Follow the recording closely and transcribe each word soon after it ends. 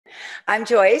I'm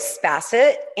Joyce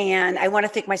Bassett, and I want to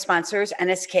thank my sponsors,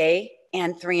 NSK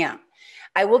and 3M.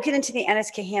 I will get into the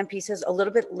NSK handpieces a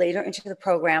little bit later into the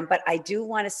program, but I do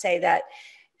want to say that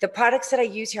the products that I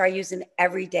use here, I use in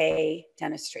everyday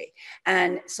dentistry.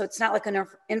 And so it's not like an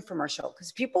infomercial,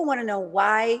 because people want to know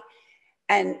why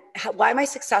and why am I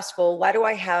successful? Why do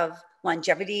I have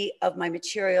longevity of my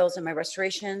materials and my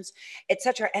restorations, et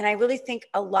cetera? And I really think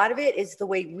a lot of it is the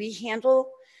way we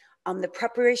handle the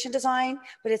preparation design,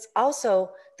 but it's also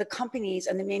the companies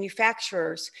and the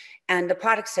manufacturers and the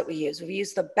products that we use. If we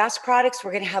use the best products,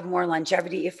 we're going to have more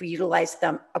longevity if we utilize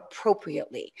them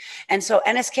appropriately. And so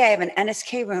NSK, I have an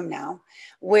NSK room now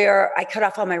where I cut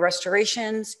off all my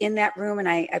restorations in that room, and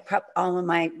I prep all of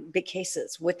my big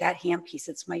cases with that handpiece.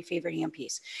 It's my favorite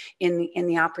handpiece in the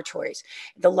operatories.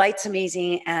 The light's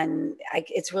amazing, and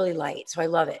it's really light, so I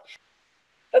love it.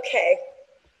 Okay,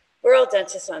 we're all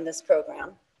dentists on this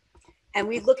program. And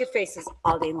we look at faces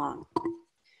all day long.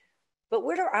 But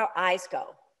where do our eyes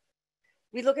go?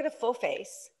 We look at a full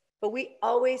face, but we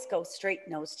always go straight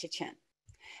nose to chin.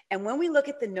 And when we look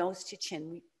at the nose to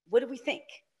chin, what do we think?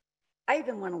 I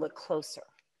even want to look closer.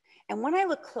 And when I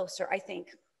look closer, I think,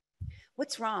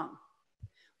 what's wrong?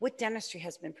 What dentistry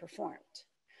has been performed?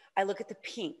 I look at the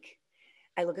pink,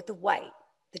 I look at the white,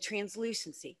 the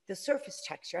translucency, the surface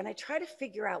texture, and I try to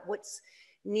figure out what's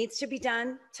needs to be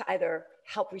done to either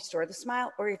help restore the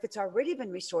smile, or if it's already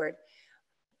been restored,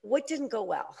 what didn't go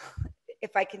well,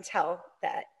 if I can tell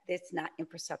that it's not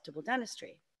imperceptible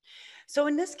dentistry. So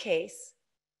in this case,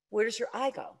 where does your eye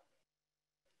go?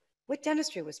 What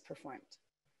dentistry was performed?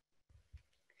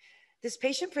 This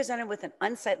patient presented with an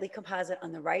unsightly composite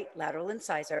on the right lateral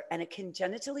incisor and a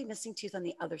congenitally missing tooth on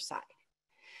the other side.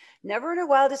 Never in her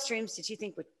wildest dreams did she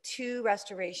think with 2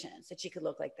 restorations that she could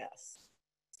look like this.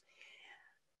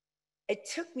 It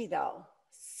took me, though,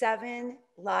 7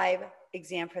 live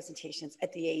exam presentations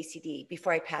at the AACD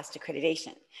before I passed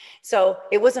accreditation. So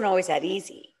it wasn't always that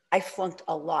easy. I flunked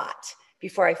a lot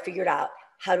before I figured out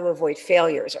how to avoid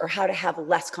failures or how to have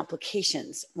less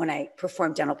complications when I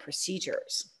perform dental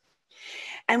procedures.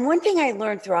 And one thing I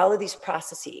learned through all of these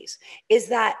processes is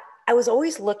that I was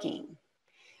always looking,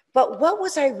 but what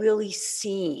was I really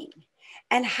seeing?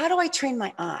 And how do I train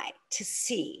my eye to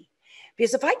see?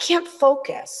 Because if I can't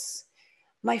focus,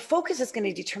 my focus is going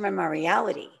to determine my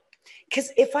reality.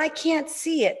 Because if I can't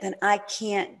see it, then I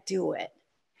can't do it.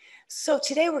 So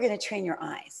today we're going to train your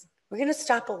eyes. We're going to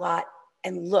stop a lot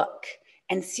and look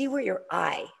and see where your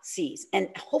eye sees. And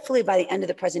hopefully by the end of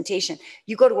the presentation,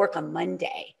 you go to work on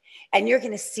Monday and you're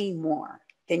going to see more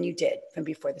than you did from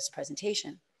before this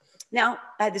presentation. Now,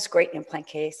 I had this great implant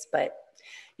case, but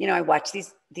I watch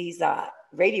these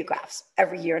radiographs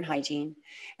every year in hygiene.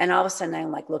 And all of a sudden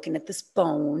I'm like looking at this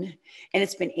bone, and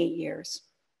it's been 8 years.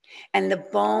 And the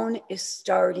bone is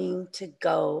starting to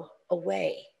go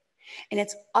away. And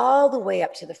it's all the way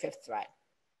up to the 5th thread.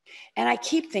 And I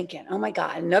keep thinking, oh my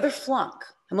God, another flunk.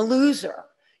 I'm a loser.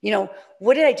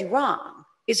 What did I do wrong?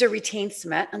 Is there retained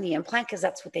cement on the implant? Because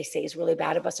that's what they say is really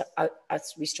bad of us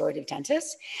restorative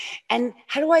dentists. And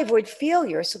how do I avoid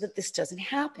failure so that this doesn't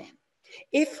happen?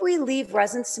 If we leave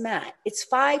resin cement, it's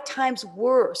 5 times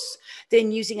worse than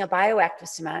using a bioactive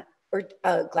cement or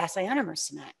a glass ionomer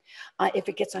cement if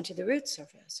it gets onto the root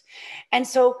surface. And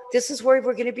so this is where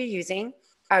we're going to be using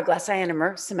our glass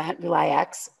ionomer cement,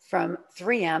 Reliax, from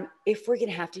 3M if we're going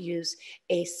to have to use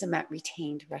a cement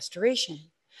retained restoration.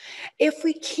 If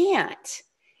we can't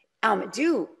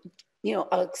do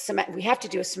a cement, we have to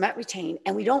do a cement retained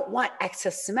and we don't want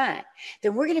excess cement,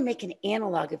 then we're going to make an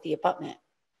analog of the abutment,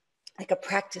 like a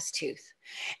practice tooth.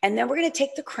 And then we're going to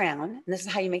take the crown, and this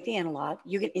is how you make the analog.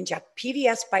 You're going to inject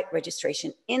PVS bite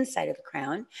registration inside of the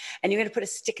crown, and you're going to put a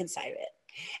stick inside of it.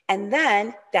 And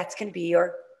then that's going to be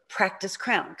your practice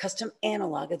crown, custom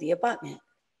analog of the abutment.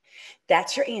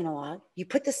 That's your analog. You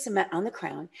put the cement on the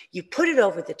crown, you put it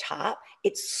over the top,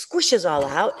 it squishes all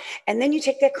out, and then you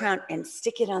take that crown and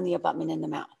stick it on the abutment in the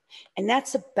mouth. And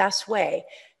that's the best way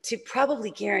to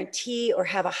probably guarantee or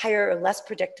have a higher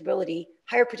predictability,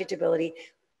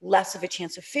 less of a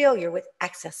chance of failure with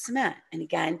excess cement. And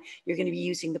again, you're going to be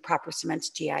using the proper cements,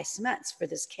 GI cements for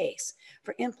this case,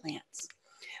 for implants.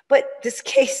 But this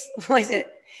case wasn't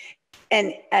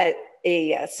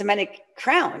a cemented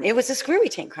crown. It was a screw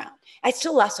retain crown. I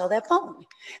still lost all that bone.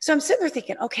 So I'm sitting there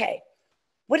thinking, okay,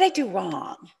 what did I do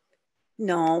wrong?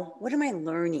 No, what am I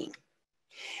learning?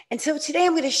 And so today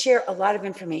I'm going to share a lot of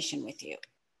information with you.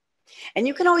 And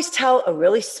you can always tell a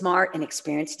really smart and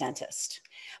experienced dentist,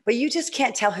 but you just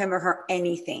can't tell him or her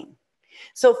anything.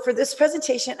 So for this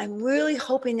presentation, I'm really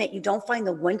hoping that you don't find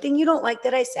the one thing you don't like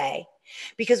that I say,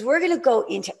 because we're going to go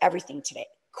into everything today.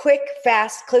 quick,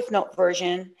 fast Cliff Note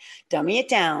version, dummy it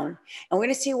down, and we're going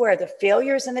to see where the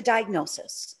failure is in the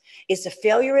diagnosis. Is the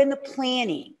failure in the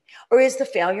planning, or is the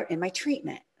failure in my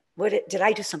treatment? Did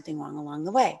I do something wrong along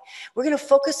the way? We're going to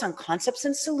focus on concepts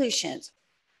and solutions.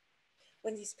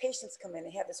 When these patients come in,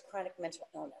 they have this chronic mental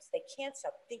illness. They can't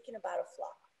stop thinking about a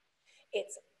flaw.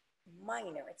 It's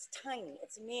minor, it's tiny,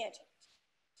 it's imagined.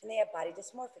 And they have body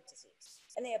dysmorphic disease.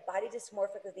 And they have body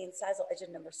dysmorphic of the incisal edge of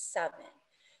number 7.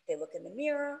 They look in the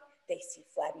mirror, they see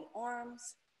flabby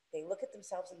arms, they look at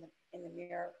themselves in the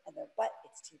mirror and their butt,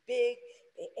 it's too big,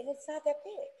 and it's not that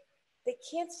big. They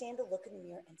can't stand to look in the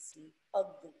mirror and see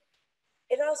ugly.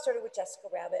 It all started with Jessica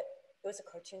Rabbit. It was a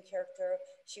cartoon character.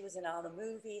 She was in all the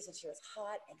movies and she was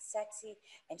hot and sexy.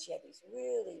 And she had these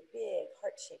really big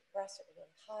heart-shaped breasts that were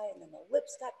really high. And then the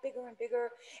lips got bigger and bigger.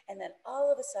 And then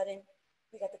all of a sudden,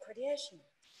 we got the Kardashians.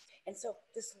 And so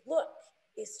this look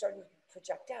is starting to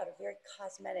project out a very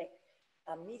cosmetic,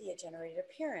 media-generated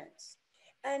appearance.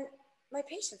 And my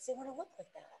patients, they want to look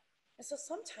like that. And so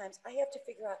sometimes I have to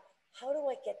figure out, how do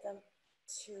I get them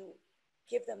to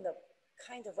give them the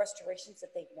kind of restorations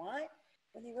that they want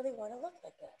when they really want to look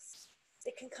like this?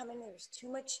 They can come in and there's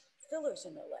too much fillers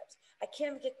in their lips. I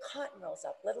can't even get cotton rolls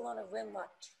up, let alone a rim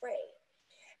lock tray.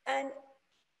 And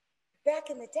back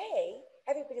in the day,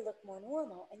 everybody looked more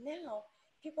normal. And now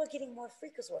people are getting more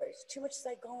freakazoids, too much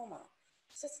zygoma.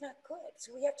 So it's not good.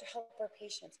 So we have to help our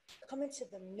patients come into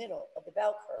the middle of the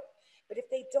bell curve. But if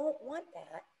they don't want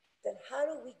that, then how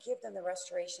do we give them the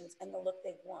restorations and the look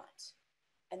they want?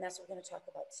 And that's what we're going to talk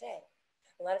about today.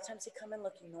 A lot of times they come in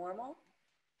looking normal.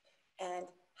 And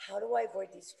how do I avoid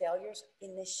these failures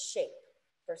in this shape?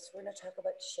 First, we're going to talk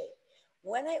about shape.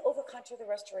 When I over-contour the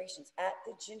restorations at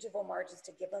the gingival margins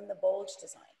to give them the bulge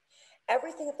design,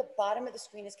 everything at the bottom of the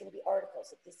screen is going to be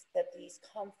articles that these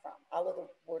come from, all of the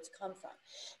words come from.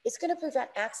 It's going to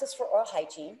prevent access for oral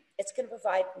hygiene. It's going to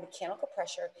provide mechanical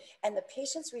pressure, and the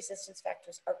patient's resistance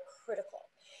factors are critical.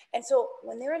 And so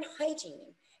when they're in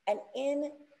hygiene and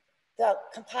in the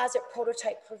composite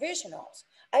prototype provisionals,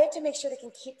 I have to make sure they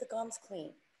can keep the gums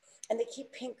clean and they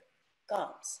keep pink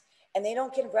gums and they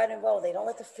don't get red and roll. They don't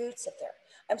let the food sit there.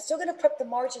 I'm still going to prep the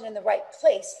margin in the right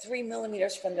place, 3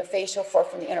 millimeters from the facial, 4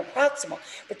 from the interproximal,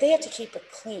 but they have to keep it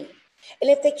clean. And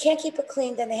if they can't keep it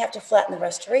clean, then they have to flatten the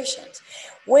restorations.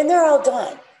 When they're all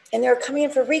done and they're coming in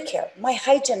for recare, my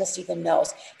hygienist even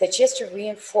knows that she has to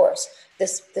reinforce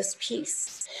this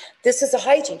piece. This is a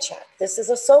hygiene check. This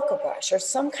is a Soka brush or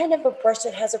some kind of a brush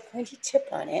that has a pointy tip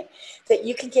on it that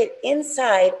you can get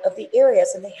inside of the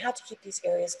areas, and they have to keep these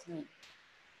areas clean.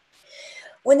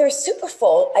 When they're super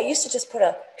full, I used to just put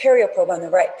a perioprobe on the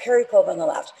right, periprobe on the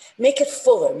left, make it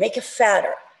fuller, make it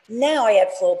fatter. Now I add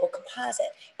flowable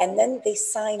composite, and then they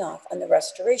sign off on the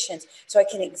restorations so I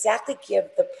can exactly give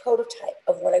the prototype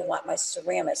of what I want my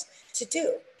ceramist to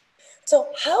do. So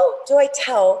how do I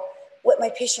tell what my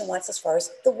patient wants as far as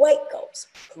the white goes?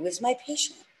 Who is my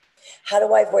patient? How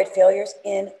do I avoid failures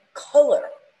in color?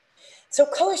 So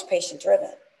color's patient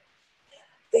driven.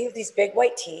 They have these big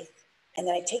white teeth, and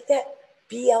then I take that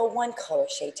BL1 color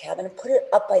shade tab and I put it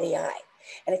up by the eye,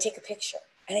 and I take a picture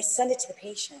and I send it to the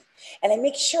patient, and I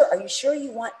make sure, are you sure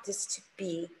you want this to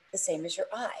be the same as your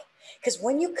eye? Because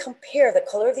when you compare the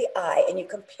color of the eye and you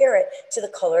compare it to the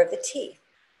color of the teeth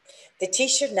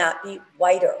should not be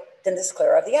whiter than the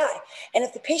sclera of the eye. And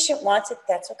if the patient wants it,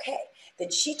 that's okay.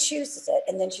 Then she chooses it,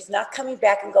 and then she's not coming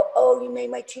back and go, oh, you made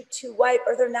my teeth too white,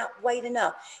 or they're not white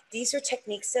enough. These are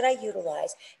techniques that I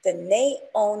utilize. Then they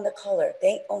own the color.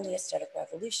 They own the aesthetic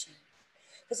revolution.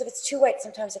 Because if it's too white,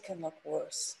 sometimes it can look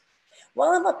worse.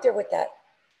 While I'm up there with that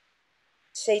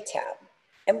shade tab,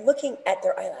 I'm looking at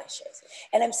their eyelashes,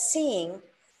 and I'm seeing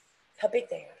how big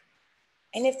they are.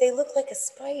 And if they look like a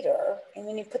spider, and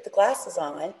when you put the glasses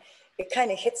on, it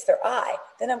kind of hits their eye,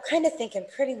 then I'm kind of thinking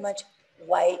pretty much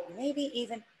white, maybe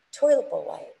even toilet bowl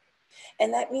white.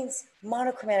 And that means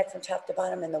monochromatic from top to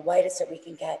bottom and the whitest that we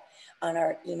can get on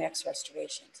our Emax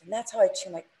restorations. And that's how I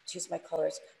choose my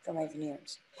colors for my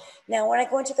veneers. Now, when I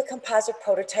go into the composite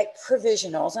prototype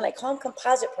provisionals, and I call them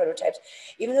composite prototypes,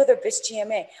 even though they're BIS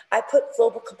GMA, I put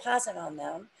flowable composite on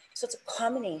them. So it's a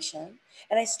combination.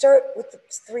 And I start with the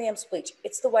 3M bleach.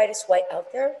 It's the whitest white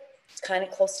out there. It's kind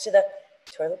of close to the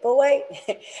toilet bowl white.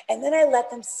 And then I let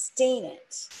them stain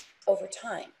it over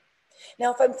time.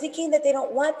 Now, if I'm thinking that they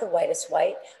don't want the whitest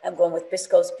white, I'm going with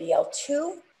Bisco's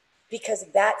BL2 because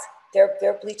that's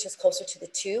their bleach is closer to the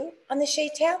 2 on the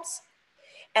shade tabs.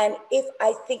 And if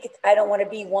I think I don't want a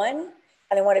B1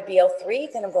 and I want a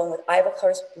BL3, then I'm going with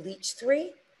Ivocolor's Bleach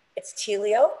 3. It's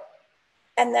Telio.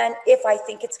 And then if I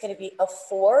think it's going to be a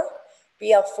 4,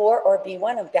 BL4 or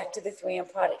B1, I'm back to the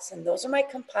 3M products. And those are my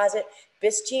composite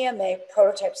BIS GMA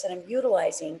prototypes that I'm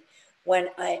utilizing when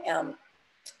I am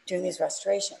doing these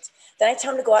restorations. Then I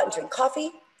tell them to go out and drink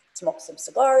coffee, smoke some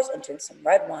cigars, and drink some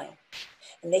red wine.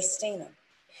 And they stain them.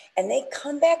 And they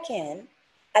come back in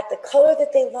at the color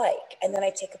that they like, and then I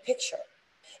take a picture.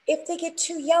 If they get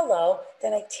too yellow,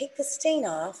 then I take the stain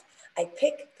off, I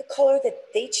pick the color that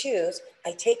they choose,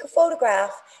 I take a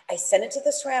photograph, I send it to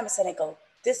the ceramist, and I go,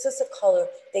 this is the color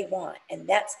they want, and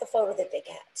that's the photo that they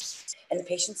get. And the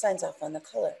patient signs off on the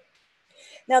color.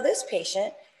 Now this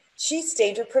patient, she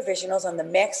stained her provisionals on the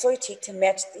maxillary teeth to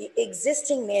match the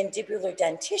existing mandibular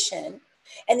dentition,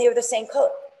 and they were the same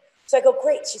color. So I go,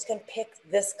 great, she's gonna pick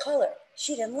this color.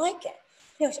 She didn't like it.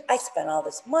 You know, I spent all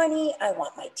this money, I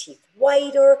want my teeth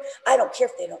whiter, I don't care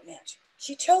if they don't match.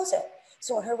 She chose it.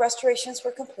 So when her restorations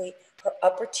were complete, her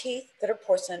upper teeth that are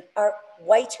porcelain are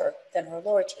whiter than her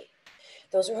lower teeth.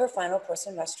 Those are her final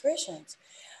porcelain restorations.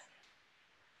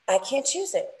 I can't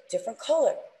choose it, different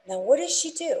color. Now, what does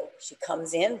she do? She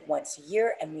comes in once a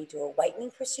year and we do a whitening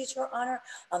procedure on her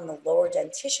on the lower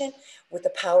dentition with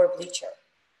a power bleacher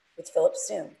with Philips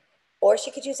Zoom. Or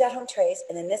she could use at-home trays,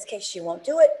 and in this case, she won't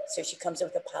do it, so she comes in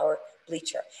with a power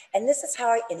bleacher. And this is how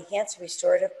I enhance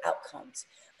restorative outcomes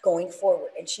going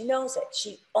forward. And she knows it,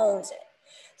 she owns it.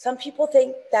 Some people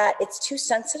think that it's too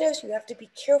sensitive. You have to be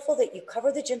careful that you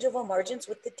cover the gingival margins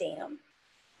with the dam.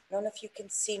 I don't know if you can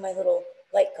see my little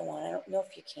light go on. I don't know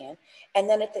if you can. And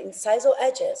then at the incisal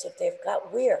edges, if they've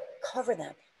got wear, cover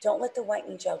them. Don't let the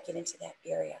whitening gel get into that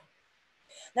area.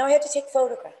 Now I have to take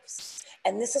photographs.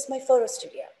 And this is my photo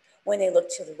studio. When they look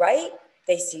to the right,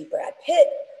 they see Brad Pitt.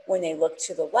 When they look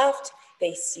to the left,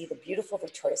 they see the beautiful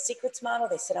Victoria's Secrets model.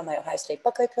 They sit on my Ohio State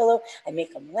Buckeye pillow. I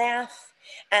make them laugh.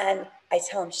 And I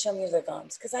tell them, show me their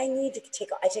gums. Because I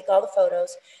take all the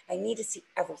photos. I need to see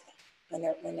everything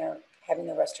when they're having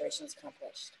the restorations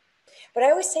accomplished. But I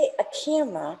always say a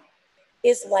camera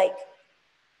is like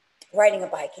riding a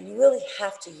bike, and you really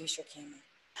have to use your camera.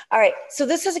 All right, so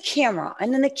this is a camera,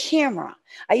 and then the camera,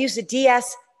 I use the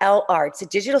DSLR. It's a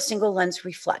digital single lens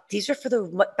reflect. These are for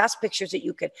the best pictures that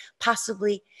you could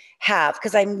possibly have,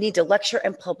 because I need to lecture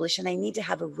and publish, and I need to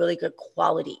have a really good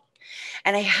quality.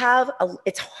 And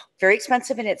it's very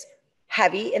expensive, and it's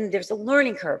heavy, and there's a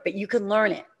learning curve, but you can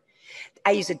learn it.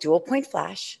 I use a dual point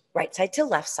flash, right side to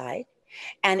left side,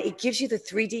 and it gives you the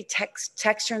 3D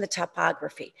texture and the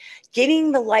topography.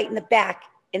 Getting the light in the back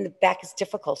is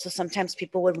difficult, so sometimes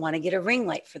people would want to get a ring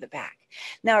light for the back.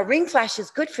 Now, a ring flash is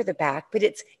good for the back, but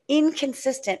it's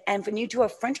inconsistent, and when you do a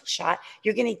frontal shot,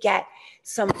 you're going to get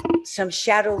some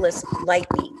shadowless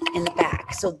lightning in the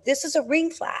back. So this is a ring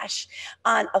flash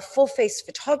on a full face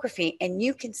photography, and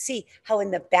you can see how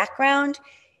in the background,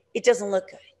 it doesn't look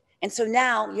good. And so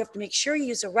now you have to make sure you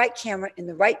use the right camera in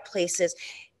the right places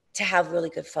to have really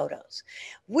good photos.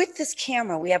 With this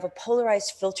camera, we have a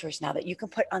polarized filters now that you can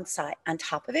put on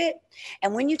top of it.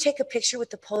 And when you take a picture with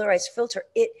the polarized filter,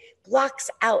 it blocks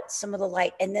out some of the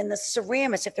light. And then the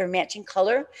ceramics, if they're matching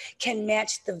color, can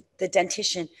match the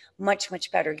dentition much,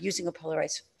 much better using a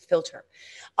polarized filter.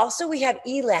 Also, we have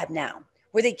eLab now,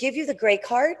 where they give you the gray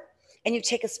card and you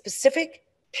take a specific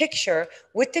picture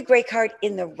with the gray card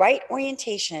in the right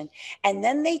orientation, and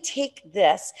then they take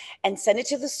this and send it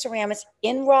to the ceramist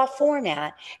in raw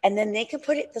format, and then they can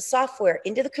put the software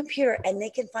into the computer and they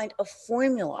can find a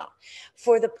formula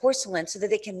for the porcelain so that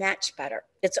they can match better.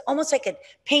 It's almost like a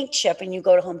paint chip and you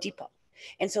go to Home Depot.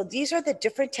 And so these are the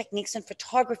different techniques in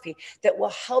photography that will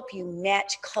help you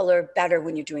match color better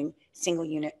when you're doing single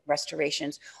unit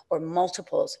restorations or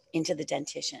multiples into the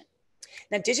dentition.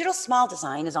 Now, digital smile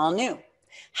design is all new.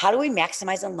 How do we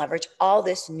maximize and leverage all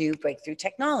this new breakthrough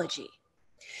technology?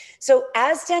 So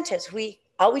as dentists,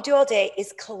 all we do all day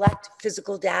is collect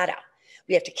physical data.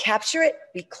 We have to capture it,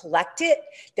 we collect it,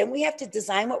 then we have to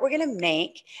design what we're going to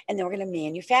make, and then we're going to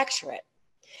manufacture it.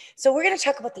 So we're going to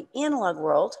talk about the analog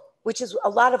world, which is a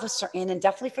lot of us are in, and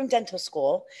definitely from dental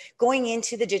school, going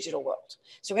into the digital world.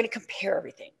 So we're going to compare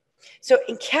everything. So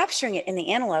in capturing it in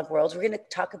the analog world, we're going to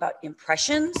talk about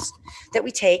impressions that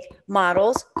we take,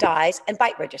 models, dyes, and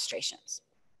bite registrations.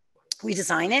 We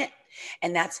design it,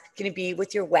 and that's going to be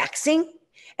with your waxing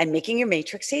and making your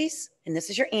matrices, and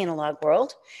this is your analog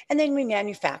world, and then we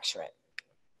manufacture it.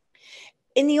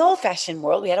 In the old-fashioned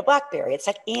world, we had a BlackBerry. It's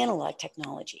like analog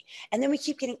technology. And then we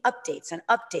keep getting updates and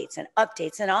updates and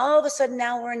updates. And all of a sudden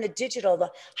now we're in the digital,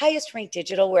 the highest ranked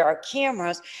digital, where our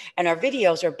cameras and our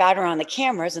videos are better on the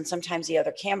cameras and sometimes the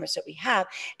other cameras that we have.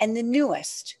 And the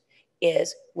newest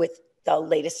is with the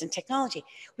latest in technology.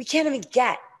 We can't even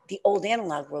get the old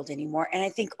analog world anymore. And I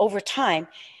think over time,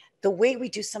 the way we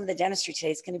do some of the dentistry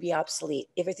today is going to be obsolete.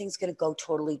 Everything's going to go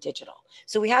totally digital.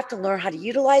 So we have to learn how to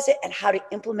utilize it and how to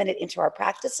implement it into our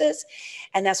practices.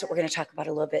 And that's what we're going to talk about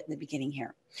a little bit in the beginning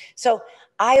here. So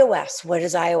iOS, what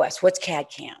is iOS? What's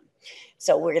CAD-CAM?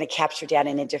 So we're going to capture data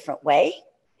in a different way.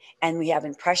 And we have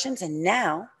impressions. And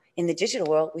now in the digital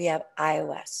world, we have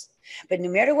iOS. But no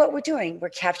matter what we're doing, we're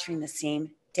capturing the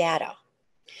same data.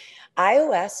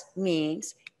 iOS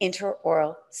means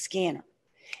intraoral scanner.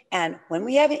 And when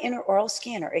we have an intraoral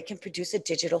scanner, it can produce a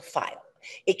digital file.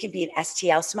 It can be an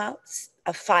STL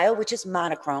a file, which is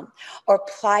monochrome, or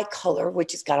apply color,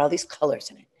 which has got all these colors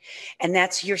in it. And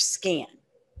that's your scan.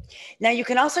 Now, you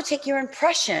can also take your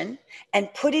impression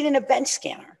and put it in a bench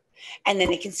scanner, and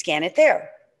then it can scan it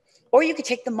there. Or you could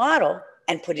take the model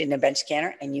and put it in a bench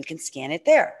scanner, and you can scan it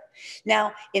there.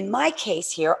 Now, in my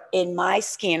case here, in my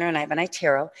scanner, and I have an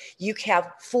iTero, you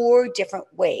have 4 different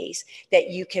ways that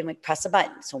you can press a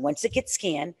button. So once it gets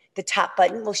scanned, the top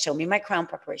button will show me my crown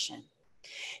preparation.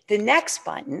 The next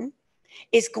button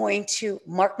is going to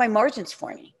mark my margins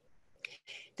for me.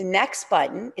 The next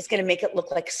button is going to make it look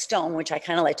like stone, which I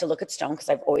kind of like to look at stone because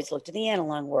I've always looked at the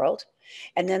analog world.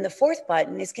 And then the 4th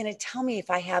button is going to tell me if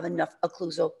I have enough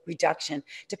occlusal reduction,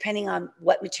 depending on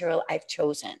what material I've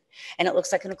chosen. And it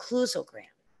looks like an occlusogram.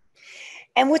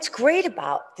 And what's great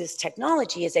about this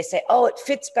technology is they say, oh, it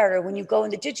fits better when you go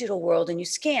in the digital world and you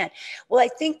scan. Well, I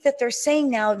think that they're saying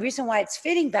now the reason why it's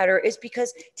fitting better is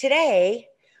because today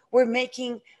we're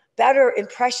making better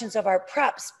impressions of our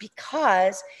preps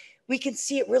because we can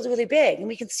see it really, really big. And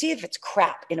we can see if it's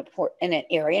crap in an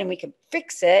area, and we can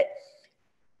fix it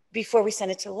before we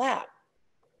send it to the lab.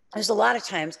 There's a lot of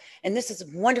times, and this is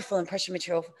wonderful impression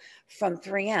material from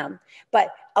 3M,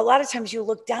 but a lot of times you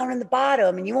look down in the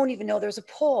bottom and you won't even know there's a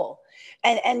pull.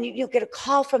 And you'll get a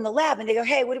call from the lab and they go,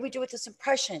 hey, what do we do with this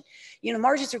impression? You know,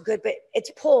 margins are good, but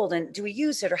it's pulled, and do we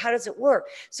use it, or how does it work?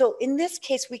 So in this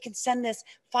case, we can send this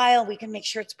file, we can make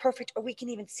sure it's perfect, or we can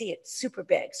even see it super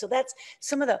big. So that's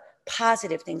some of the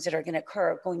positive things that are going to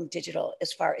occur going digital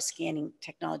as far as scanning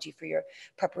technology for your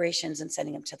preparations and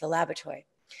sending them to the laboratory.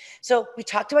 So we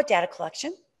talked about data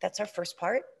collection. That's our first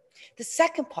part. The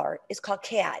second part is called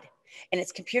CAD, and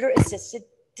it's computer assisted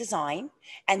design.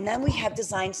 And then we have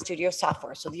design studio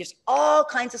software. So there's all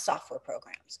kinds of software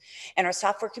programs, and our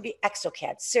software can be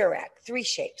Exocad, Cerac,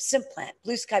 3Shape, Simplant,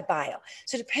 Blue Sky Bio.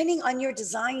 So depending on your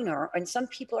designer, and some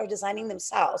people are designing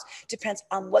themselves, depends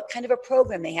on what kind of a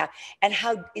program they have and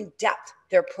how in depth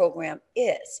their program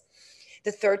is.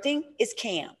 The third thing is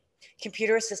CAM,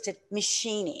 computer assisted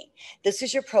machining. This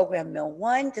is your program mill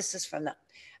 1. This is from the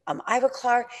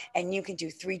Ivoclar, and you can do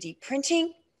 3D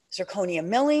printing, zirconia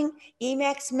milling,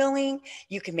 Emax milling.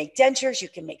 You can make dentures, you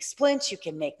can make splints, you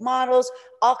can make models,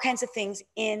 all kinds of things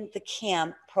in the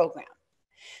CAM program.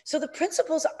 So the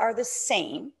principles are the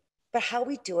same, but how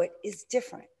we do it is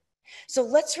different. So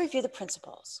let's review the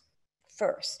principles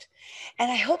first.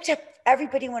 And I hope that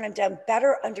everybody, when I'm done,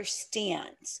 better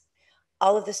understands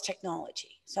all of this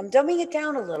technology. So I'm dumbing it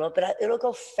down a little, but it'll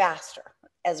go faster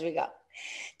as we go.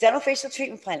 Dental facial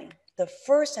treatment planning. The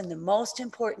first and the most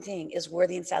important thing is where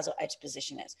the incisal edge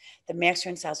position is, the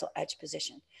maxillary incisal edge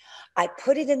position. I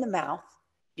put it in the mouth,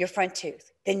 your front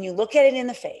tooth. Then you look at it in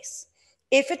the face.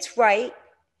 If it's right,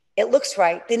 it looks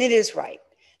right, then it is right.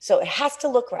 So it has to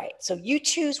look right. So you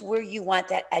choose where you want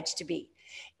that edge to be.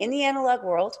 In the analog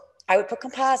world, I would put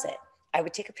composite. I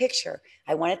would take a picture.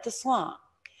 I want it this long.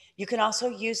 You can also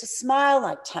use a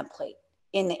smile-like template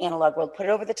in the analog world. Put it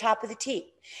over the top of the teeth.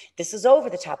 This is over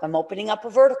the top. I'm opening up a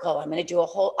vertical. I'm going to do a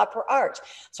whole upper arch.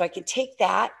 So I can take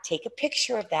that, take a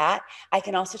picture of that. I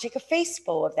can also take a face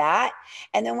bow of that.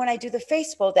 And then when I do the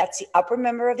face bow, that's the upper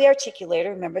member of the articulator.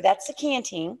 Remember, that's the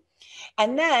canting.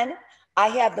 And then I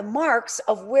have the marks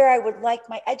of where I would like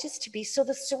my edges to be, so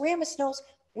the ceramist knows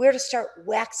where to start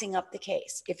waxing up the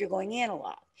case. If you're going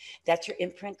analog, that's your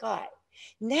imprint guide.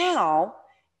 Now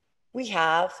we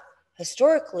have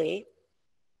historically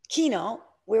Keynote,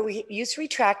 where we use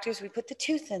retractors, we put the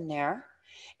tooth in there,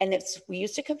 and we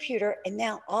used a computer, and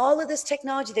now all of this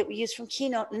technology that we use from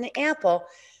Keynote and the Apple,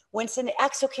 when it's in the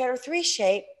Exocad or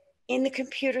 3Shape, in the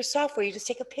computer software, you just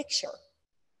take a picture.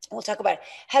 And we'll talk about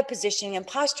head positioning and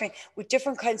posturing with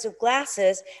different kinds of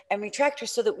glasses and retractors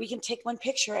so that we can take one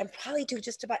picture and probably do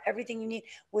just about everything you need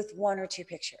with 1 or 2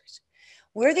 pictures.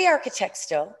 We're the architects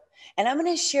still, and I'm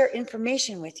going to share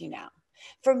information with you now.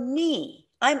 For me,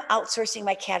 I'm outsourcing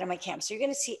my CAD and my CAM. So you're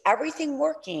going to see everything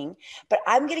working, but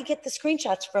I'm going to get the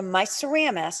screenshots from my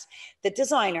ceramist, the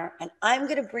designer, and I'm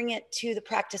going to bring it to the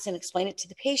practice and explain it to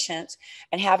the patients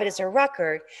and have it as a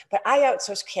record. But I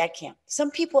outsource CAD CAM.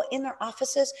 Some people in their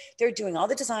offices, they're doing all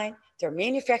the design, They're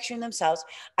manufacturing themselves.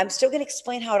 I'm still going to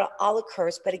explain how it all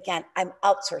occurs, but again, I'm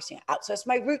outsourcing. I outsource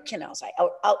my root canals. I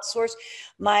outsource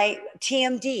my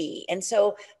TMD. And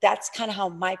so that's kind of how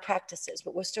my practice is,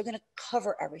 but we're still going to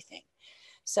cover everything.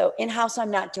 So in-house,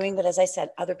 I'm not doing, but as I said,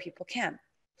 other people can.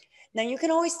 Now, you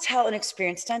can always tell an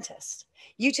experienced dentist.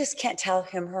 You just can't tell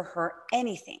him or her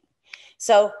anything.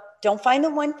 So don't find the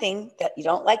one thing that you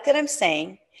don't like that I'm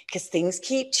saying, because things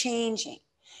keep changing.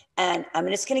 And I'm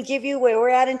just going to give you where we're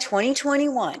at in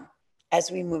 2021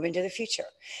 as we move into the future.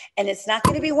 And it's not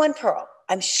going to be one pearl.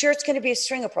 I'm sure it's going to be a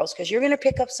string of pearls, because you're going to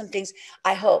pick up some things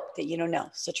I hope that you don't know.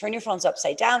 So turn your phones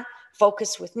upside down,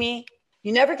 focus with me.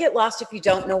 You never get lost if you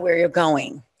don't know where you're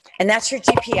going. And that's your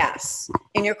GPS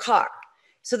in your car.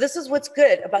 So this is what's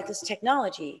good about this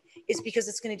technology, is because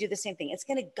it's going to do the same thing. It's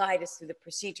going to guide us through the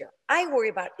procedure. I worry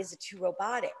about, is it too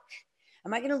robotic?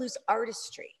 Am I going to lose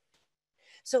artistry?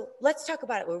 So let's talk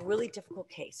about a really difficult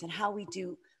case and how we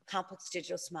do complex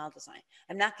digital smile design.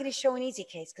 I'm not going to show an easy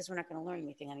case because we're not going to learn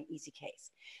anything on an easy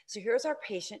case. So here's our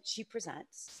patient. She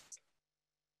presents.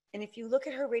 And if you look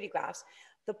at her radiographs,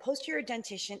 the posterior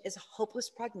dentition is a hopeless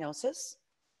prognosis.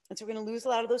 And so we're going to lose a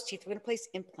lot of those teeth. We're going to place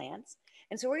implants.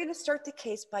 And so we're going to start the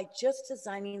case by just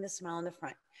designing the smile in the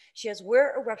front. She has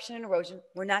wear, eruption, and erosion.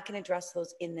 We're not going to address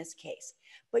those in this case.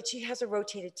 But she has a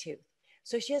rotated tooth.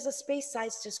 So she has a space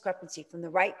size discrepancy from the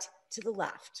right to the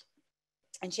left.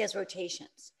 And she has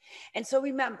rotations. And so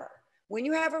remember, when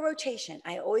you have a rotation,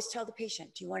 I always tell the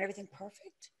patient, do you want everything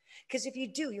perfect? Because if you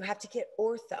do, you have to get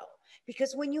ortho.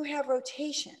 Because when you have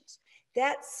rotations,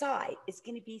 that side is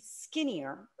going to be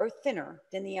skinnier or thinner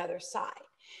than the other side.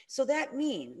 So that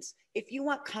means if you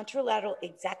want contralateral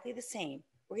exactly the same,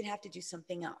 we're going to have to do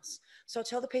something else. So I'll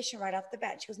tell the patient right off the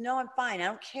bat. She goes, no, I'm fine. I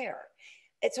don't care.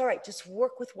 It's all right. Just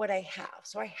work with what I have.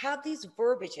 So I have these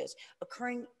verbiages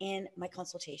occurring in my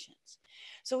consultations.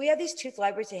 So we have these tooth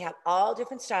libraries. They have all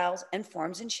different styles and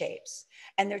forms and shapes,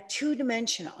 and they're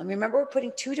two-dimensional. And remember, we're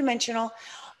putting two-dimensional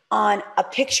on a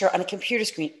picture on a computer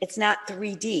screen. It's not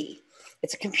 3D.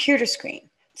 It's a computer screen.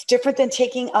 It's different than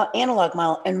taking an analog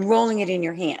model and rolling it in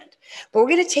your hand. But we're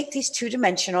going to take these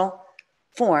two-dimensional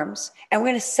forms and we're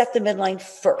going to set the midline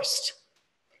first,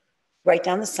 right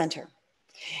down the center.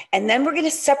 And then we're going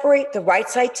to separate the right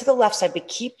side to the left side, but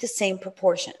keep the same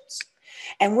proportions.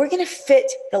 And we're going to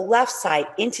fit the left side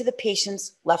into the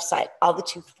patient's left side, all the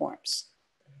tooth forms.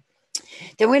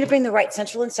 Then we're going to bring the right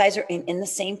central incisor in the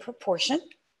same proportion.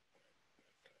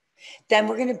 Then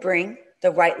we're going to bring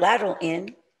the right lateral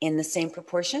in the same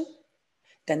proportion,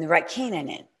 then the right canine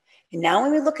in. And now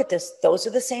when we look at this, those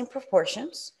are the same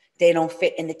proportions. They don't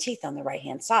fit in the teeth on the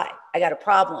right-hand side. I got a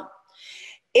problem.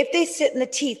 If they sit in the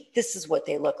teeth, this is what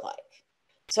they look like.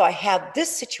 So I have this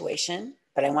situation,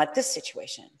 but I want this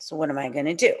situation. So what am I going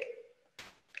to do?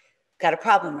 Got a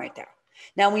problem right there.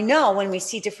 Now we know when we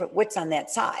see different widths on that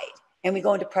side and we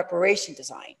go into preparation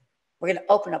design, we're going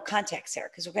to open up contacts there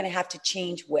because we're going to have to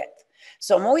change width.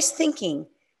 So I'm always thinking,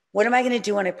 what am I going to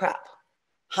do when I prep?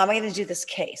 How am I going to do this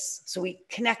case? So we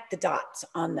connect the dots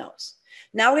on those.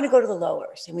 Now we're going to go to the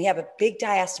lowers, and we have a big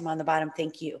diastema on the bottom.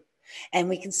 Thank you. And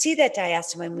we can see that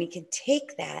diastema, and we can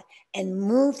take that and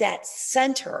move that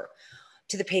center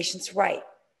to the patient's right.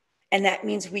 And that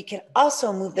means we can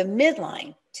also move the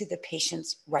midline to the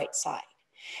patient's right side.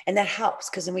 And that helps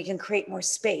because then we can create more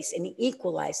space and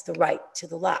equalize the right to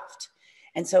the left.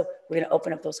 And so we're going to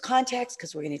open up those contacts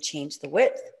because we're going to change the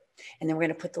width. And then we're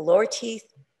going to put the lower teeth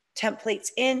templates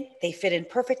in. They fit in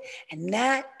perfect. And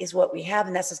that is what we have.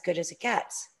 And that's as good as it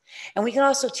gets. And we can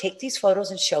also take these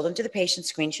photos and show them to the patient,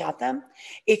 screenshot them.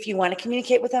 If you want to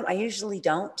communicate with them, I usually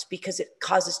don't because it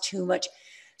causes too much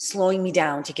slowing me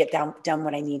down to get done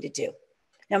what I need to do.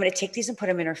 Now I'm going to take these and put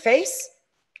them in her face.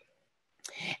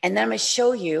 And then I'm going to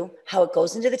show you how it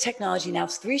goes into the technology. Now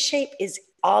 3Shape is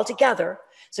all together.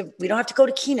 So we don't have to go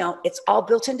to Keynote. It's all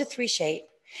built into 3Shape.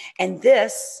 And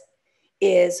this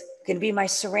is going to be my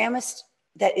ceramist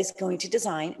that is going to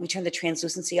design. We turn the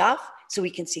translucency off so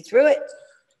we can see through it.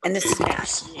 And this is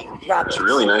Matt. It's a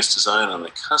really nice design on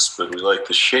the cusp, but we like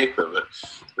the shape of it.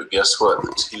 But guess what?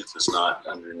 The tooth is not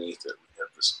underneath it. We have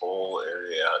this whole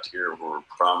area out here where we're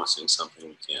promising something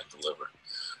we can't deliver.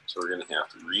 So we're going to have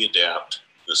to readapt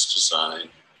this design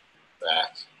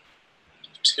back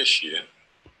to tissue,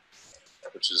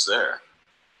 which is there.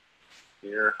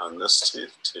 Here on this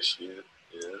tooth, tissue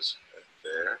is right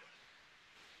there.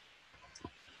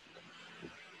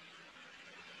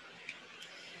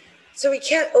 So we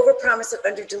can't overpromise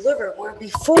and underdeliver, where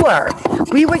before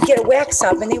we would get a wax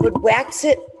up and they would wax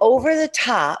it over the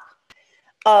top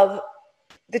of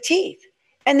the teeth.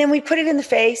 And then we put it in the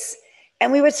face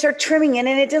and we would start trimming it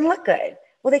and it didn't look good.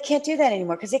 Well, they can't do that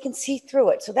anymore because they can see through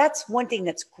it. So that's one thing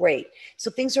that's great.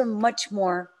 So things are much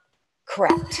more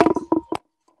correct.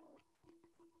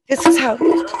 This is how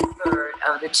third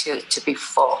of the tooth to be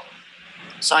full.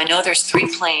 So I know there's 3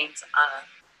 planes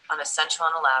on a central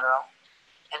and a lateral,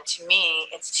 and to me,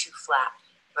 it's too flat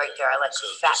right there. I like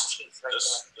fat teeth right there.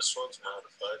 This one's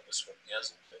modified. This one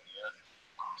hasn't been yet.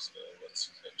 So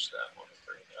let's fix that one and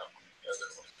bring out the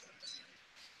other one.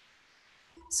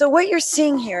 So what you're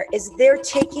seeing here is they're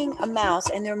taking a mouse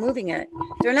and they're moving it.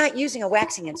 They're not using a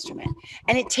waxing instrument.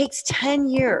 And it takes 10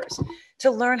 years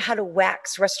to learn how to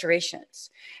wax restorations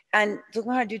and to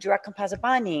learn how to do direct composite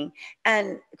bonding.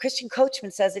 And Christian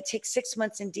Coachman says it takes 6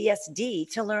 months in DSD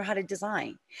to learn how to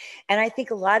design. And I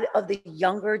think a lot of the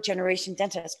younger generation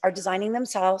dentists are designing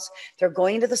themselves. They're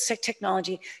going into the sick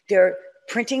technology. They're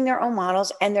printing their own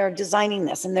models and they're designing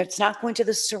this, and it's not going to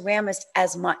the ceramist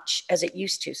as much as it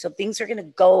used to. So things are going to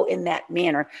go in that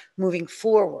manner moving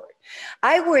forward.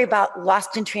 I worry about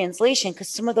lost in translation because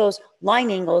some of those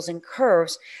line angles and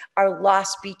curves are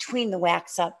lost between the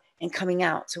wax up and coming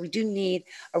out. So we do need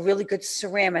a really good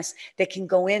ceramist that can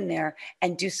go in there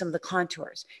and do some of the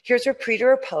contours. Here's our pre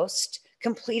or post,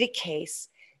 completed case,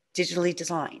 digitally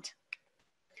designed.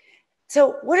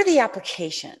 So what are the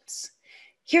applications?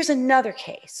 Here's another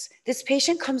case. This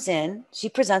patient comes in, she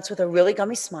presents with a really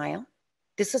gummy smile.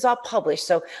 This is all published,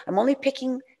 so I'm only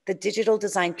picking the digital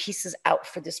design pieces out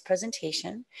for this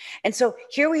presentation. And so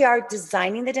here we are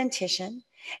designing the dentition,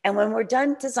 and when we're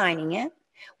done designing it,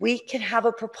 we can have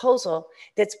a proposal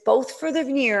that's both for the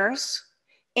veneers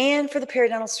and for the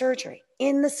periodontal surgery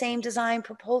in the same design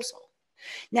proposal.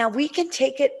 Now we can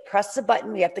take it, press the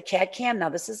button, we have the CAD cam, now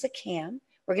this is a cam.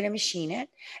 We're going to machine it,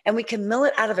 and we can mill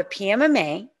it out of a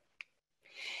PMMA,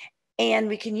 and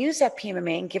we can use that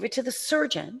PMMA and give it to the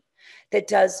surgeon that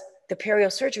does the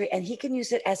perio surgery, and he can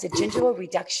use it as a gingival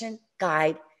reduction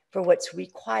guide for what's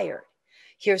required.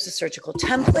 Here's the surgical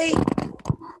template,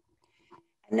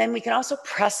 and then we can also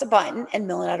press a button and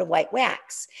mill it out of white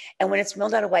wax. And when it's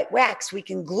milled out of white wax, we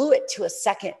can glue it to a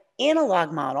second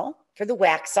analog model for the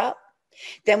wax up.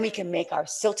 Then we can make our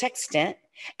Siltex stent,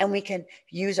 and we can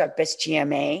use our BIS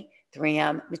GMA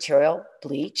 3M material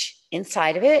bleach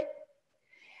inside of it.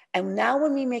 And now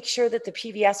when we make sure that the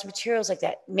PVS materials like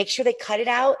that, make sure they cut it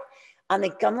out on the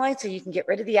gum line so you can get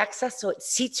rid of the excess so it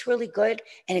seats really good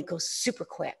and it goes super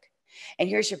quick. And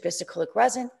here's your BIS acrylic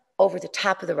resin over the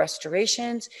top of the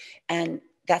restorations. And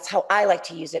that's how I like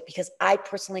to use it because I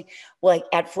personally will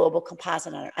add flowable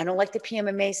composite on it. I don't like the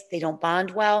PMMAs. They don't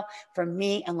bond well for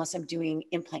me unless I'm doing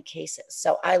implant cases.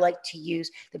 So I like to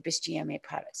use the BIS GMA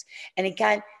products. And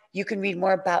again, you can read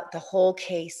more about the whole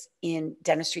case in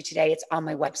Dentistry Today. It's on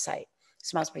my website,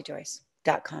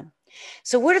 smilesbyjoyce.com.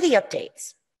 So what are the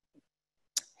updates?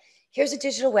 Here's a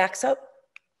digital wax up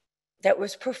that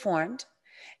was performed.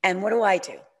 And what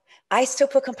do? I still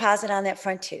put composite on that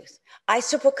front tooth. I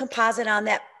still put composite on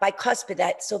that bicuspid,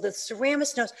 that so the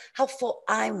ceramist knows how full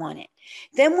I want it.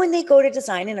 Then when they go to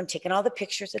design, and I'm taking all the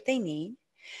pictures that they need,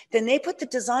 then they put the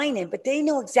design in, but they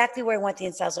know exactly where I want the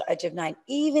incisal edge of 9,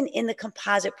 even in the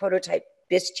composite prototype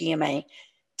BIS GMA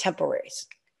temporaries.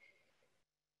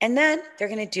 And then they're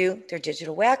going to do their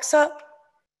digital wax up,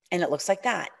 and it looks like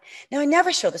that. Now, I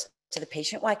never show this to the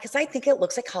patient. Why? Because I think it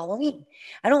looks like Halloween.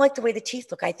 I don't like the way the teeth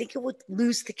look. I think it would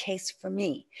lose the case for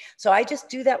me. So I just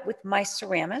do that with my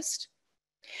ceramist.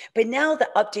 But now the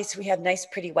updates, we have nice,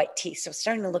 pretty white teeth. So it's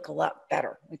starting to look a lot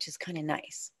better, which is kind of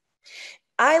nice.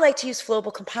 I like to use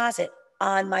flowable composite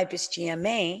on my BIS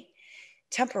GMA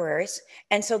temporaries.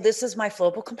 And so this is my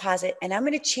flowable composite, and I'm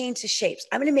going to change the shapes.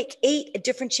 I'm going to make 8 a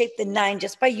different shape than 9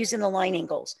 just by using the line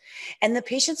angles. And the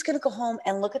patient's going to go home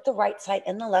and look at the right side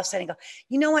and the left side and go,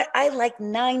 you know what? I like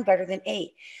 9 better than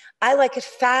 8. I like it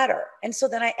fatter. And so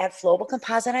then I add flowable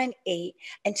composite on 8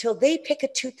 until they pick a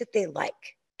tooth that they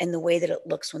like and the way that it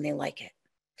looks when they like it.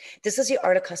 This is the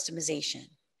art of customization.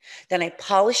 Then I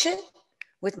polish it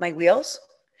with my wheels.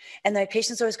 And my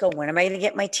patients always go, when am I going to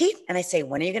get my teeth? And I say,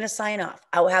 when are you going to sign off?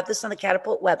 I will have this on the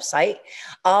Catapult website,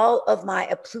 all of my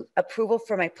approval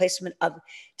for my placement of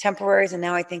temporaries. And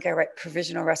now I think I write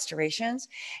provisional restorations.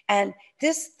 And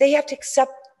this, they have to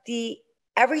accept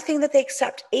everything that they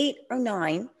accept, 8 or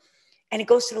 9, and it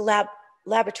goes to the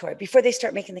laboratory before they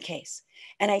start making the case.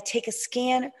 And I take a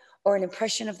scan or an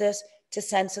impression of this to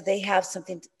send so they have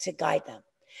something to guide them.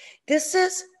 This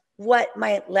is what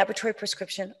my laboratory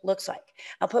prescription looks like.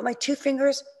 I'll put my 2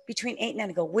 fingers between 8 and 9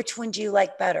 and go, which one do you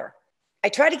like better? I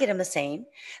try to get them the same.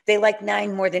 They like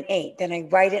 9 more than 8. Then I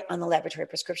write it on the laboratory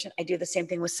prescription. I do the same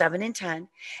thing with 7 and 10.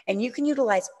 And you can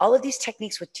utilize all of these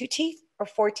techniques with 2 teeth or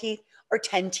 4 teeth or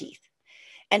 10 teeth.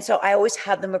 And so I always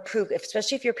have them approved,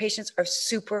 especially if your patients are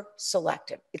super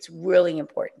selective. It's really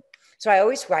important. So I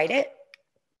always write it.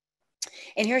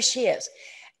 And here she is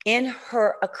in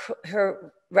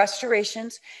her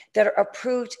restorations that are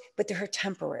approved, but they're her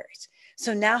temporaries.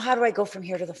 So now how do I go from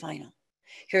here to the final?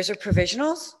 Here's her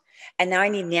provisionals. And now I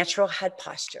need natural head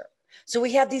posture. So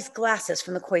we have these glasses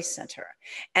from the Joyce Center,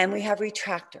 and we have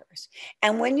retractors.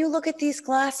 And when you look at these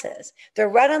glasses, they're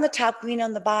red on the top, green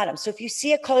on the bottom. So if you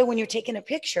see a color when you're taking a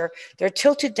picture, they're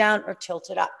tilted down or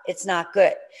tilted up. It's not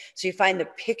good. So you find the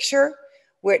picture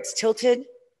where it's tilted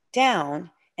down,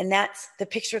 and that's the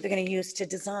picture they're going to use to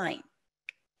design.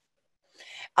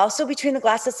 Also between the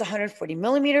glasses, 140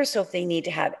 millimeters. So if they need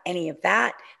to have any of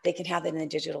that, they can have it in the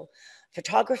digital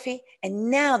photography. And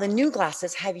now the new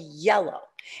glasses have yellow.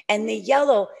 And the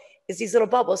yellow is these little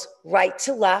bubbles right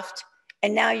to left.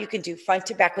 And now you can do front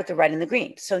to back with the red and the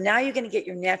green. So now you're going to get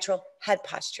your natural head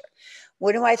posture.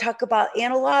 When do I talk about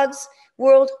analogs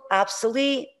world?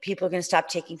 Obsolete. People are going to stop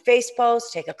taking face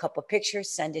posts, take a couple pictures,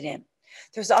 send it in.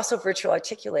 There's also virtual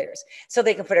articulators. So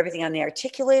they can put everything on the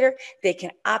articulator. They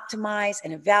can optimize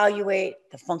and evaluate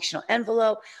the functional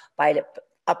envelope by the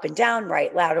up and down,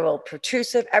 right, lateral,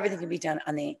 protrusive. Everything can be done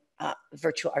on the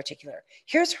virtual articulator.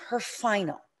 Here's her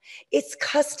final. It's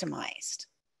customized.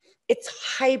 It's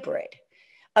hybrid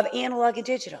of analog and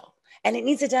digital, and it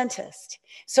needs a dentist.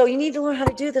 So you need to learn how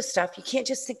to do this stuff. You can't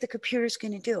just think the computer's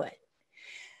going to do it.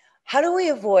 How do we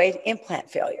avoid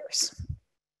implant failures?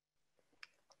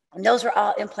 And those were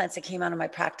all implants that came out of my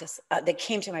practice, that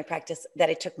came to my practice that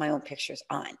I took my own pictures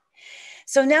on.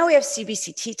 So now we have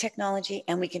CBCT technology,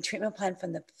 and we can treatment plan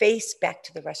from the face back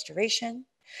to the restoration.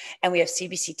 And we have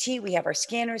CBCT, we have our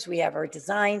scanners, we have our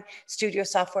design studio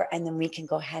software, and then we can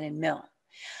go ahead and mill.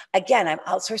 Again, I'm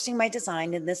outsourcing my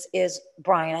design, and this is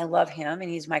Brian. I love him, and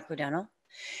he's microdental.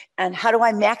 And how do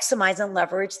I maximize and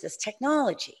leverage this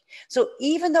technology? So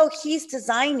even though he's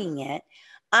designing it,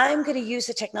 I'm going to use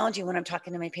the technology when I'm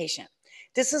talking to my patient.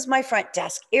 This is my front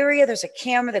desk area. There's a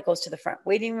camera that goes to the front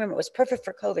waiting room. It was perfect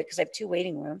for COVID because I have 2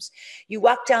 waiting rooms. You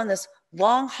walk down this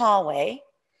long hallway,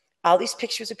 all these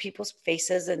pictures of people's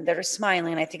faces and that are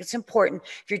smiling. And I think it's important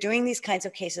if you're doing these kinds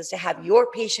of cases to have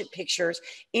your patient pictures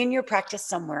in your practice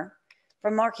somewhere for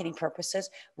marketing purposes,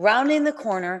 rounding the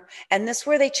corner. And this is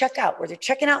where they check out, where they're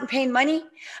checking out and paying money.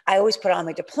 I always put all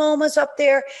my diplomas up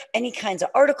there, any kinds of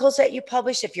articles that you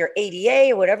publish. If you're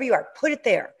ADA or whatever you are, put it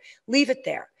there, leave it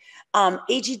there.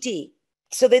 AGD,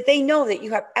 so that they know that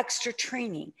you have extra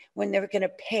training when they're going to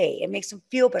pay. It makes them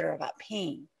feel better about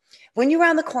paying. When you're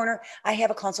around the corner, I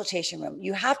have a consultation room.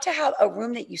 You have to have a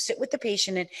room that you sit with the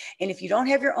patient in. And if you don't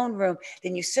have your own room,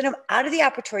 then you sit them out of the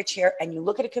operatory chair and you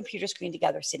look at a computer screen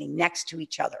together, sitting next to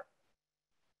each other.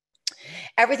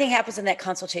 Everything happens in that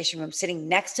consultation room, sitting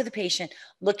next to the patient,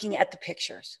 looking at the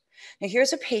pictures. Now,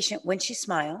 here's a patient when she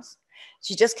smiles.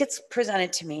 She just gets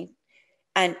presented to me.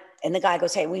 And the guy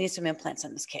goes, hey, we need some implants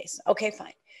in this case. Okay,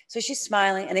 fine. So she's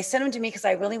smiling, and they send them to me because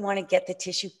I really want to get the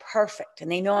tissue perfect.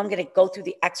 And they know I'm going to go through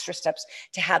the extra steps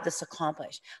to have this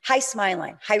accomplished. High smile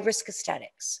line, high risk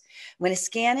aesthetics. I'm going to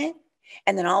scan it,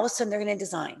 and then all of a sudden they're going to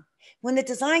design. When the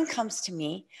design comes to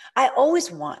me, I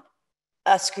always want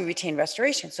a screw retain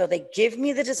restoration. So they give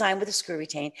me the design with a screw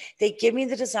retain. They give me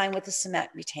the design with the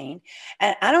cement retain.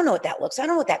 And I don't know what that looks. I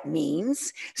don't know what that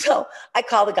means. So I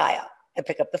call the guy up. I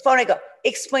pick up the phone. I go,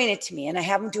 explain it to me. And I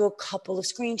have him do a couple of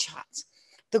screenshots.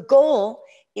 The goal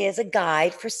is a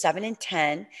guide for 7 and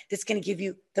 10 that's going to give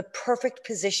you the perfect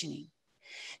positioning.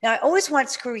 Now, I always want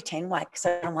screw retain. Why? Because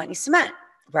I don't want any cement,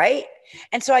 right?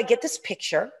 And so I get this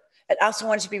picture. I also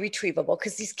want it to be retrievable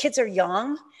because these kids are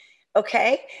young,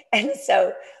 okay? And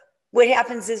so what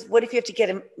happens is, what if you have to get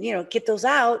them, get those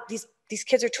out? These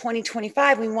kids are 20,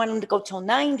 25. We want them to go till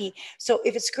 90. So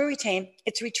if it's screw retain,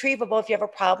 it's retrievable. If you have a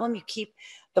problem, you keep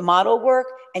the model work,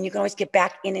 and you can always get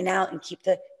back in and out and keep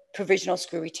the provisional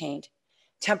screw retained.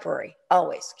 Temporary,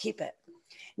 always keep it.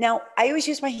 Now, I always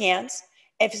use my hands.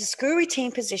 If it's a screw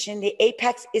retained position, the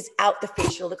apex is out the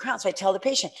facial of the crown. So I tell the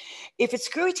patient, if it's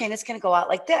screw retained, it's going to go out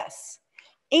like this.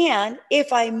 And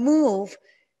if I move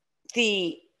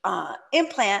the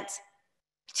implants,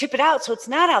 tip it out so it's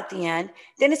not out the end,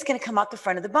 then it's going to come out the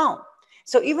front of the bone.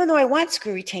 So even though I want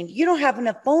screw retained, you don't have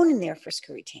enough bone in there for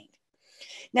screw retained.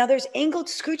 Now there's angled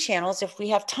screw channels. If we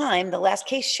have time, the last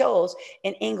case shows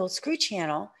an angled screw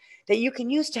channel that you can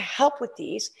use to help with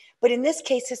these. But in this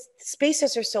case, the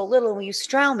spaces are so little. When you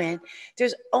Straumann,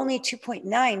 there's only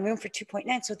 2.9, room for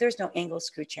 2.9. So there's no angled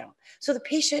screw channel. So the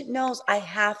patient knows I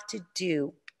have to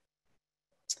do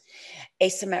a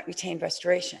cement retained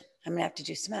restoration. I'm going to have to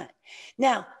do cement.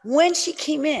 Now, when she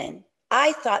came in,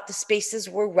 I thought the spaces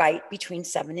were right between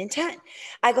 7 and 10.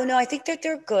 I go, no, I think that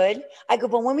they're good. I go,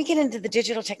 but when we get into the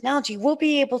digital technology, we'll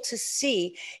be able to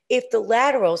see if the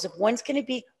laterals, if one's going to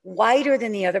be wider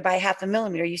than the other by 0.5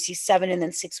 millimeter, you see 7 and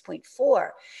then 6.4.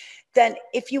 Then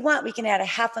if you want, we can add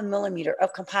 0.5 millimeter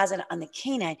of composite on the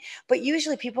canine, but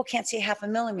usually people can't see 0.5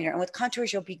 millimeter. And with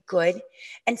contours, you'll be good.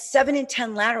 And 7 and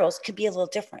 10 laterals could be a little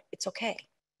different. It's okay.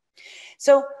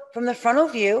 So from the frontal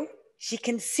view, she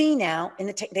can see now,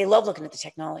 they love looking at the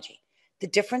technology, the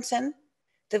difference in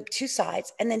the two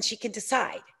sides, and then she can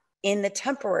decide in the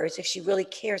temporaries if she really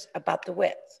cares about the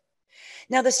width.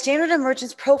 Now, the standard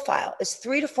emergence profile is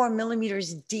 3 to 4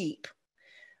 millimeters deep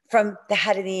from the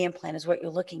head of the implant is what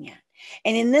you're looking at.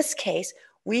 And in this case,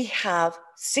 we have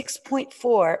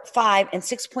 6.45 and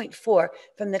 6.4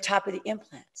 from the top of the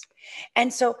implants.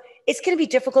 And so it's going to be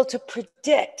difficult to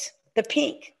predict the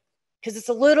pink because it's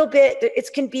a little bit, it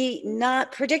can be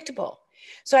not predictable.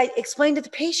 So I explained to the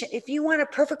patient, if you want a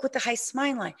perfect with the high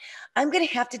smile line, I'm going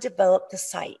to have to develop the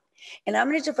site. And I'm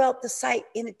going to develop the site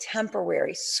in a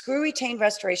temporary screw retained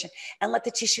restoration and let the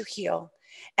tissue heal.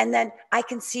 And then I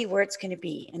can see where it's going to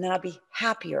be. And then I'll be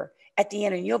happier at the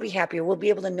end and you'll be happier. We'll be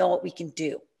able to know what we can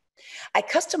do. I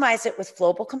customize it with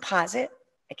flowable composite.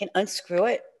 I can unscrew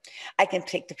it. I can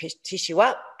take the tissue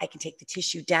up. I can take the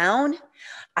tissue down.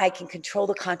 I can control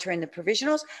the contour and the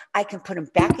provisionals. I can put them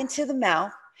back into the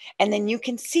mouth. And then you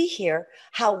can see here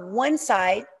how one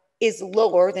side is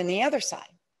lower than the other side.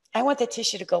 I want the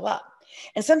tissue to go up.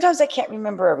 And sometimes I can't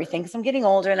remember everything because I'm getting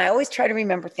older and I always try to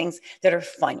remember things that are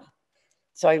funny.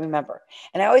 So I remember.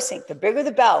 And I always think the bigger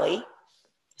the belly,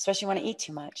 especially when I eat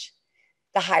too much,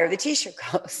 the higher the t-shirt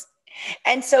goes.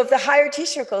 And so if the higher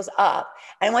t-shirt goes up,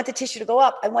 and I want the tissue to go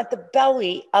up, I want the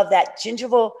belly of that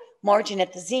gingival margin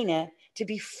at the zenith to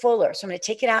be fuller. So I'm going to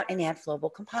take it out and add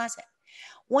flowable composite.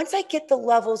 Once I get the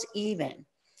levels even,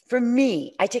 for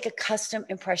me, I take a custom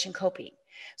impression coping.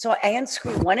 So I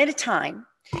unscrew one at a time.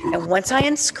 And once I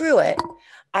unscrew it,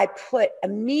 I put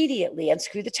immediately,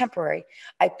 unscrew the temporary,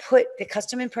 I put the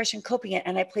custom impression coping in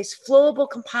and I place flowable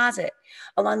composite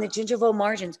along the gingival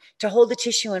margins to hold the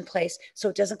tissue in place so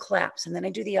it doesn't collapse. And then I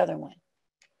do the other one.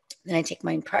 Then I take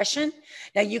my impression.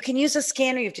 Now you can use a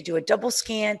scanner, you have to do a double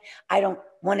scan. I don't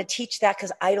want to teach that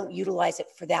because I don't utilize it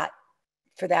for that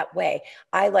way.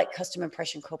 I like custom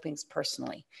impression copings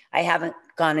personally. I haven't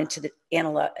gone into the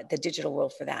digital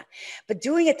world for that. But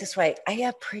doing it this way, I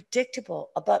have predictable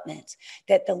abutments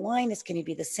that the line is going to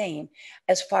be the same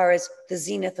as far as the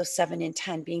zenith of 7 and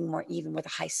 10 being more even with a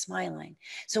high smile line.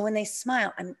 So when they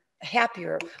smile, I'm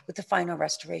happier with the final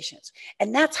restorations.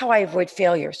 And that's how I avoid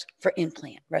failures for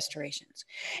implant restorations.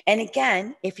 And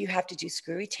again, if you have to do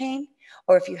screw retain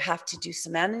or if you have to do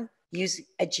cement, use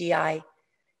a GI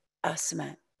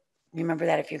cement. Remember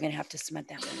that if you're going to have to cement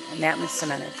that one. And that one's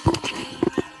cemented.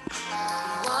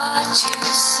 What you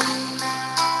see,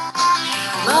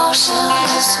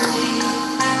 motionless me,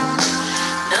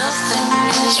 nothing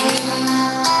is real.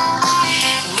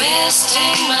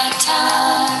 Wasting my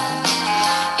time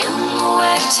in the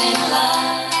waiting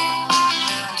line.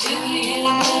 Do you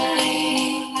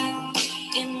believe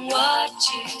in what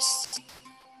you see?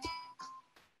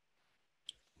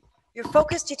 Your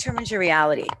focus determines your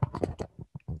reality.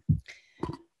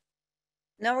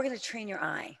 Now we're going to train your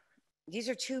eye. These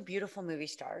are two beautiful movie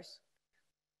stars.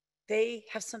 They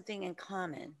have something in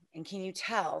common. And can you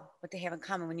tell what they have in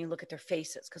common when you look at their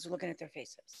faces? Because we're looking at their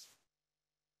faces.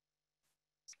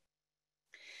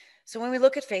 So when we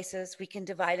look at faces, we can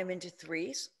divide them into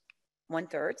 3s,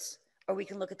 1/3, or we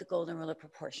can look at the golden rule of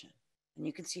proportion. And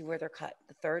you can see where they're cut,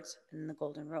 the thirds and the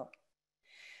golden rule.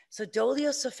 So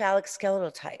dolichocephalic skeletal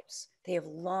types, they have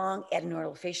long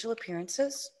adenoidal facial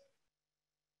appearances.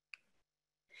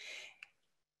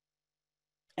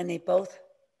 And they both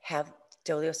have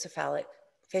dolichocephalic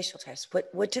facial types.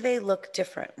 What do they look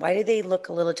different? Why do they look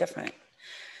a little different?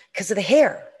 Because of the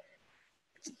hair.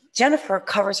 Jennifer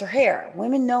covers her hair.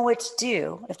 Women know what to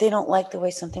do if they don't like the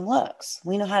way something looks.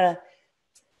 We know how to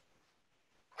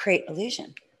create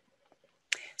illusion.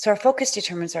 So our focus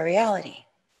determines our reality.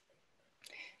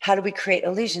 How do we create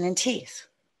illusion in teeth?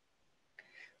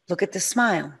 Look at the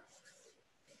smile.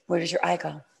 Where does your eye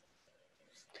go?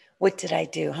 What did I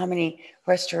do? How many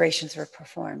restorations were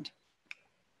performed?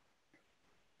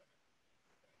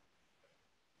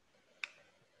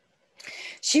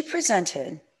 She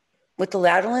presented with the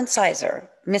lateral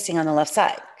incisor missing on the left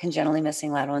side, congenitally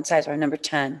missing lateral incisor, number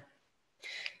 10.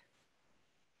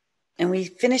 And we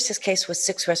finished this case with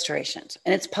 6 restorations,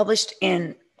 and it's published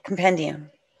in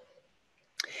Compendium.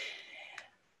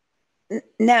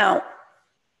 Now,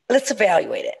 let's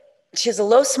evaluate it. She has a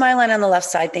low smile line on the left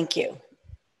side, thank you.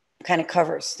 kind of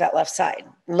covers that left side.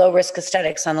 Low risk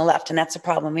aesthetics on the left, and that's a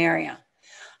problem area.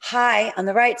 High on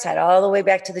the right side, all the way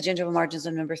back to the gingival margins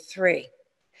of number 3.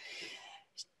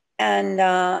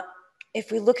 And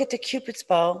if we look at the Cupid's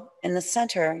bow in the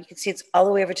center, you can see it's all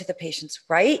the way over to the patient's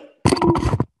right.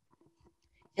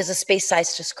 There's a space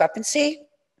size discrepancy.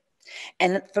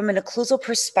 And from an occlusal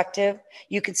perspective,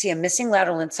 you can see a missing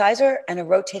lateral incisor and a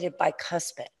rotated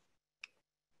bicuspid.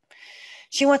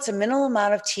 She wants a minimal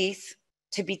amount of teeth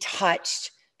to be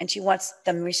touched, and she wants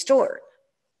them restored.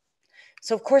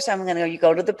 So of course I'm gonna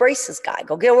go to the braces guy,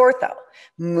 go get ortho,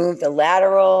 move the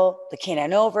lateral, the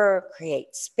canine over,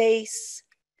 create space.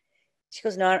 She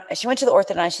goes, no, she went to the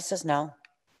orthodontist, she says, no.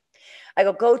 I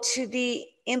go to the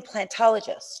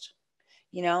implantologist,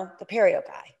 you know, the perio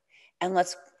guy, and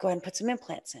let's go ahead and put some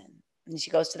implants in. And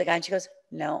she goes to the guy and she goes,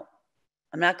 no,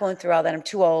 I'm not going through all that. I'm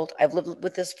too old. I've lived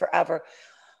with this forever.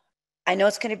 I know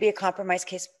it's going to be a compromise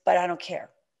case, but I don't care.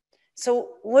 So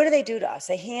what do they do to us?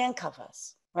 They handcuff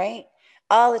us, right?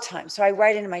 All the time. So I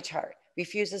write into my chart,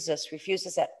 refuses this,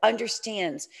 refuses that,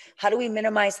 understands how do we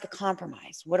minimize the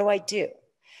compromise? What do I do?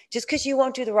 Just because you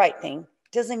won't do the right thing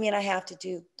doesn't mean I have to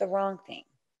do the wrong thing.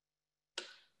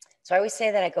 So I always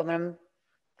say that. I go, but I'm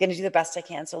going to do the best I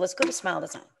can. So let's go to smile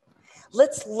design.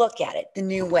 Let's look at it the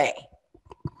new way.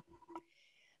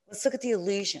 Let's look at the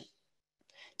illusion.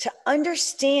 To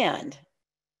understand,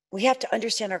 we have to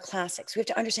understand our classics. We have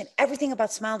to understand everything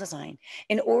about smile design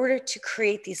in order to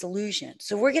create these illusions.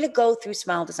 So we're going to go through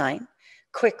smile design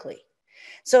quickly.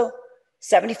 So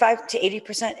 75 to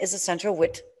 80% is the central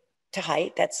width to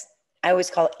height. That's, I always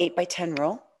call it 8x10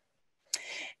 rule.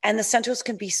 And the centrals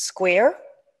can be square.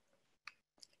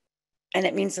 And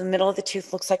it means the middle of the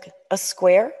tooth looks like a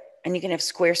square. And you can have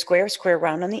square, square, square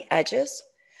round on the edges.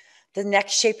 The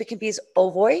next shape it can be is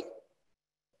ovoid,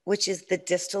 which is the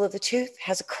distal of the tooth,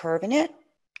 has a curve in it.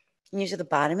 And usually the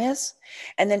bottom is.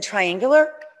 And then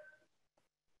triangular,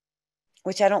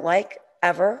 which I don't like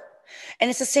ever. And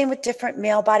it's the same with different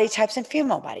male body types and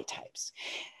female body types.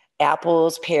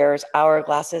 Apples, pears,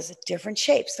 hourglasses, different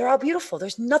shapes. They're all beautiful.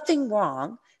 There's nothing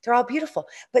wrong. They're all beautiful.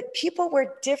 But people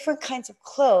wear different kinds of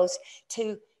clothes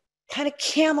to kind of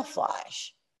camouflage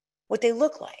what they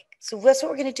look like. So that's what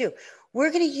we're going to do.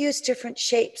 We're going to use different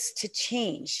shapes to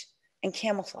change and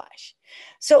camouflage.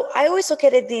 So I always look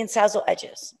at it, the incisal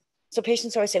edges. So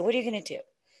patients always say, what are you going to do?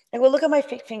 I go, look at my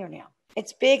fingernail.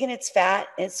 It's big and it's fat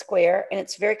and it's square and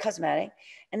it's very cosmetic.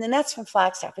 And then that's from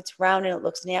Flagstaff. It's round and it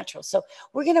looks natural. So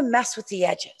we're going to mess with the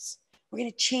edges. We're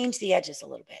going to change the edges a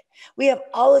little bit. We have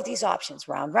all of these options,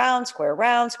 round, round, square,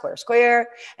 square.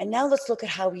 And now let's look at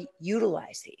how we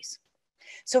utilize these.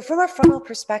 So from a frontal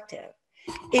perspective,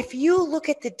 if you look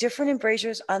at the different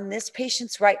embrasures on this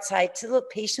patient's right side to the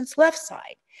patient's left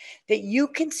side, that you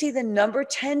can see the number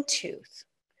 10 tooth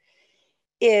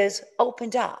is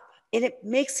opened up and it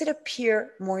makes it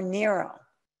appear more narrow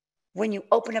when you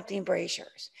open up the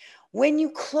embrasures. When you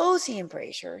close the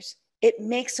embrasures, it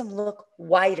makes them look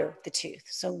wider, the tooth.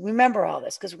 So remember all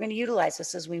this because we're going to utilize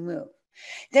this as we move.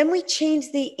 Then we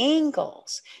change the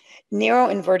angles, narrow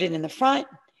inverted in the front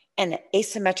and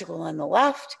asymmetrical on the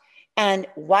left and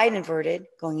wide inverted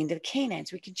going into the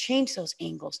canines. We can change those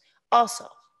angles also.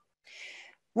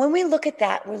 When we look at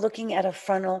that, we're looking at a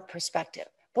frontal perspective,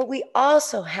 but we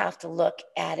also have to look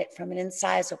at it from an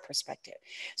incisal perspective.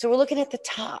 So we're looking at the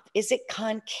top. Is it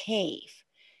concave?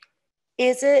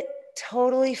 Is it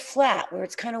totally flat where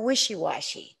it's kind of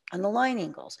wishy-washy on the line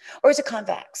angles? Or is it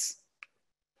convex?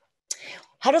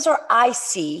 How does our eye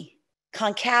see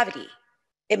concavity?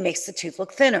 It makes the tooth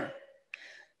look thinner.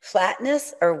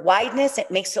 Flatness or wideness, it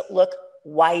makes it look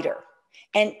wider.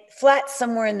 And flat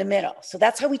somewhere in the middle. So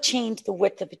that's how we change the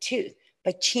width of a tooth,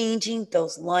 by changing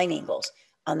those line angles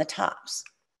on the tops.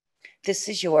 This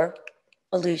is your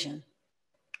illusion.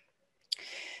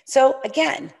 So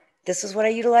again, this is what I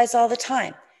utilize all the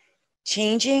time.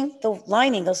 Changing the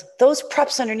line angles, those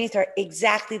preps underneath are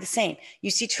exactly the same.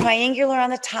 You see triangular on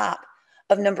the top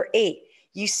of number 8.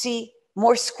 You see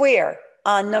more square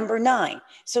on number 9.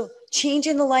 So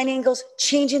changing the line angles,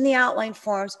 changing the outline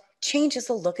forms, changes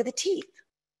the look of the teeth.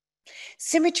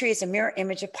 Symmetry is a mirror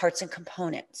image of parts and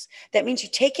components. That means you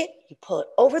take it, you pull it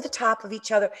over the top of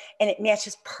each other, and it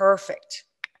matches perfect.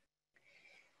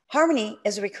 Harmony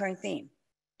is a recurring theme.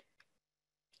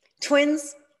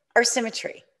 Twins are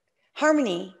symmetry.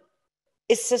 Harmony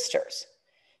is sisters.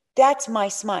 That's my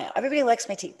smile. Everybody likes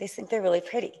my teeth. They think they're really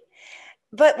pretty.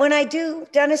 But when I do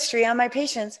dentistry on my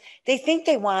patients, they think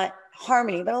they want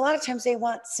harmony, but a lot of times they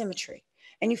want symmetry.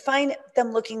 And you find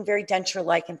them looking very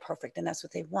denture-like and perfect, and that's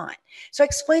what they want. So I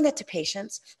explain that to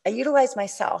patients. I utilize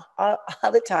myself all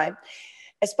the time,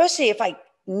 especially if I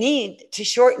need to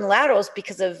shorten laterals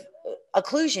because of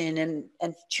occlusion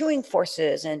and chewing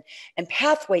forces and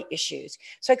pathway issues.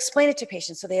 So I explain it to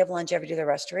patients so they have longevity to their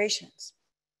restorations.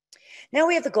 Now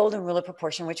we have the golden rule of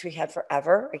proportion, which we had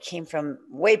forever. It came from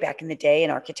way back in the day in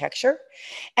architecture.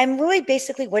 And really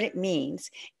basically what it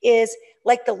means is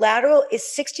like the lateral is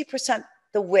 60%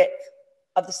 the width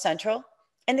of the central,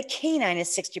 and the canine is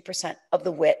 60% of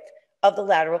the width of the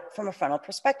lateral from a frontal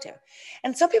perspective.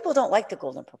 And some people don't like the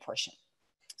golden proportion.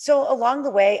 So along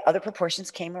the way, other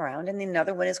proportions came around, and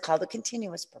another one is called the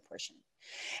continuous proportion.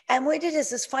 And what it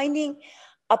is finding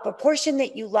a proportion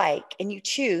that you like and you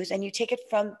choose, and you take it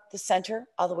from the center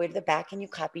all the way to the back and you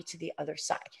copy to the other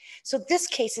side. So this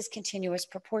case is continuous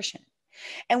proportion.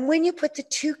 And when you put the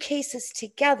two cases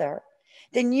together,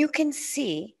 then you can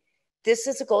see this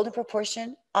is a golden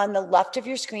proportion on the left of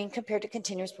your screen compared to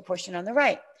continuous proportion on the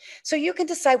right. So you can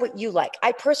decide what you like.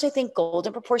 I personally think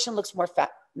golden proportion looks more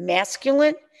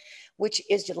masculine, which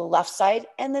is to the left side,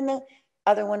 and then the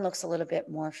other one looks a little bit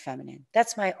more feminine.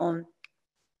 That's my own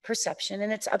perception,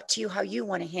 and it's up to you how you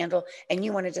want to handle and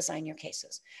you want to design your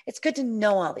cases. It's good to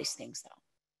know all these things, though.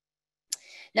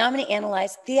 Now I'm going to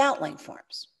analyze the outline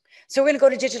forms. So we're going to go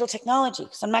to digital technology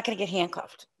because I'm not going to get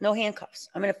handcuffed. No handcuffs.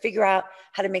 I'm going to figure out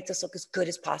how to make this look as good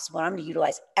as possible. And I'm going to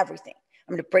utilize everything.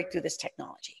 I'm going to break through this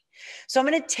technology. So I'm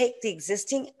going to take the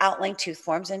existing outline tooth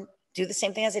forms and do the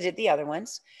same thing as I did the other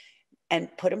ones and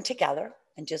put them together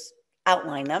and just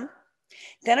outline them.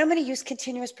 Then I'm going to use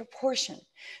continuous proportion.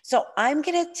 So I'm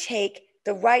going to take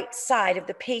the right side of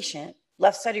the patient,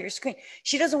 left side of your screen.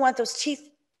 She doesn't want those teeth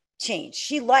changed.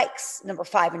 She likes number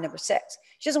 5 and number 6.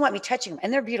 She doesn't want me touching them,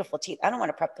 and they're beautiful teeth. I don't want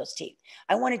to prep those teeth.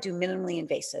 I want to do minimally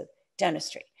invasive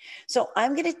dentistry. So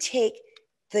I'm going to take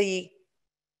the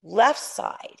left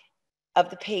side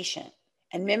of the patient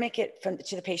and mimic it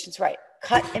to the patient's right,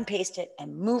 cut and paste it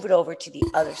and move it over to the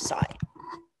other side.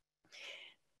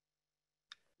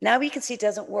 Now we can see it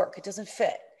doesn't work. It doesn't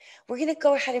fit. We're going to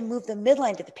go ahead and move the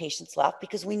midline to the patient's left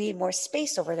because we need more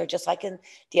space over there, just like in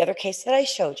the other case that I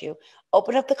showed you.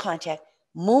 Open up the contact,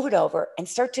 move it over, and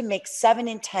start to make 7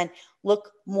 and 10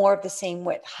 look more of the same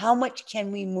width. How much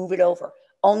can we move it over?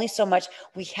 Only so much.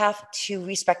 We have to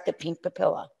respect the pink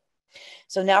papilla.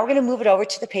 So now we're going to move it over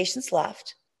to the patient's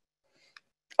left.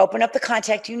 Open up the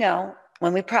contact,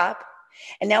 when we prop.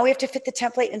 And now we have to fit the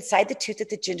template inside the tooth at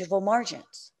the gingival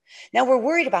margins. Now we're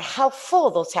worried about how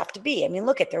full those have to be. I mean,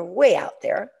 look at, they're way out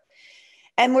there.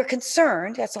 And we're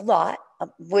concerned, that's a lot, a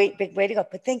big way to go,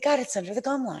 but thank God it's under the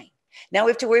gum line. Now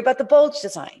we have to worry about the bulge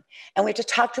design, and we have to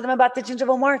talk to them about the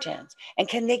gingival margins, and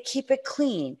can they keep it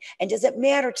clean, and does it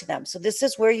matter to them? So this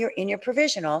is where you're in your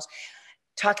provisionals,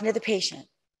 talking to the patient.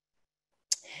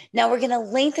 Now we're gonna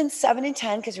lengthen 7 and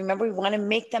 10, because remember, we wanna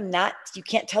make them you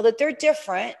can't tell that they're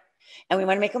different, and we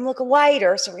wanna make them look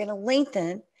wider, so we're gonna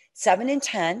lengthen 7 and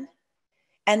 10,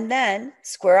 and then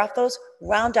square off those,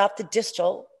 round off the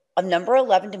distal of number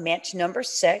 11 to match number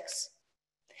 6.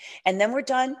 And then we're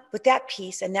done with that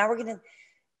piece. And now we're going to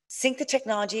sync the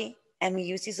technology, and we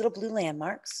use these little blue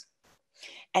landmarks.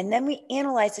 And then we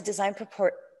analyze the design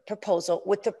proposal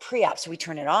with the pre-op. So we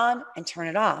turn it on and turn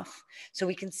it off so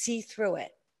we can see through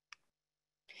it.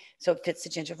 So it fits the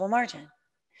gingival margin.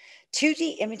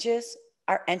 2D images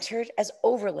are entered as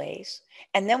overlays,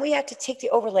 and then we have to take the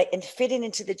overlay and fit it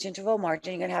into the gingival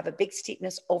margin. You're going to have a big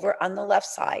steepness over on the left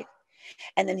side,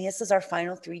 and then this is our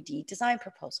final 3D design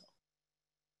proposal.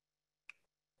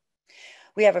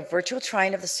 We have a virtual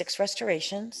try-in of the 6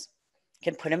 restorations,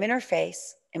 can put them in her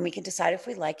face, and we can decide if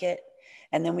we like it,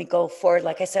 and then we go forward,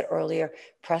 like I said earlier,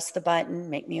 press the button,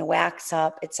 make me a wax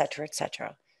up, etc.,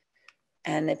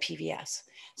 and the PVS.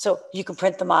 So you can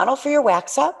print the model for your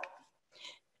wax up,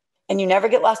 and you never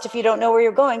get lost if you don't know where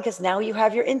you're going, because now you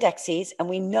have your indexes, and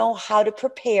we know how to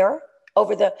prepare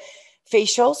over the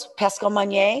facials, Pascal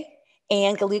Magnier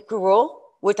and Galit Gurul,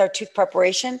 with our tooth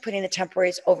preparation, putting the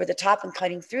temporaries over the top and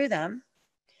cutting through them.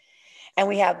 And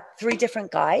we have 3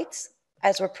 different guides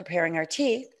as we're preparing our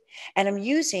teeth. And I'm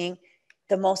using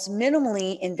the most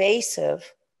minimally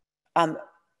invasive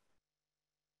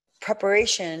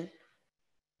preparation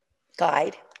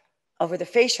guide over the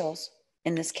facials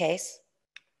in this case.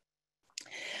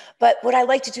 But what I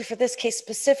like to do for this case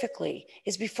specifically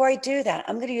is, before I do that,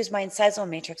 I'm going to use my incisal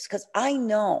matrix, because I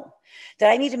know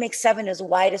that I need to make 7 as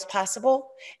wide as possible,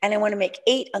 and I want to make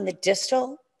 8 on the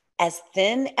distal as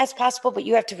thin as possible, but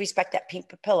you have to respect that pink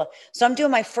papilla. So I'm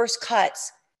doing my first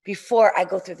cuts before I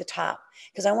go through the top,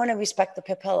 because I want to respect the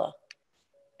papilla,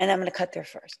 and I'm going to cut there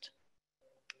first.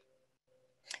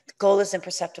 The goal is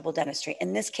imperceptible dentistry.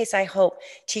 In this case, I hope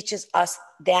teaches us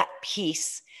that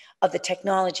piece of the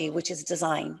technology, which is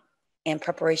design and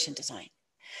preparation design.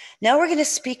 Now we're going to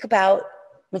speak about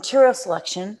material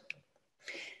selection.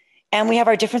 And we have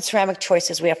our different ceramic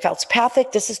choices. We have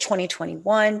feldspathic. This is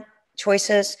 2021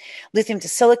 choices. Lithium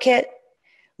disilicate,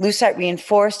 lucite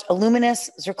reinforced, aluminous,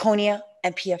 zirconia,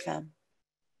 and PFM.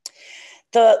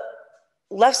 The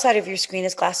left side of your screen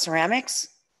is glass ceramics.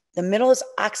 The middle is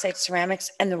oxide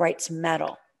ceramics, and the right's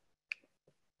metal.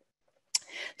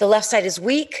 The left side is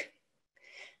weak.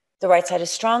 The right side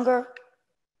is stronger.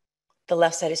 The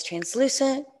left side is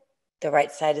translucent. The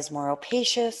right side is more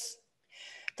opacious.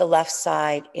 The left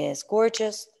side is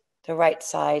gorgeous. The right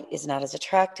side is not as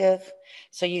attractive.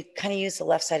 So you kind of use the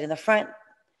left side in the front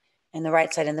and the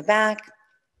right side in the back.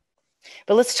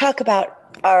 But let's talk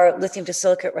about our lithium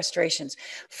disilicate restorations.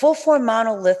 Full form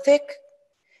monolithic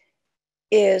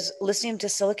is lithium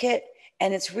disilicate,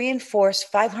 and it's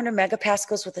reinforced 500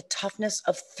 megapascals with a toughness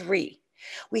of 3.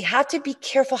 We have to be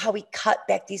careful how we cut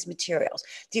back these materials.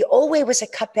 The old way was to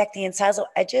cut back the incisal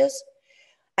edges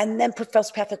and then put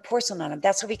feldspathic porcelain on them.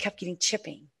 That's why we kept getting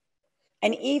chipping.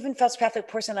 And even feldspathic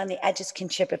porcelain on the edges can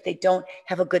chip if they don't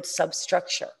have a good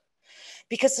substructure.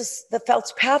 Because the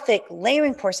feldspathic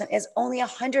layering porcelain is only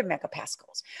 100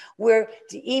 megapascals, where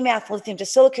the EMAF lithium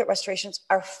disilicate restorations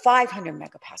are 500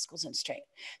 megapascals in strength.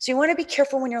 So you want to be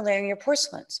careful when you're layering your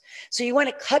porcelains. So you want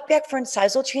to cut back for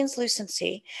incisal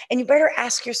translucency, and you better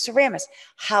ask your ceramist,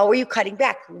 how are you cutting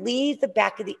back? Leave the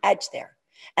back of the edge there.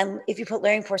 And if you put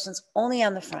layering porcelains, only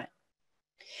on the front.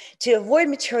 To avoid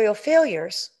material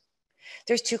failures,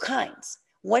 there's 2 kinds.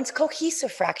 One's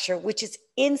cohesive fracture, which is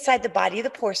inside the body of the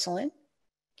porcelain.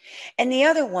 And the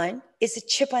other one is a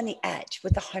chip on the edge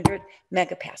with 100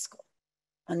 megapascal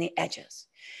on the edges.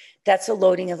 That's a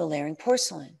loading of the layering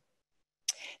porcelain.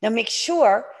 Now make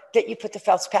sure that you put the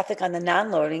feldspathic on the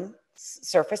non-loading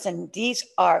surface, and these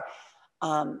are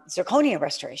zirconia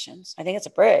restorations. I think it's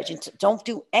a bridge, and don't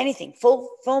do anything. Full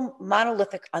foam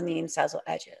monolithic on the incisal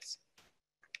edges.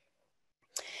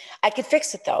 I can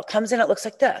fix it though. It comes in, it looks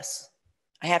like this.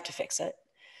 I have to fix it.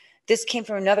 This came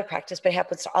from another practice, but it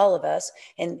happens to all of us.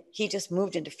 And he just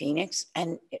moved into Phoenix,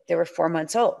 and they were 4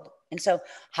 months old. And so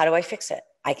how do I fix it?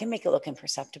 I can make it look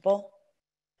imperceptible.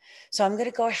 So I'm going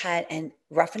to go ahead and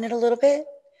roughen it a little bit.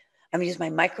 I'm going to use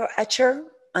my micro etcher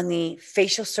on the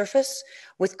facial surface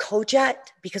with Cojet,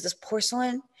 because it's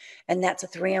porcelain, and that's a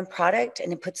 3M product,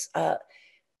 and it puts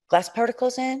glass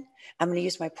particles in. I'm going to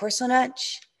use my porcelain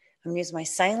etch. I'm going to use my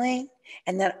silane.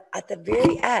 And then at the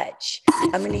very edge,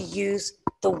 I'm going to use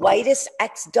the whitest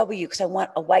XW, because I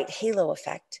want a white halo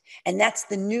effect. And that's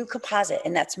the new composite.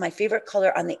 And that's my favorite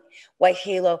color on the white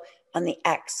halo on the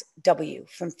XW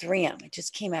from 3M. It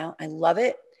just came out. I love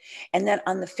it. And then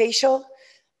on the facial,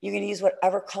 you're going to use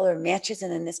whatever color matches.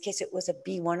 And in this case, it was a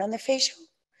B1 on the facial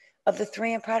of the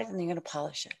 3M product. And you're going to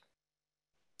polish it.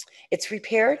 It's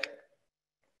repaired.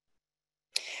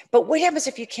 But what happens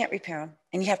if you can't repair them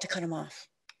and you have to cut them off?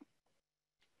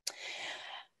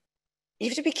 You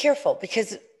have to be careful,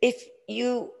 because if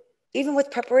you, even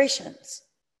with preparations,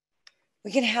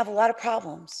 we can have a lot of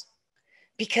problems,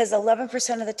 because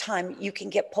 11% of the time you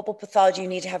can get pulpal pathology. You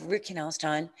need to have root canals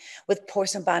done with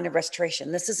porcelain bonded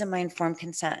restoration. This is in my informed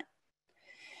consent.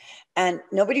 And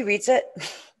nobody reads it,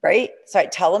 right? So I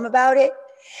tell them about it.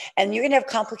 And you're going to have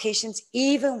complications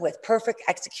even with perfect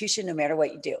execution, no matter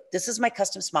what you do. This is my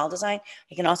custom smile design.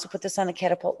 I can also put this on the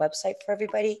Catapult website for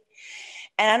everybody.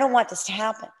 And I don't want this to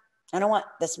happen. I don't want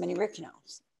this many root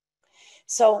canals.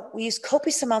 So we use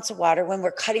copious amounts of water when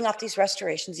we're cutting off these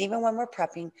restorations, even when we're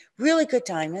prepping really good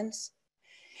diamonds.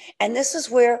 And this is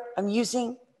where I'm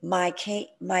using my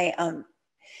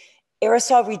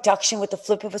aerosol reduction with the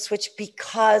flip of a switch,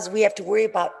 because we have to worry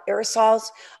about aerosols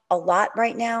a lot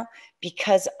right now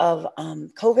because of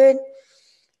COVID.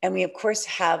 And we, of course,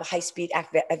 have high-speed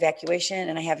evacuation,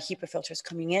 and I have HEPA filters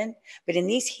coming in. But in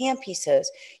these hand pieces,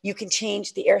 you can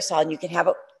change the aerosol, and you can have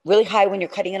it really high when you're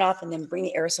cutting it off and then bring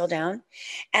the aerosol down.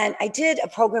 And I did a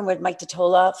program with Mike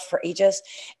Totola for Aegis,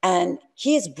 and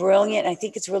he is brilliant. And I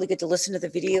think it's really good to listen to the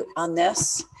video on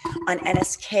this, on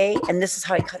NSK, and this is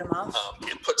how I cut them off.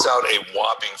 It puts out a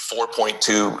whopping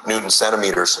 4.2 Newton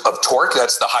centimeters of torque.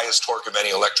 That's the highest torque of any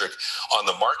electric on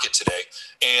the market today.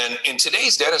 And in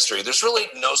today's dentistry, there's really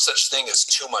no such thing as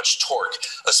too much torque,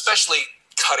 especially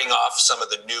cutting off some of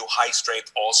the new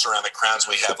high-strength all-ceramic crowns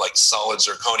we have, like solid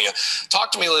zirconia.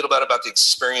 Talk to me a little bit about the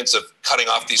experience of cutting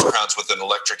off these crowns with an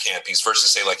electric handpiece versus,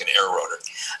 say, like an air rotor.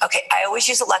 Okay, I always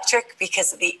use electric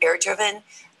because of the air-driven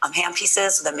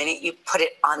handpieces, the minute you put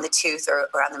it on the tooth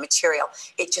or on the material,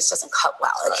 it just doesn't cut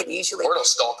well. It can usually, or it'll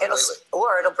stall completely.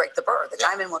 Or it'll break the burr. The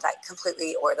diamond will die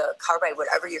completely, or the carbide,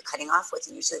 whatever you're cutting off with,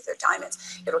 and usually if they're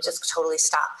diamonds, it'll just totally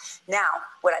stop. Now,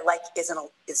 what I like is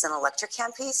an electric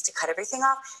handpiece to cut everything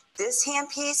off. This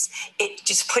handpiece, it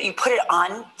just you put it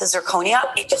on the zirconia,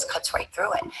 it just cuts right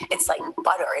through it. It's like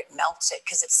butter, it melts it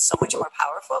because it's so much more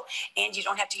powerful, and you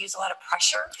don't have to use a lot of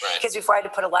pressure. Because before I had to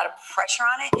put a lot of pressure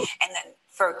on it, and then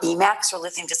for EMAX or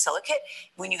lithium disilicate,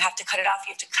 when you have to cut it off,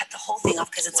 you have to cut the whole thing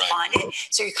off because it's bonded.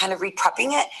 So you're kind of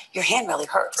re-prepping it. Your hand really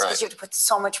hurts because you have to put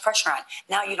so much pressure on.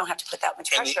 Now you don't have to put that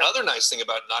much pressure. And the other nice thing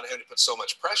about not having to put so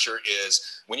much pressure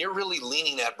is when you're really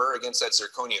leaning that burr against that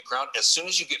zirconia crown, as soon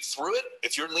as you get through it,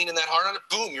 if you're leaning that hard on it,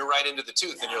 boom, you're right into the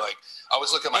tooth. And you're like, I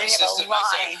always look at my assistant and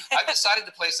I say, I've decided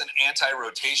to place an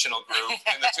anti-rotational groove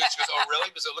in the tooth. She goes, oh, really?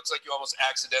 Because it looks like you almost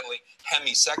accidentally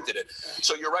hemisected it.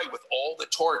 So you're right. With all the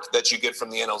torque that you get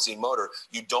from the NLZ motor,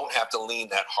 you don't have to lean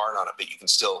that hard on it, but you can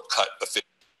still cut efficiently.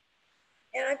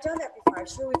 And I've done that before. I'm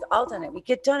sure we've all done it. We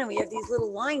get done and we have these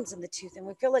little lines in the tooth and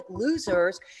we feel like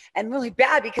losers and really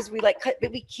bad because we like cut,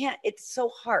 but we can't. It's so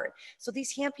hard. So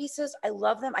these hand pieces, I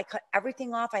love them. I cut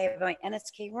everything off. I have my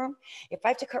NSK room. If I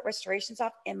have to cut restorations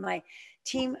off and my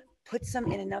team puts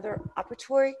them in another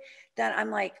operatory, then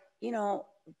I'm like, you know,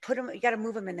 put them, you got to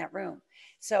move them in that room.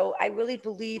 So I really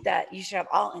believe that you should have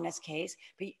all NSKs,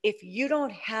 but if you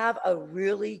don't have a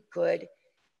really good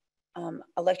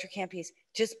electric handpiece,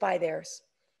 just buy theirs.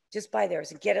 Just buy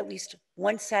theirs and get at least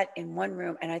one set in one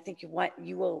room. And I think you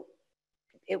will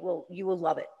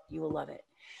love it. You will love it.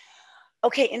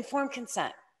 Okay, informed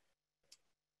consent.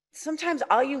 Sometimes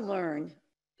all you learn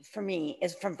for me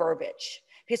is from verbiage.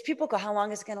 Because people go, how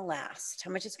long is it going to last?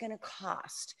 How much is it going to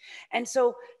cost? And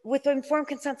so with informed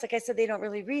consents, like I said, they don't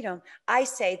really read them. I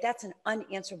say that's an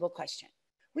unanswerable question.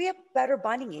 We have better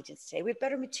bonding agents today. We have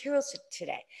better materials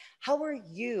today. How are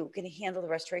you going to handle the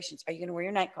restorations? Are you going to wear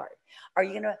your night guard? Are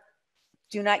you going to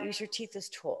do not use your teeth as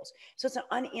tools? So it's an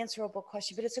unanswerable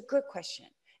question, but it's a good question.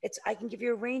 I can give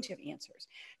you a range of answers.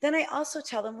 Then I also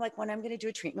tell them, like when I'm going to do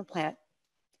a treatment plan,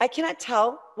 I cannot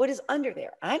tell what is under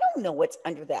there. I don't know what's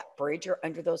under that bridge or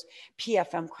under those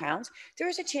PFM crowns. There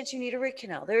is a chance you need a root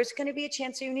canal. There's going to be a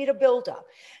chance you need a buildup.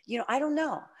 You know, I don't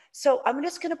know. So I'm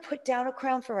just going to put down a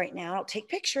crown for right now. I'll take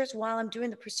pictures while I'm doing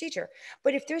the procedure.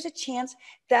 But if there's a chance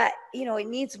that, you know, it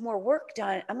needs more work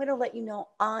done, I'm going to let you know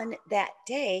on that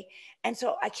day. And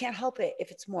so I can't help it if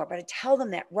it's more, but I tell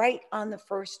them that right on the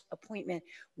first appointment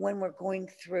when we're going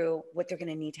through what they're going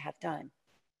to need to have done.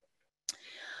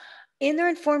 In their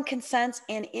informed consents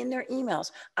and in their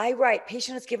emails, I write,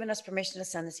 patient has given us permission to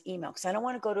send this email because I don't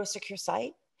want to go to a secure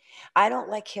site. I don't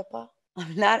like HIPAA.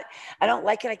 I don't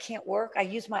like it. I can't work. I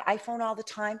use my iPhone all the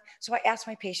time. So I ask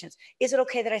my patients, is it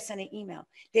okay that I send an email?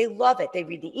 They love it. They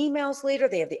read the emails later.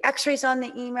 They have the x-rays on the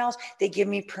emails. They give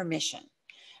me permission.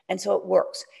 And so it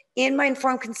works. In my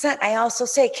informed consent, I also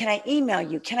say, can I email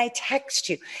you? Can I text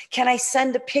you? Can I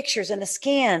send the pictures and the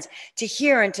scans to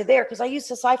here and to there? Because I use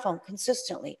this iPhone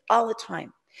consistently all the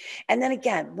time. And then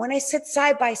again, when I sit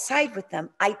side by side with them,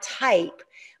 I type.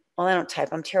 Well, I don't type.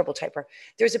 I'm a terrible typer.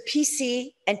 There's a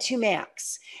PC and 2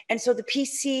 Macs. And so the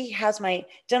PC has my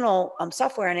dental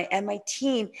software in it, and my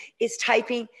team is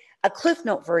typing a Cliff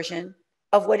Note version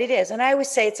of what it is. And I always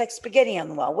say it's like spaghetti on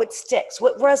the wall. What sticks?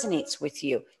 What resonates with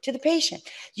you to the patient?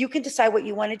 You can decide what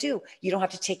you want to do. You don't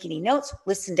have to take any notes.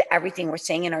 Listen to everything we're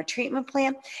saying in our treatment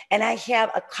plan. And I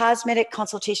have a cosmetic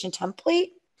consultation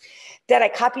template that I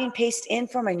copy and paste in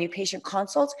for my new patient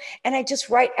consults. And I just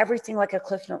write everything like a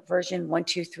Cliff Note version, 1,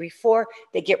 2, 3, 4.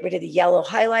 They get rid of the yellow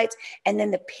highlights. And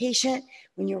then the patient,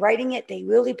 when you're writing it, they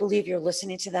really believe you're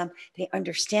listening to them. They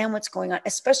understand what's going on,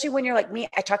 especially when you're like me,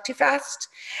 I talk too fast.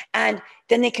 And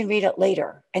then they can read it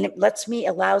later. And it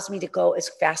allows me to go as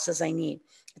fast as I need.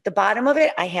 At the bottom of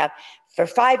it, I have for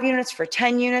 5 units, for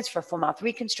 10 units, for full mouth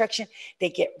reconstruction. They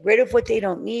get rid of what they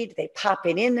don't need. They pop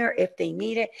it in there if they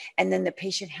need it. And then the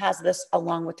patient has this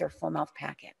along with their full mouth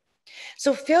packet.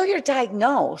 So failure to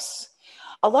diagnose,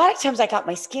 a lot of times I got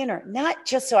my scanner, not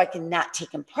just so I can not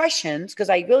take impressions, because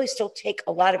I really still take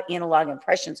a lot of analog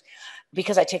impressions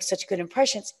because I take such good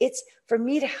impressions. It's for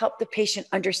me to help the patient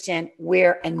understand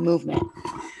wear and movement.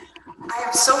 I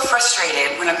am so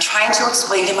frustrated when I'm trying to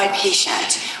explain to my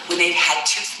patient when they've had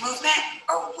tooth movement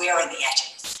or wear on the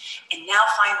edges. And now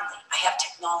finally, I have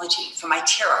technology for my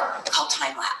tarot called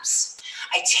time lapse.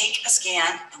 I take a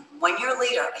scan, and 1 year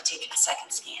later, I take a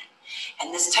second scan.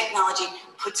 And this technology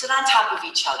puts it on top of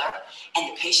each other, and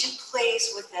the patient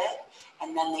plays with it,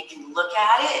 and then they can look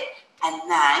at it, and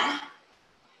then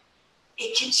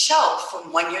it can show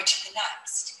from 1 year to the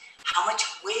next how much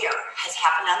wear has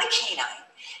happened on the canine.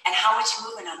 and how much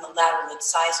movement on the lateral lip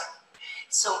incisor.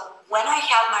 So when I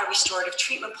have my restorative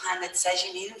treatment plan that says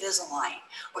you need Invisalign,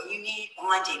 or you need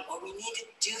bonding, or we need to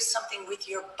do something with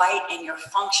your bite and your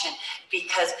function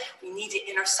because we need to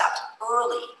intercept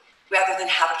early rather than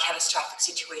have a catastrophic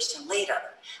situation later,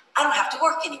 I don't have to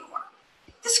work anymore.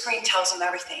 The screen tells them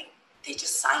everything. They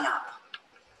just sign up.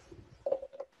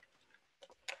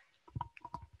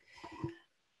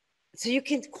 So you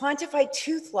can quantify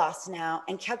tooth loss now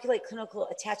and calculate clinical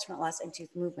attachment loss and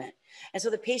tooth movement. And so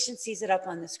the patient sees it up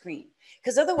on the screen.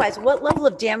 Because otherwise, what level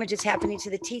of damage is happening to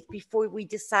the teeth before we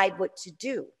decide what to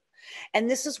do? And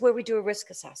this is where we do a risk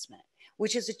assessment,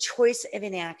 which is a choice of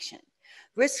inaction.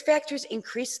 Risk factors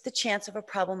increase the chance of a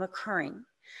problem occurring.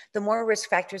 The more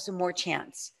risk factors, the more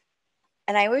chance.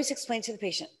 And I always explain to the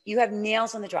patient, you have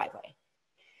nails on the driveway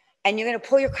and you're going to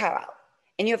pull your car out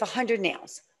and you have 100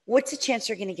 nails. What's the chance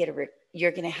you're going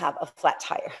to have a flat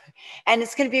tire? And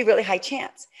it's going to be a really high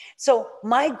chance. So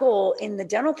my goal in the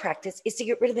dental practice is to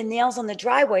get rid of the nails on the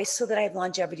driveway so that I have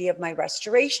longevity of my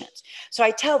restorations. So I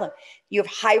tell them, you have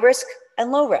high risk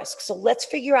and low risk. So let's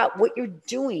figure out what you're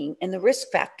doing and the risk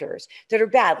factors that are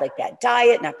bad, like bad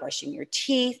diet, not brushing your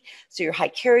teeth, so your high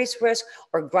caries risk,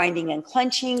 or grinding and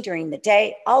clenching during the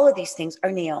day. All of these things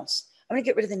are nails. I'm going to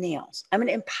get rid of the nails. I'm going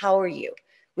to empower you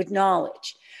with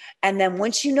knowledge. And then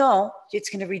once you know,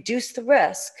 it's going to reduce the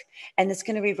risk and it's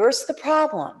going to reverse the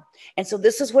problem. And so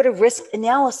this is what a risk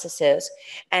analysis is.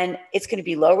 And it's going to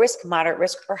be low risk, moderate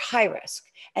risk, or high risk.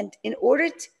 And in order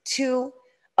to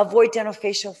avoid dental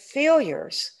facial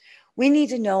failures, we need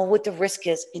to know what the risk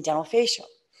is in dental facial.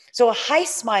 So a high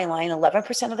smile line,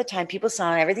 11% of the time, people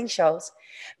smile and everything shows.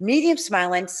 Medium smile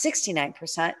line,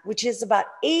 69%, which is about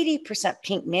 80%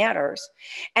 pink matters.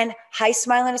 And high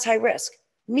smile line is high risk.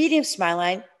 Medium smile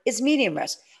line is medium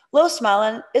risk. Low smile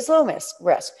line is low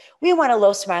risk. We want a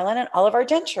low smile line in all of our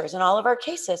dentures and all of our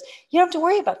cases. You don't have to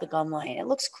worry about the gum line. It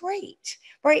looks great,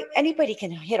 right? Anybody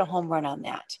can hit a home run on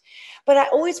that. But I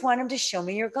always want them to show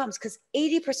me your gums because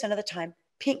 80% of the time,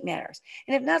 pink matters.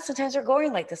 And if not, sometimes they're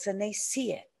going like this and they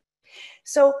see it.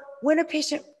 So when a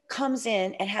patient comes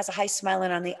in and has a high smile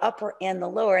line on the upper and the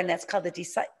lower, and that's called the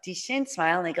Duchenne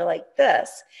smile, and they go like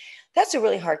this, that's a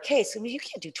really hard case. I mean, you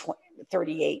can't do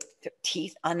 38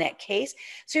 teeth on that case.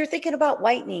 So you're thinking about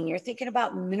whitening. You're thinking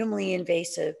about minimally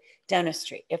invasive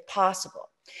dentistry, if possible.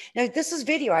 Now, this is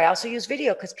video. I also use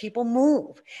video because people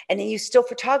move and they use still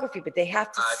photography, but they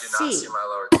have to see. I do not see my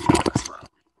lower teeth when I smile.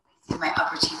 See my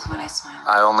upper teeth when I smile.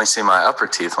 I only see my upper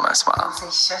teeth when I smile.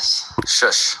 Don't say shush.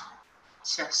 Shush.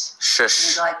 Shush.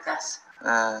 Shush. You like this.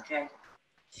 Okay.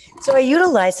 So I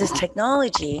utilize this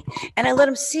technology and I let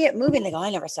them see it moving. They go, I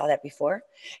never saw that before.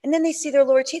 And then they see their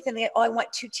lower teeth and they go, oh, I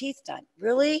want 2 teeth done.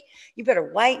 Really? You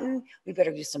better whiten. We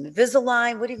better do some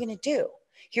Invisalign. What are you going to do?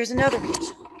 Here's another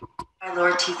piece. My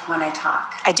lower teeth when I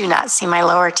talk. I do not see my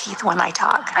lower teeth when I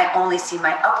talk. I only see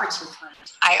my upper teeth when I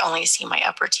talk. I only see my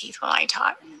upper teeth when I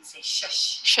talk. And then say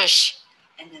shush. Shush.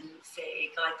 And then say,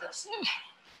 go like this.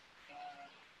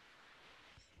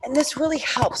 And this really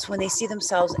helps when they see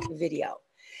themselves in video.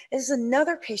 This is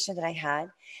another patient that I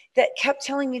had that kept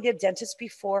telling me the dentist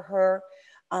before her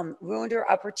ruined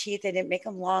her upper teeth. They didn't make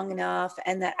them long enough.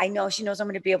 And that I know she knows I'm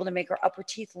going to be able to make her upper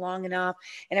teeth long enough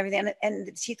and everything. And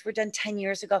the teeth were done 10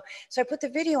 years ago. So I put the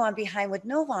video on behind with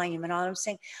no volume and all. I'm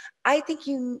saying, I think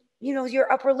you know,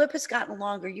 your upper lip has gotten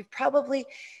longer. You've probably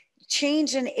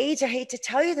change in age. I hate to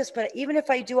tell you this, but even if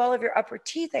I do all of your upper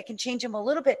teeth, I can change them a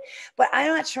little bit, but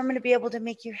I'm not sure I'm going to be able to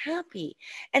make you happy.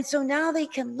 And so now they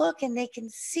can look and they can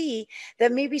see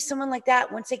that maybe someone like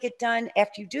that, once they get done,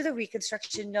 after you do the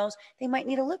reconstruction, knows they might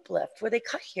need a lip lift where they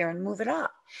cut here and move it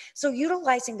up. So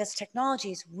utilizing this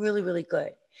technology is really, really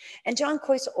good. And John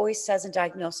Joyce always says in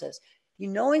diagnosis, you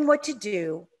knowing what to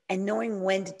do and knowing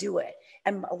when to do it.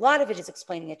 And a lot of it is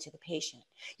explaining it to the patient.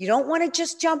 You don't want to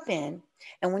just jump in.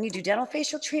 And when you do dental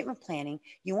facial treatment planning,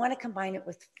 you want to combine it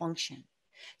with function.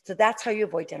 So that's how you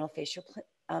avoid dental facial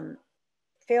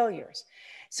failures.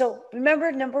 So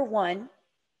remember, number 1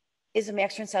 is a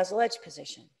maxillofacial edge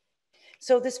position.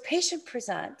 So this patient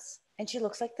presents and she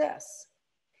looks like this.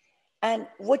 And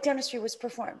what dentistry was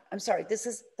performed? I'm sorry, this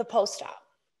is the post-op.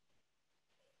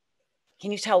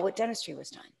 Can you tell what dentistry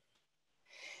was done?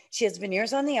 She has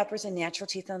veneers on the uppers and natural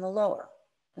teeth on the lower.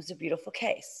 It's a beautiful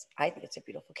case. I think it's a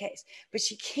beautiful case. But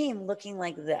she came looking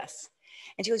like this.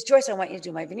 And she goes, Joyce, I want you to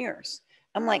do my veneers.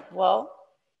 I'm like, well,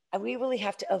 we really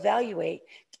have to evaluate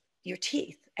your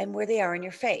teeth and where they are in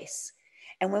your face.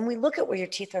 And when we look at where your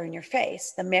teeth are in your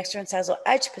face, the maxillofacial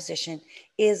edge position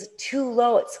is too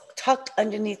low. It's tucked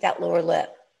underneath that lower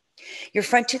lip. Your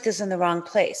front tooth is in the wrong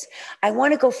place. I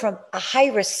want to go from a high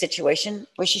risk situation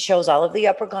where she shows all of the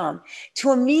upper gum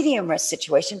to a medium risk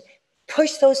situation.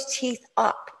 Push those teeth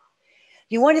up.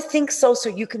 You want to think so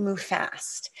you can move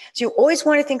fast. So you always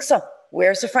want to think so.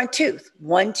 Where's the front tooth?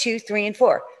 1, 2, 3, and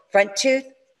 4. Front tooth,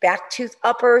 back tooth,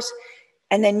 uppers,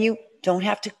 and then you don't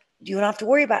have to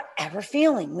worry about ever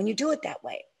feeling when you do it that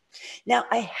way. Now,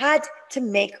 I had to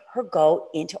make her go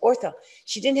into ortho.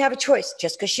 She didn't have a choice.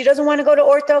 Just because she doesn't want to go to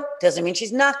ortho doesn't mean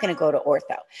she's not going to go to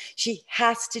ortho. She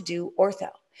has to do ortho.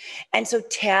 And so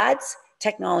TADS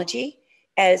technology,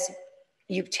 as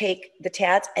you take the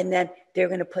TADS and then they're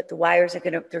going to put the wires, they're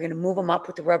going to move them up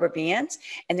with the rubber bands,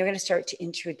 and they're going to start to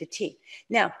intrude the teeth.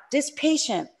 Now, this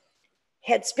patient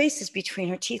had spaces between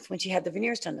her teeth when she had the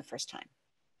veneers done the first time.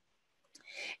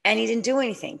 And he didn't do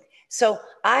anything. So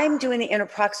I'm doing the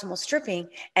interproximal stripping.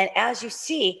 And as you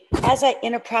see, as I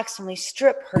interproximally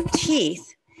strip her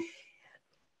teeth,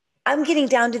 I'm getting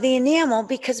down to the enamel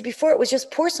because before it was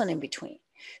just porcelain in between.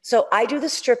 So I do the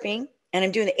stripping and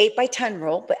I'm doing the 8x10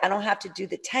 rule, but I don't have to do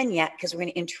the 10 yet because we're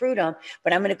going to intrude them,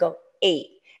 but I'm going to go 8.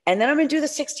 And then I'm going to do the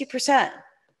 60%.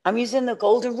 I'm using the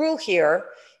golden rule here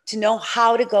to know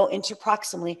how to go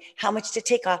interproximally, how much to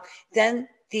take off. Then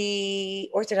the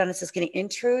orthodontist is going to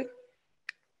intrude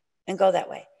and go that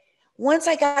way. Once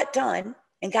I got done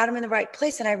and got them in the right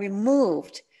place and I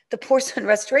removed the porcelain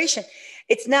restoration,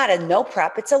 it's not a no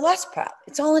prep, it's a less prep.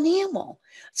 It's all enamel.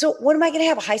 So what am I going to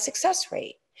have? A high success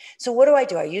rate. So what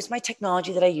do? I use my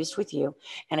technology that I used with you,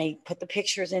 and I put the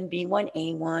pictures in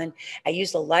B1A1. I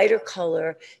use the lighter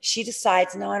color. She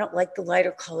decides, no, I don't like the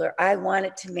lighter color. I want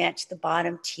it to match the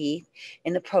bottom teeth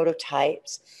in the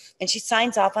prototypes. And she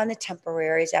signs off on the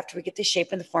temporaries after we get the shape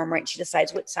and the form right. And she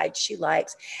decides what side she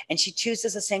likes, and she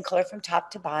chooses the same color from top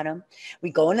to bottom.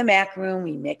 We go in the MAC room.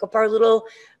 We make up our little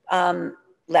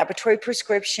laboratory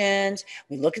prescriptions.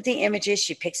 We look at the images.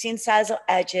 She picks the incisal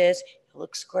edges. It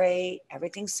looks great.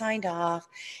 Everything's signed off.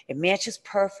 It matches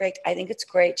perfect. I think it's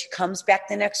great. She comes back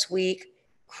the next week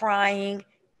crying,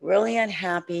 really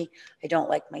unhappy. I don't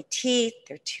like my teeth.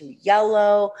 They're too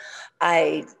yellow.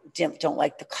 I don't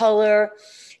like the color.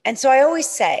 And so I always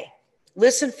say,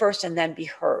 listen first and then be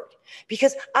heard.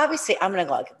 Because obviously I'm going to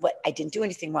go, like, what? I didn't do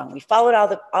anything wrong. We followed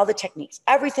all the techniques.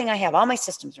 Everything I have, all my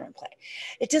systems are in play.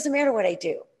 It doesn't matter what I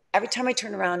do. Every time I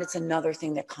turn around, it's another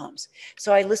thing that comes.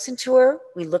 So I listened to her.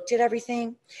 We looked at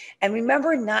everything. And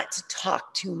remember not to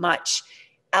talk too much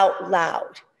out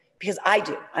loud, because I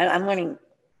do. I'm learning.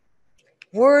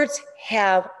 Words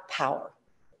have power.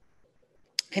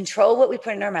 Control what we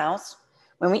put in our mouths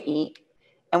when we eat,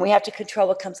 and we have to control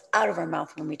what comes out of our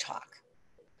mouth when we talk.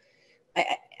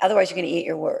 Otherwise, you're going to eat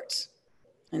your words.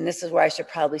 And this is where I should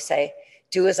probably say,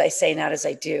 do as I say, not as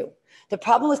I do. The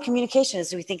problem with communication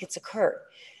is we think it's occurred.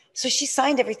 So she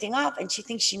signed everything off and she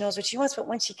thinks she knows what she wants, but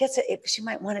when she gets it, she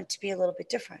might want it to be a little bit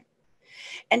different.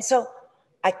 And so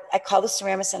I call the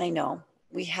ceramist and I know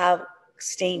we have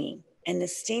staining, and the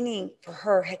staining for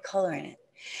her had color in it.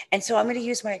 And so I'm going to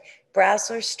use my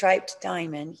Brasseler striped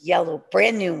diamond, yellow,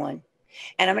 brand new one.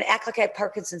 And I'm going to act like I have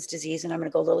Parkinson's disease, and I'm going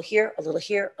to go a little here, a little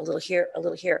here, a little here, a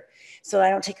little here, so I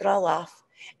don't take it all off.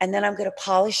 And then I'm going to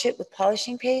polish it with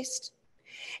polishing paste.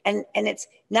 And it's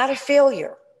not a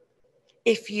failure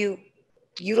if you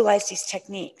utilize these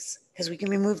techniques, because we can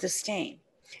remove the stain.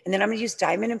 And then I'm going to use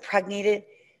diamond impregnated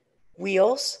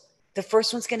wheels. The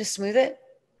first one's going to smooth it.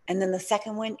 And then the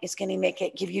second one is going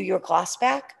to give you your gloss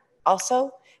back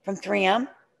also from 3M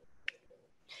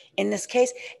in this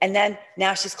case. And then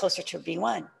now she's closer to a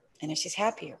B1 and she's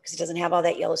happier because it doesn't have all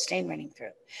that yellow stain running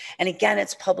through. And again,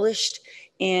 it's published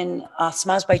in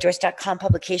smilesbyjoyce.com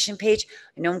publication page.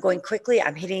 I know I'm going quickly.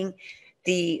 I'm hitting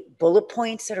the bullet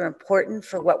points that are important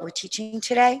for what we're teaching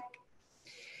today.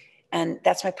 And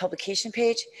that's my publication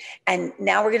page. And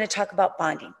now we're going to talk about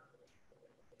bonding.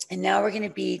 And now we're going to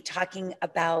be talking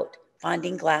about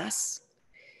bonding glass.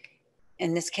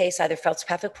 In this case, either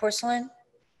feldspathic porcelain.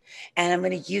 And I'm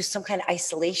going to use some kind of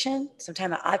isolation,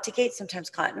 sometimes Optigate, sometimes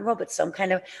cotton roll, but some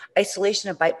kind of isolation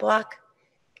of bite block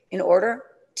in order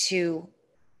to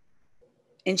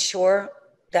ensure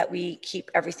that we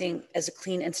keep everything as a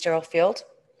clean and sterile field.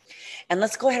 And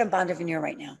let's go ahead and bond a veneer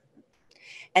right now.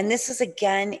 And this is,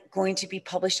 again, going to be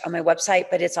published on my website,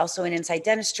 but it's also in Inside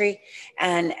Dentistry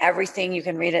and everything. You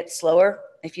can read it slower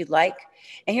if you'd like.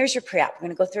 And here's your pre-op. We're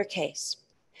going to go through a case.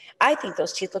 I think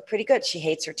those teeth look pretty good. She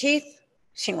hates her teeth.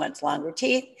 She wants longer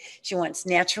teeth. She wants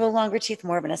natural longer teeth,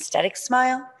 more of an aesthetic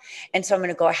smile. And so I'm going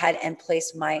to go ahead and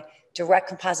place my direct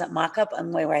composite mock-up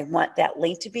on where I want that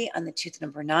length to be on the tooth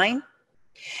number 9.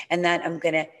 And then I'm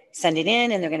going to send it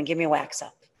in, and they're going to give me a wax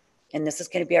up. And this is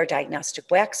going to be our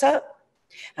diagnostic wax up.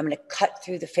 I'm going to cut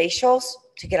through the facials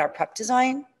to get our prep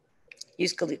design.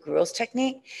 Use Galil-Guril's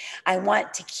technique. I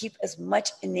want to keep as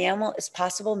much enamel as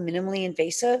possible, minimally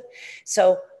invasive.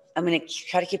 So I'm going to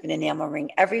try to keep an enamel ring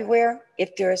everywhere.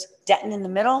 If there's dentin in the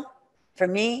middle, for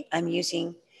me, I'm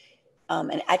using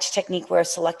an etch technique where a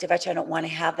selective etch, I don't want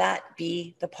to have that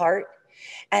be the part.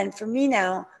 And for me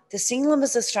now, the cingulum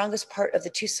is the strongest part of the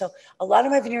tooth. So a lot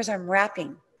of my veneers I'm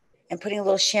wrapping and putting a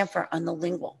little chamfer on the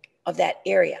lingual of that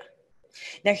area.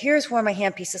 Now here's where my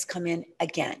handpieces come in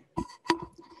again.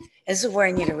 This is where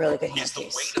I need a really good handpiece.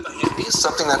 Is the weight of a handpiece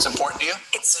something that's important to you?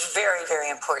 It's very, very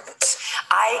important.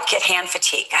 I get hand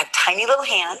fatigue. I have tiny little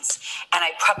hands and I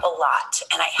prep a lot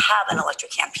and I have an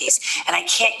electric handpiece and I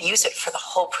can't use it for the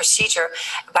whole procedure.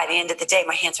 By the end of the day,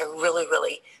 my hands are really,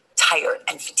 really tired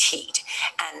and fatigued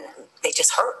and they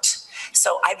just hurt.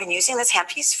 So I've been using this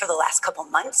handpiece for the last couple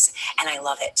months and I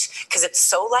love it because it's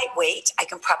so lightweight. I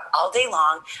can prep all day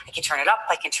long. I can turn it up,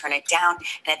 I can turn it down.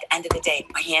 And at the end of the day,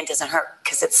 my hand doesn't hurt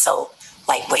because it's so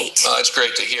lightweight. Well, that's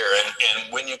great to hear.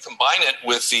 And when you combine it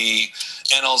with the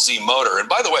NLZ motor, and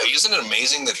by the way, isn't it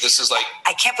amazing that this is like...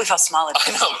 I can't believe how small it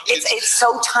is. I know. It's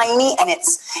so tiny and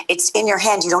it's in your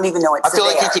hand. You don't even know it's there. I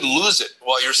feel like you could lose it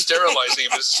while you're sterilizing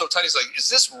it. It's so tiny. It's like, is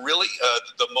this really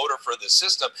the motor for this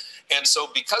system? And so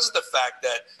because of the fact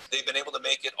that they've been able to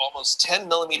make it almost 10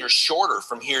 millimeters shorter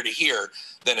from here to here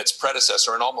than its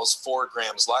predecessor and almost 4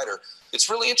 grams lighter, it's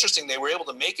really interesting. They were able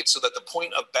to make it so that the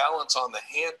point of balance on the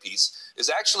handpiece is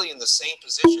actually in the same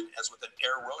position as with an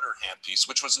air rotor handpiece,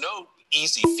 which was no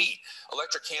easy feat.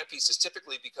 Electric handpieces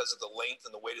typically, because of the length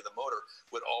and the weight of the motor,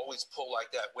 would always pull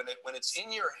like that. When it's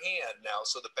in your hand now,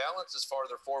 so the balance is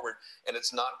farther forward and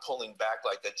it's not pulling back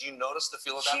like that. Do you notice the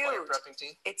feel of that while you're prepping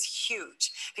teeth? It's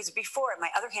huge. Because before, my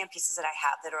other handpieces that I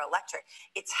have that are electric,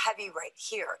 it's heavy right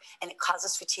here and it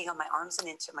causes fatigue on my arms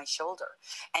and into my shoulder.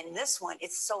 And this one,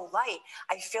 it's so light,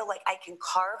 I feel like I can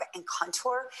carve and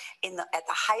contour at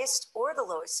the highest or the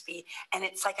lowest speed, and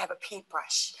it's like I have a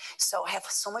paintbrush. So I have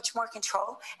so much more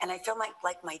control, and I feel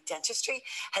like my dentistry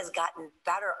has gotten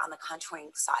better on the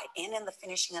contouring side and in the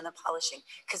finishing and the polishing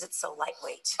because it's so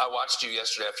lightweight. I watched you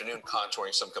yesterday afternoon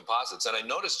contouring some composites, and I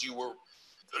noticed you were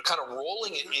kind of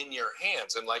rolling it in your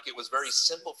hands, and like it was very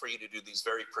simple for you to do these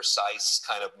very precise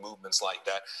kind of movements like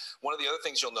that. One of the other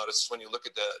things you'll notice is when you look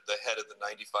at the head of the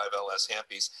 95 LS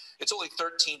handpiece, it's only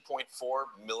 13.4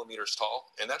 millimeters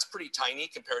tall, and that's pretty tiny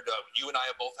compared to, you and I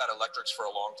have both had electrics for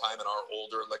a long time, and our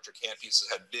older electric handpieces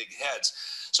had big heads.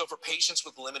 So for patients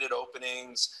with limited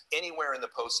openings anywhere in the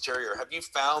posterior, have you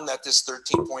found that this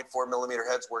 13.4 millimeter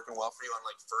head's working well for you on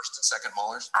like first and second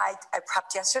molars? I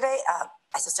prepped yesterday.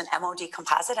 As just an MOD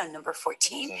composite on number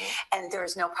 14, and there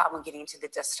is no problem getting to the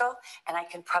distal. And I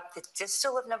can prep the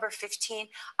distal of number 15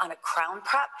 on a crown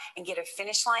prep and get a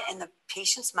finish line, and the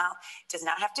patient's mouth does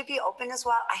not have to be open as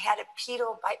well. I had a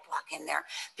pedal bite block in there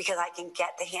because I can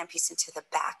get the handpiece into the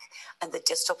back and the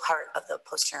distal part of the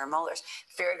posterior molars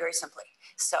very, very simply.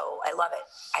 So I love it.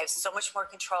 I have so much more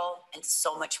control and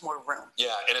so much more room.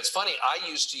 Yeah, and it's funny, I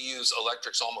used to use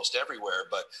electrics almost everywhere,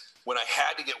 but when I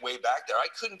had to get way back there, I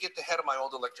couldn't get the head of my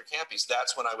old electric handpiece.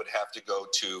 That's when I would have to go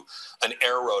to an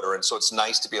air rotor, and so it's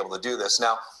nice to be able to do this.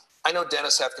 Now, I know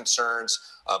dentists have concerns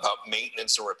about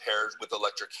maintenance and repairs with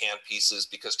electric handpieces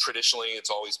because traditionally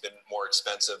it's always been more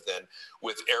expensive than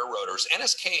with air rotors.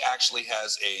 NSK actually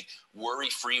has a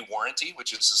worry-free warranty,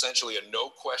 which is essentially a no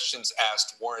questions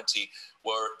asked warranty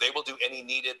where they will do any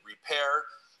needed repair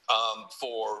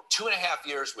for 2.5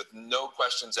 years with no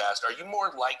questions asked. Are you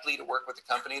more likely to work with a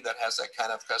company that has that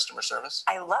kind of customer service?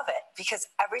 I love it because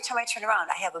every time I turn around,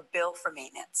 I have a bill for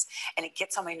maintenance, and it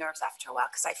gets on my nerves after a while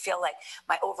because I feel like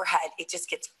my overhead, it just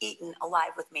gets eaten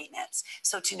alive with maintenance.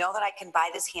 So to know that I can buy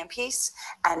this handpiece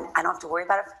and I don't have to worry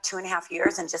about it for 2.5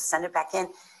 years and just send it back in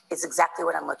is exactly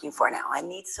what I'm looking for now. I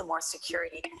need some more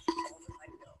security.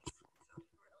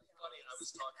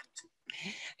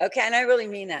 Okay, and I really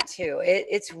mean that too.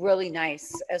 It's really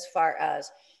nice as far as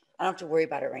I don't have to worry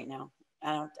about it right now.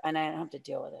 I don't have to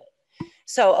deal with it.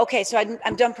 So, okay, so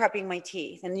I'm done prepping my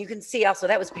teeth. And you can see also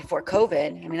that was before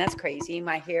COVID. I mean, that's crazy.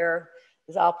 My hair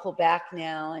is all pulled back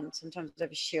now, and sometimes I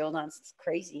have a shield on. It's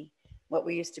crazy what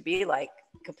we used to be like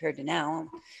compared to now,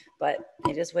 but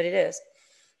it is what it is.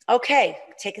 Okay,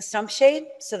 take a stump shade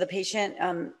so the patient,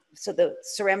 so the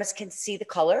ceramist can see the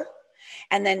color.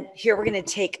 And then here we're going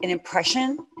to take an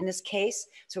impression in this case.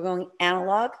 So we're going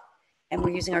analog, and we're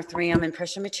using our 3M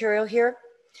impression material here.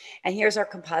 And here's our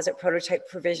composite prototype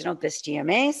provisional BIS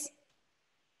GMAs.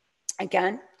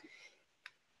 Again,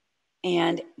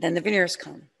 and then the veneers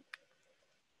come.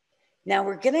 Now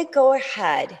we're going to go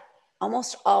ahead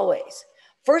almost always.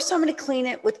 First, I'm going to clean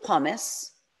it with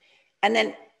pumice, and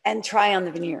then and try on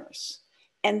the veneers.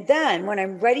 And then when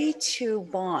I'm ready to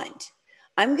bond,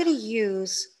 I'm going to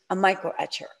use a micro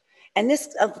etcher. And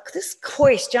this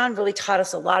course, John really taught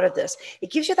us a lot of this.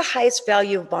 It gives you the highest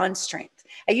value of bond strength.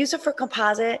 I use it for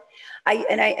composite.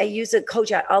 I use a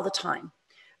Kojak all the time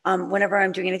whenever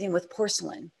I'm doing anything with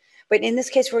porcelain. But in this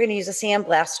case, we're going to use a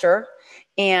sandblaster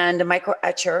and a micro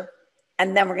etcher,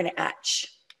 and then we're going to etch.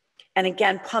 And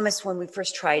again, pumice when we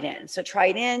first try it in. So try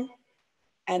it in,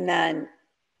 and then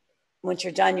once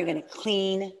you're done, you're going to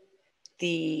clean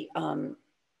the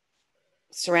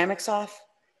ceramics off,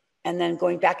 and then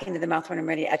going back into the mouth when I'm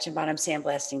ready to etch and bond, I'm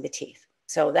sandblasting the teeth.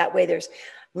 So that way there's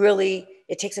really,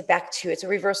 it takes it back to, it's a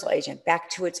reversal agent, back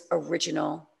to its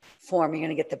original form. You're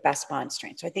going to get the best bond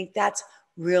strength. So I think that's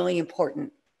really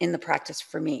important in the practice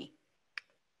for me.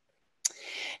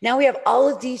 Now we have all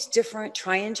of these different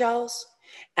try-in gels.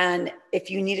 And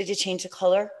if you needed to change the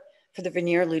color for the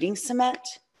veneer luting cement,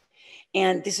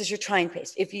 and this is your trying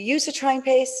paste. If you use the trying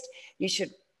paste, you should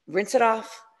rinse it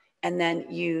off and then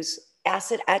use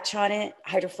acid etch on it,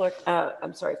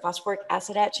 phosphoric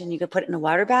acid etch, and you can put it in a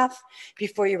water bath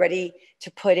before you're ready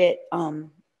to put it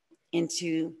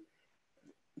into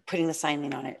putting the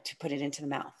silane on it to put it into the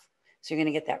mouth. So you're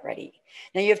going to get that ready.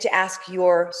 Now you have to ask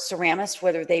your ceramist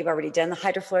whether they've already done the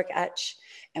hydrofluoric etch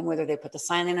and whether they put the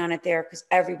silane on it there, because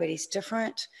everybody's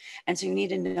different. And so you need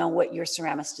to know what your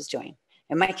ceramist is doing.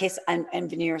 In my case, and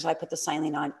veneers, I put the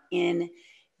silane on in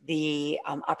the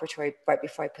operatory right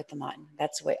before I put them on.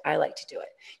 That's the way I like to do it.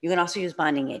 You can also use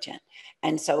bonding agent.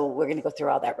 And so we're going to go through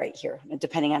all that right here,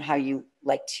 depending on how you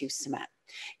like to cement.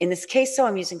 In this case, so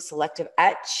I'm using selective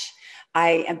etch.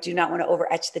 I do not want to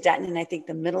over etch the dentin, and I think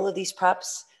the middle of these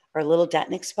preps are a little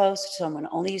dentin exposed. So I'm going to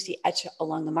only use the etch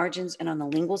along the margins and on the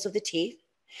linguals of the teeth.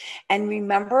 And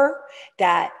remember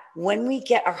that when we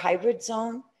get our hybrid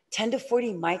zone, 10 to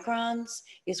 40 microns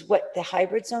is what the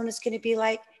hybrid zone is going to be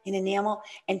like in enamel,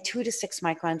 and 2 to 6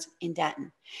 microns in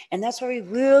dentin. And that's why we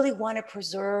really want to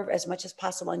preserve as much as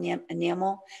possible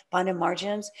enamel bonded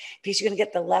margins, because you're going to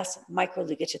get the less micro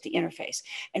leakage at the interface.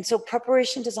 And so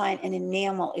preparation design and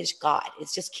enamel is God.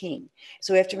 It's just king.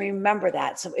 So we have to remember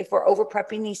that. So if we're over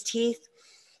prepping these teeth,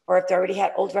 or if they already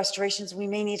had old restorations, we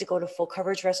may need to go to full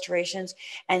coverage restorations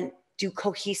and do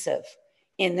cohesive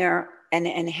in there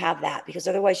and have that, because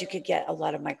otherwise you could get a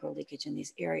lot of micro leakage in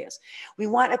these areas. We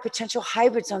want a potential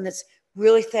hybrid zone that's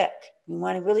really thick. We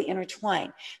want to really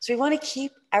intertwine. So we want to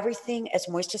keep everything as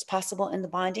moist as possible in the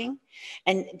bonding,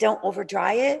 and don't over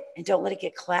dry it and don't let it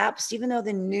get collapsed. Even though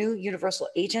the new universal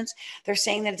agents, they're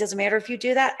saying that it doesn't matter if you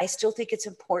do that, I still think it's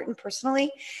important personally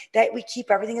that we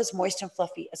keep everything as moist and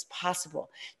fluffy as possible.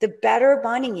 The better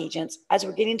bonding agents, as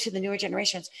we're getting to the newer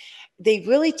generations, they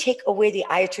really take away the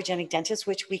iatrogenic dentist,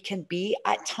 which we can be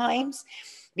at times,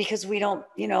 because we don't,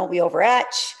 we over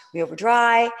etch, we over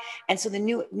dry. And so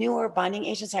the newer bonding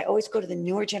agents, I always go to the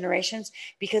newer generations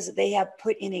because they have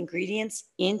put in ingredients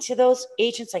into those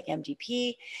agents like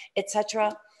MDP, et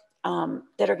cetera,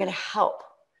 that are going to help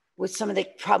with some of the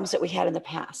problems that we had in the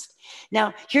past.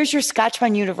 Now, here's your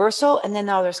Scotch-Bond Universal, and then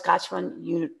now there's Scotch-Bond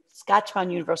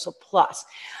Universal Plus.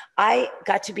 I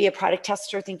got to be a product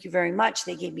tester. Thank you very much.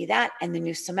 They gave me that and the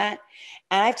new cement.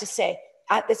 And I have to say,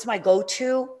 it's my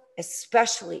go-to,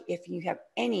 especially if you have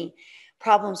any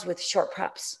problems with short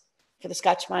preps for the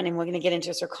Scotch-Bond. And we're going to get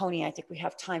into zirconia. I think we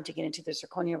have time to get into the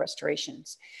zirconia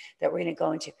restorations that we're going to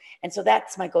go into. And so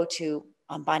that's my go-to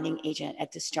bonding agent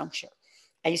at this juncture.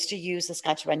 I used to use the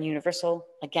Scotch-Bond Universal,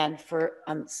 again, for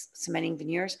cementing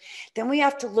veneers. Then we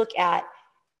have to look at,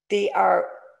 they are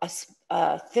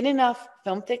a thin enough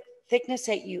film thickness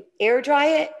that you air dry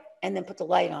it and then put the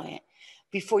light on it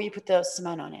before you put the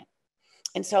cement on it.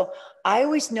 And so I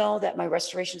always know that my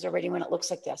restorations are ready when it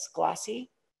looks like this, glossy,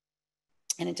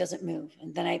 and it doesn't move.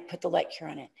 And then I put the light cure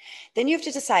on it. Then you have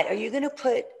to decide, are you going to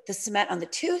put the cement on the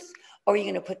tooth, or are you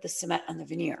going to put the cement on the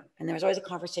veneer? And there's always a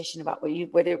conversation about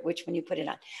which one you put it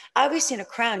on. Obviously in a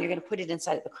crown, you're going to put it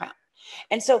inside of the crown.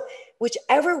 And so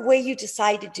whichever way you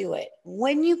decide to do it,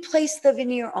 when you place the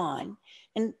veneer on,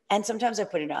 and sometimes I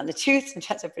put it on the tooth,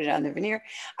 sometimes I put it on the veneer.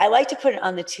 I like to put it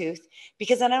on the tooth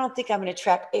because then I don't think I'm going to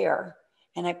trap air.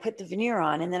 And I put the veneer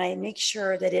on, and then I make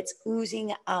sure that it's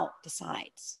oozing out the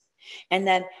sides. And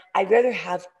then I'd rather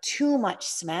have too much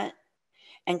cement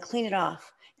and clean it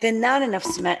off than not enough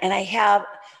cement. And I have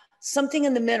something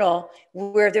in the middle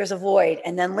where there's a void.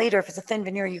 And then later, if it's a thin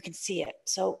veneer, you can see it.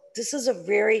 So this is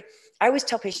I always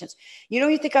tell patients,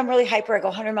 you think I'm really hyper, I go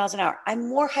 100 miles an hour. I'm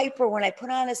more hyper when I put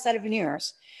on a set of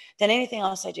veneers than anything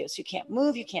else I do. So you can't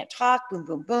move, you can't talk, boom,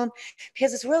 boom, boom,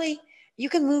 because it's really, you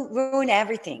can ruin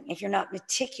everything if you're not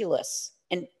meticulous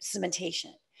in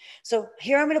cementation. So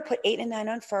here I'm going to put 8 and 9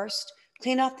 on first,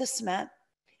 clean off the cement.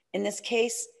 In this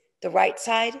case, the right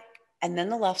side and then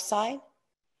the left side.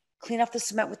 Clean off the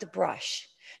cement with the brush.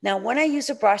 Now, when I use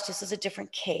a brush, this is a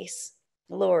different case,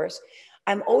 the lowers.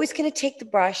 I'm always going to take the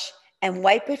brush and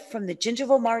wipe it from the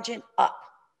gingival margin up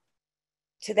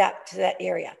to that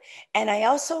area. And I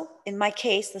also, in my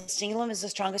case, the cingulum is the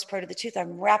strongest part of the tooth.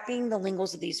 I'm wrapping the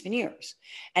linguals of these veneers,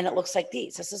 and it looks like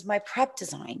these. This is my prep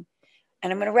design,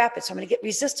 and I'm going to wrap it. So I'm going to get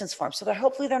resistance for them. So that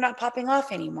hopefully they're not popping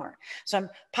off anymore. So I'm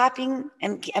popping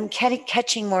and I'm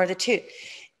catching more of the tooth.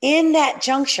 In that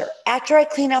juncture, after I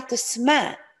clean out the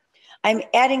cement, I'm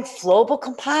adding flowable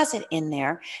composite in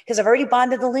there because I've already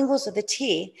bonded the linguals of the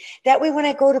teeth. That way, when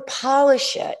I go to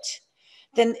polish it,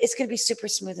 then it's going to be super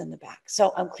smooth in the back.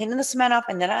 So I'm cleaning the cement up,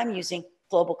 and then I'm using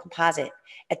flowable composite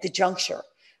at the juncture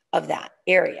of that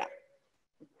area.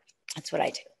 That's what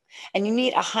I do. And you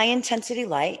need a high intensity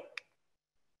light.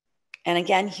 And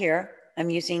again, here I'm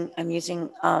using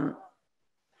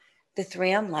the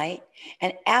 3M light.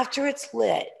 And after it's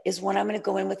lit is when I'm going to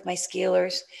go in with my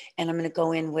scalers, and I'm going to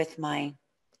go in with my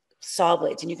saw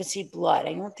blades. And you can see blood.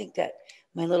 I don't think that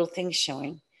my little thing's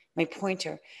showing, my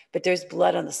pointer, but there's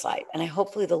blood on the side. And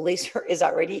hopefully the laser is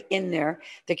already in there,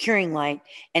 the curing light,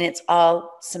 and it's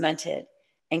all cemented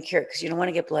and cured, because you don't want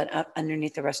to get blood up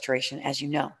underneath the restoration, as you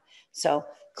know. So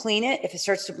clean it. If it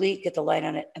starts to bleed, get the light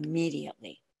on it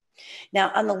immediately.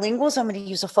 Now on the linguals, I'm going to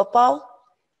use a football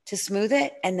to smooth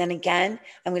it. And then again,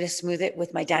 I'm going to smooth it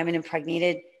with my diamond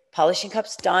impregnated polishing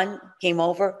cups. Done, game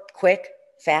over, quick,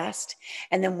 fast.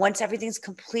 And then once everything's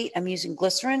complete, I'm using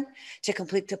glycerin to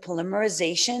complete the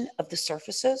polymerization of the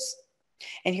surfaces.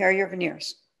 And here are your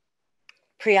veneers.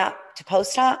 Pre-op to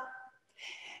post-op.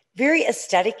 Very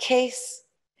aesthetic case.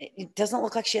 It doesn't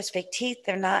look like she has fake teeth.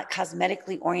 They're not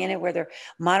cosmetically oriented where they're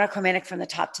monochromatic from the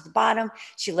top to the bottom.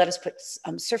 She let us put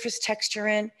surface texture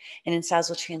in and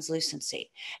incisal translucency.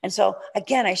 And so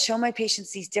again, I show my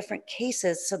patients these different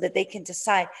cases so that they can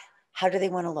decide, how do they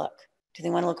want to look? Do they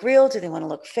want to look real? Do they want to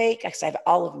look fake? Actually, I have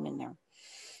all of them in there.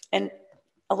 And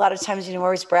a lot of times, we're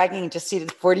always bragging and just see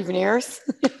the 40 veneers.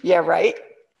 Yeah, right.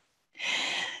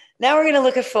 Now we're going to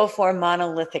look at full form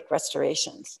monolithic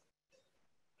restorations.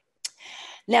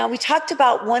 Now we talked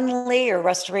about one layer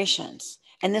restorations,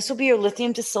 and this will be your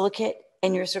lithium disilicate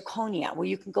and your zirconia, where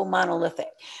you can go monolithic.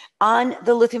 On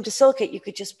the lithium disilicate, you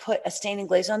could just put a stain and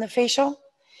glaze on the facial,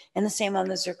 and the same on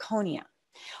the zirconia.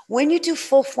 When you do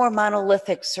full form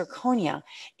monolithic zirconia,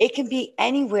 it can be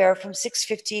anywhere from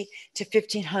 650 to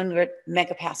 1500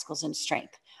 megapascals in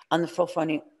strength on the full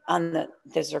form, on the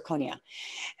zirconia.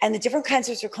 And the different kinds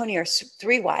of zirconia are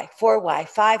 3Y, 4Y,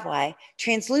 5Y,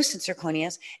 translucent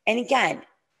zirconias. And again,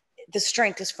 the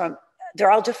strength is from,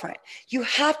 they're all different. You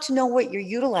have to know what you're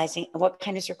utilizing and what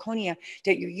kind of zirconia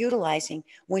that you're utilizing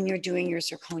when you're doing your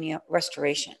zirconia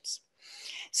restorations.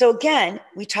 So again,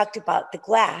 we talked about the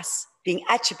glass being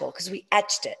etchable because we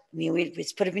etched it. I mean, we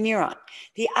just put a veneer on.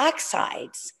 The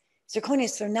oxides,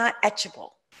 zirconias, they're not etchable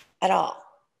at all.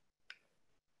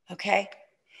 Okay?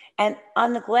 And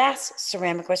on the glass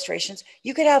ceramic restorations,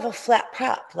 you could have a flat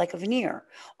prep like a veneer,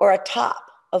 or a top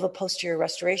of a posterior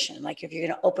restoration, like if you're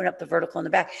going to open up the vertical in the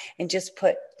back and just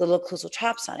put little occlusal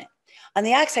tops on it. On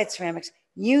the oxide ceramics,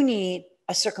 you need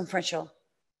a circumferential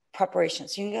preparation.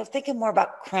 So you're thinking more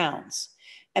about crowns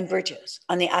and bridges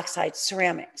on the oxide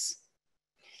ceramics.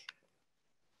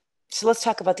 So let's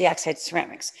talk about the oxide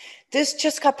ceramics. This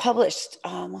just got published,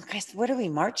 guys, what are we,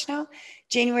 March now?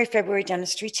 January, February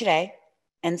Dentistry Today.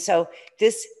 And so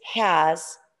this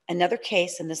has another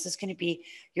case, and this is going to be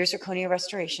your zirconia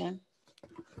restoration.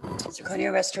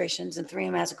 Zirconia restorations, and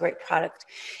 3M has a great product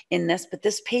in this, but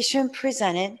this patient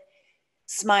presented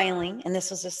smiling, and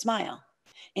this was a smile.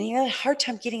 And he had a hard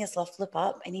time getting his left lip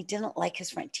up, and he didn't like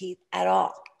his front teeth at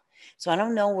all. So I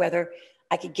don't know whether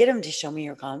I could get him to show me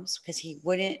your gums, because he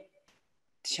wouldn't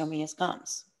show me his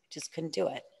gums. Just couldn't do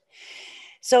it.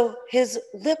 So his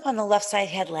lip on the left side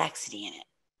had laxity in it.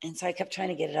 And so I kept trying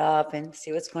to get it up and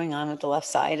see what's going on with the left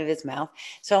side of his mouth.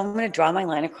 So I'm going to draw my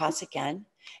line across again,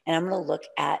 and I'm going to look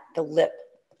at the lip,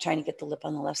 trying to get the lip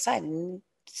on the left side, and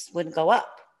it just wouldn't go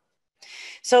up.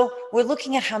 So we're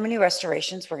looking at how many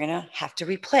restorations we're going to have to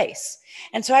replace.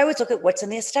 And so I always look at what's in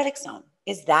the aesthetic zone.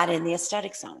 Is that in the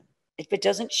aesthetic zone? If it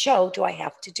doesn't show, do I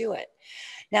have to do it?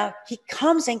 Now, he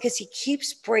comes in because he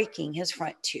keeps breaking his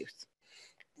front tooth,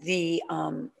 the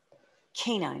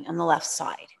canine on the left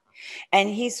side. And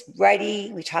he's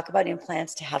ready, we talk about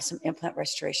implants, to have some implant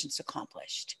restorations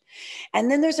accomplished.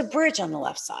 And then there's a bridge on the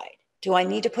left side. Do I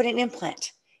need to put an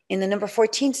implant in the number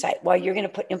 14 site? Well, you're going to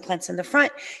put implants in the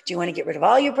front. Do you want to get rid of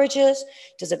all your bridges?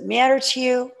 Does it matter to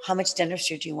you? How much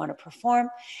dentistry do you want to perform?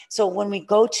 So when we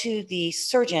go to the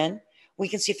surgeon, we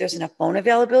can see if there's enough bone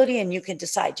availability, and you can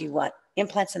decide, do you want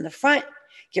implants in the front,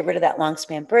 get rid of that long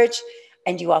span bridge,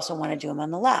 and you also want to do them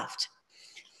on the left.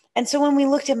 And so when we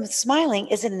looked at him smiling,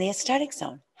 is it in the aesthetic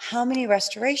zone? How many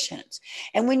restorations?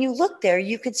 And when you look there,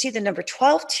 you can see the number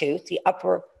 12 tooth, the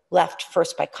upper left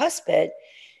first bicuspid,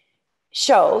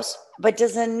 shows, but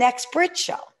does the next bridge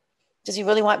show? Does he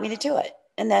really want me to do it?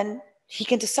 And then he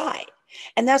can decide.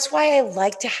 And that's why I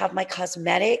like to have my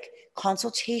cosmetic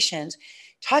consultations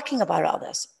talking about all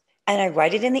this. And I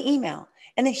write it in the email,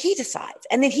 and then he decides,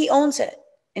 and then he owns it.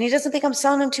 And he doesn't think I'm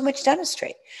selling him too much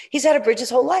dentistry. He's had a bridge his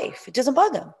whole life. It doesn't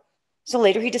bug him. So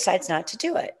later he decides not to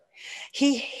do it.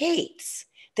 He hates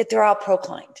that they're all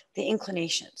proclined, the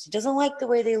inclinations. He doesn't like the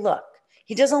way they look.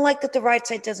 He doesn't like that the right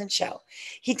side doesn't show.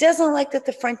 He doesn't like that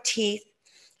the front teeth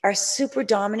are super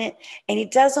dominant, and he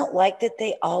doesn't like that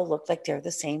they all look like they're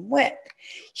the same width.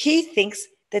 He thinks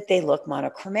that they look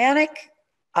monochromatic.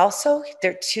 Also,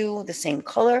 they're two the same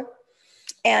color.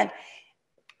 And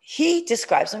he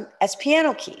describes them as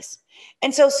piano keys.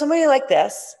 And so somebody like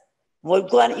this,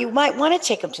 you might want to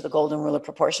take him to the golden rule of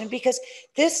proportion, because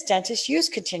this dentist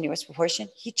used continuous proportion.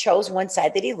 He chose one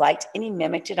side that he liked, and he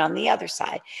mimicked it on the other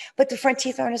side. But the front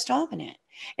teeth aren't as dominant.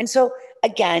 And so,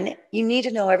 again, you need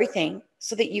to know everything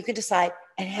so that you can decide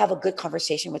and have a good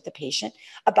conversation with the patient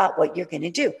about what you're going to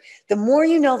do. The more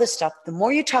you know this stuff, the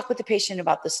more you talk with the patient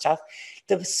about this stuff,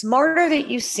 the smarter that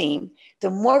you seem, the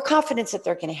more confidence that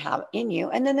they're going to have in you.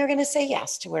 And then they're going to say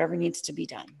yes to whatever needs to be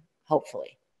done,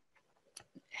 hopefully.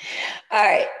 All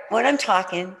right, when I'm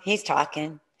talking, he's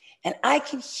talking, and I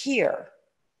can hear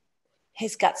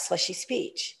he's got slushy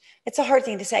speech. It's a hard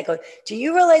thing to say. I go, do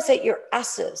you realize that your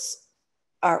S's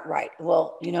aren't right?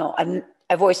 Well, you know,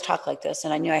 I've always talked like this,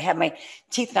 and I knew I had my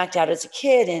teeth knocked out as a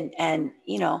kid, and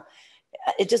you know,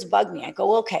 it just bugged me. I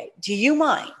go, okay, do you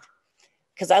mind?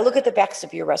 Because I look at the backs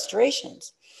of your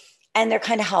restorations, and they're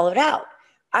kind of hollowed out.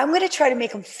 I'm going to try to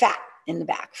make them fat in the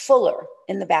back, fuller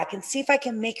in the back, and see if I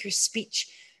can make your speech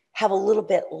have a little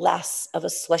bit less of a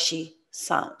slushy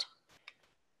sound.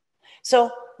 So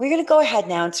we're going to go ahead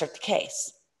now and start the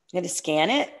case. I'm going to scan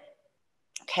it,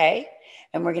 okay?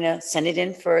 And we're going to send it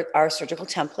in for our surgical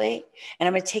template. And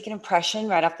I'm going to take an impression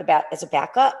right off the bat as a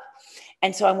backup.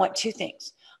 And so I want two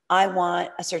things. I want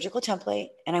a surgical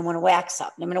template, and I want to wax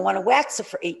up. And I'm going to want to wax up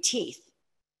for 8 teeth.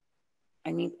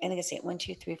 I mean, I think I say it 1,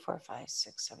 2, 3, 4, 5,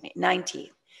 6, 7, 8, 9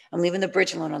 teeth. I'm leaving the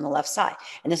bridge alone on the left side.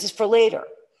 And this is for later,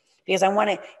 because I want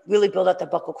to really build up the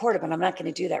buccal corda, but I'm not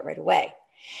going to do that right away.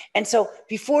 And so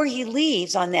before he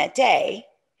leaves on that day,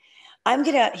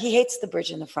 he hates the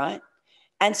bridge in the front.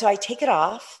 And so I take it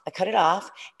off, I cut it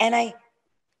off, and I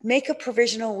make a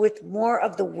provisional with more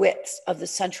of the widths of the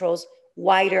centrals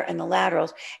wider and the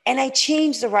laterals. And I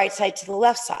change the right side to the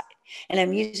left side. And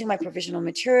I'm using my provisional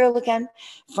material again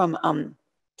from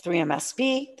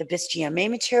 3MSB, the BIS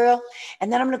GMA material.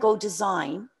 And then I'm going to go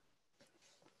design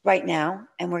right now,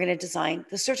 and we're going to design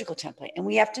the surgical template. And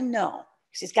we have to know,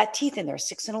 because he's got teeth in there,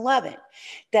 6 and 11,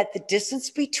 that the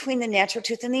distance between the natural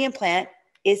tooth and the implant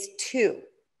is 2.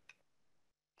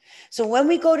 So when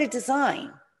we go to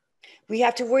design, we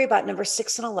have to worry about number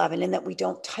 6 and 11, and that we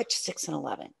don't touch 6 and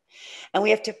 11. And we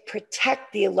have to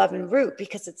protect the 11 root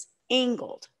because it's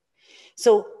angled.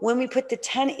 So when we put the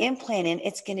 10 implant in,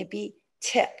 it's going to be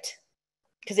tipped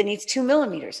because it needs 2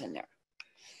 millimeters in there.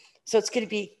 So it's going to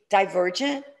be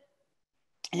divergent,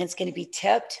 and it's going to be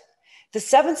tipped. The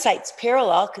 7th site's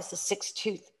parallel because the 6th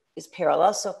tooth is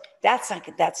parallel. So that's not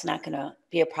going to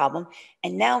be a problem.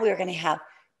 And now we're going to have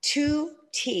 2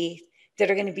 teeth that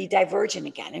are going to be divergent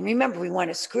again. And remember, we want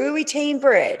a screw retain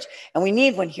bridge, and we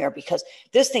need one here because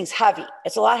this thing's heavy.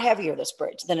 It's a lot heavier, this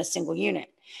bridge, than a single unit.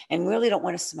 And we really don't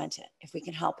want to cement it if we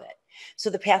can help it. So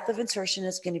the path of insertion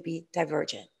is going to be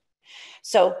divergent.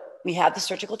 So we have the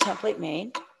surgical template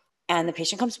made, and the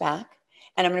patient comes back,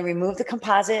 and I'm going to remove the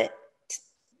composite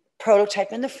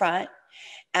prototype in the front,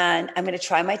 and I'm going to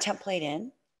try my template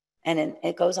in, and then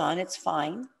it goes on, it's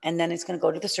fine. And then it's going to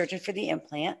go to the surgeon for the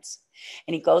implants.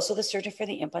 And he goes to the surgeon for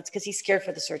the implants because he's scared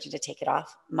for the surgeon to take it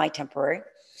off, my temporary.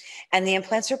 And the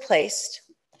implants are placed.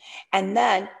 And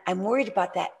then I'm worried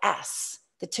about that S,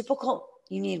 the typical,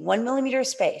 you need 1 millimeter of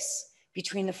space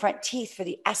between the front teeth for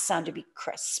the S sound to be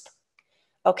crisp.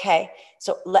 Okay,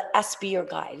 so let S be your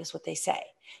guide is what they say.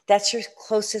 That's your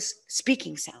closest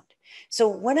speaking sound. So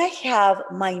when I have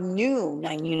my new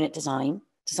 9-unit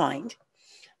designed,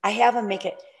 I have them make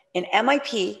it in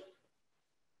MIP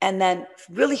and then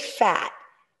really fat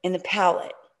in the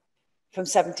palate from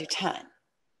 7 through 10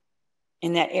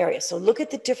 in that area. So look at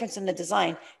the difference in the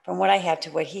design from what I have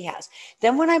to what he has.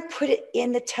 Then when I put it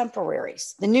in the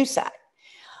temporaries, the new set,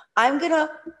 I'm going to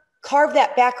carve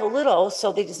that back a little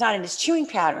so that it's not in his chewing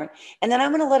pattern. And then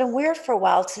I'm going to let him wear it for a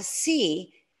while to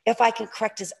see if I can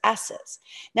correct his S's.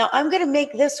 Now I'm going to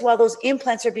make this while those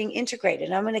implants are being integrated.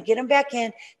 And I'm going to get him back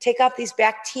in, take off these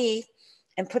back teeth,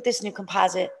 and put this new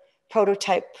composite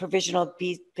prototype provisional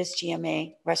BIS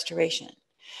GMA restoration.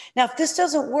 Now, if this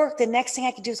doesn't work, the next thing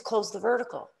I can do is close the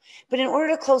vertical. But in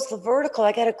order to close the vertical,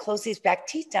 I got to close these back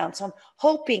teeth down. So I'm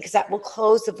hoping, because that will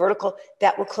close the vertical,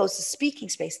 that will close the speaking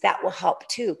space. That will help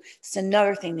too. It's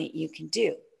another thing that you can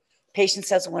do. Patient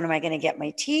says, when am I going to get my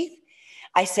teeth?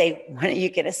 I say, when are you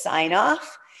going to sign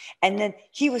off? And then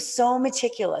he was so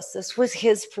meticulous. This was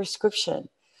his prescription.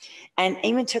 And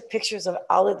even took pictures of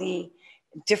all of the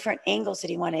different angles that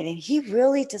he wanted. And he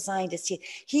really designed his teeth.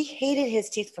 He hated his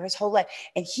teeth for his whole life.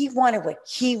 And he wanted what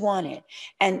he wanted.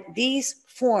 And these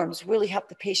forms really help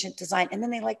the patient design. And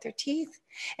then they like their teeth.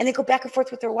 And they go back and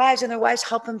forth with their wives. And their wives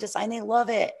help him design. They love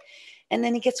it. And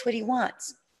then he gets what he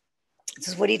wants. This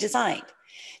is what he designed.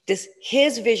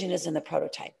 His vision is in the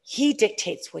prototype. He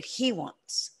dictates what he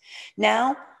wants.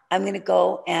 Now I'm going to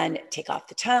go and take off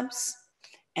the temps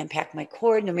and pack my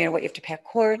cord. No matter what, you have to pack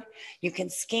cord. You can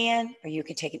scan or you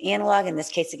can take an analog. In this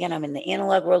case, again, I'm in the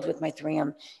analog world with my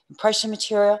 3M impression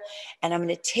material. And I'm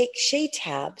going to take shade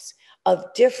tabs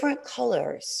of different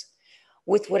colors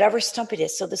with whatever stump it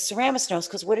is. So the ceramist knows,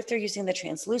 because what if they're using the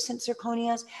translucent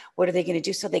zirconias? What are they going to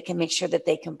do so they can make sure that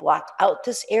they can block out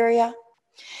this area?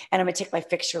 And I'm going to take my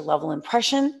fixture level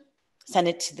impression, send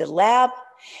it to the lab,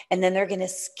 and then they're going to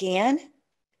scan.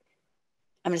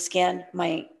 I'm going to scan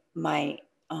my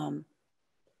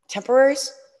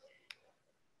temporaries,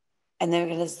 and they're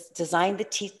going to design the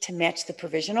teeth to match the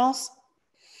provisionals.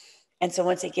 And so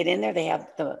once they get in there, they have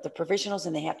the provisionals,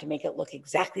 and they have to make it look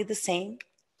exactly the same.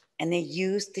 And they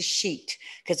use the sheet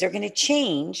because they're going to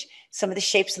change some of the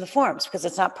shapes and the forms because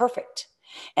it's not perfect.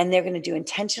 And they're going to do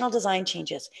intentional design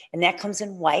changes, and that comes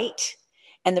in white,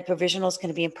 and the provisional is going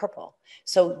to be in purple.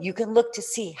 So you can look to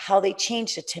see how they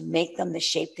changed it to make them the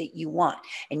shape that you want.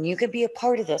 And you can be a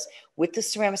part of this with the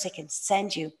ceramist. I can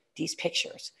send you these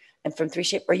pictures and from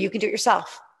 3Shape, or you can do it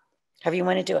yourself, however you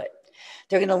want to do it.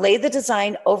 They're going to lay the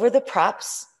design over the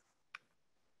props.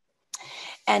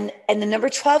 And the number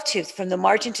 12 tooth from the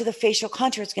margin to the facial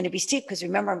contour is going to be steep because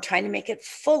remember, I'm trying to make it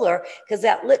fuller because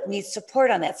that lip needs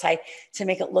support on that side to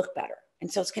make it look better.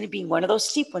 And so it's going to be one of those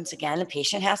steep ones again. The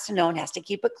patient has to know and has to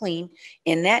keep it clean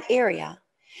in that area.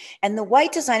 And the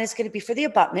white design is going to be for the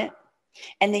abutment,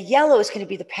 and the yellow is going to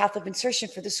be the path of insertion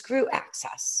for the screw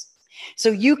access. So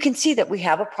you can see that we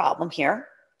have a problem here.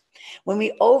 When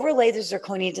we overlay the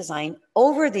zirconia design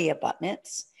over the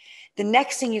abutments, the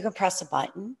next thing you can press a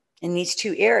button in these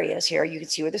two areas here, you can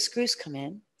see where the screws come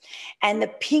in. And the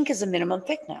pink is a minimum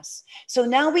thickness. So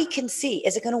now we can see,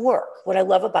 is it going to work? What I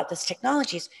love about this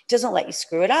technology is it doesn't let you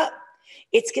screw it up.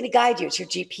 It's going to guide you. It's your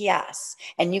GPS.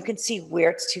 And you can see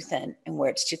where it's too thin and where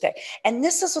it's too thick. And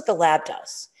this is what the lab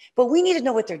does. But we need to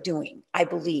know what they're doing, I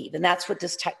believe. And that's what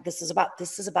this is about.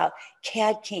 This is about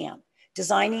CAD/CAM,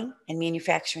 designing and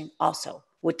manufacturing also,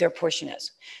 what their portion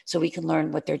is. So we can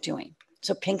learn what they're doing.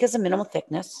 So pink is a minimal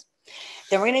thickness.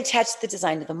 Then we're going to attach the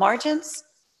design to the margins.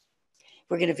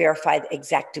 We're going to verify the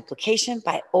exact duplication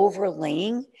by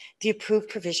overlaying the approved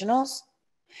provisionals.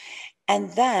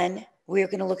 And then we're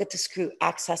going to look at the screw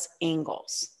access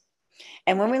angles.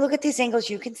 And when we look at these angles,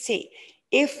 you can see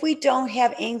if we don't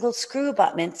have angled screw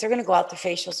abutments, they're going to go out the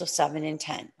facials of 7 and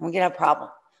 10. We're going to have a problem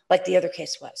like the other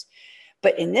case was.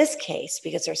 But in this case,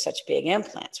 because they're such big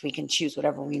implants, we can choose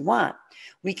whatever we want.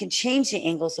 We can change the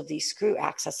angles of these screw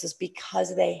accesses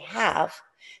because they have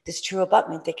this true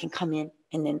abutment that can come in,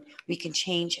 and then we can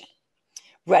change it.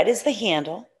 Red is the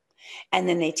handle, and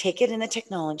then they take it in the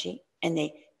technology and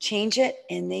they change it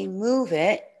and they move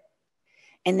it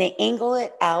and they angle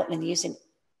it out and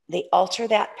they alter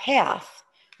that path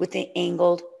with the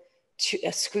angled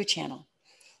screw channel.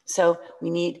 So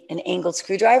we need an angled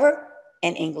screwdriver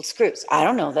and angled screws. I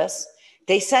don't know this.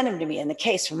 They send them to me in the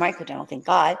case from Microdental, thank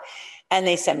God. And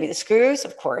they send me the screws,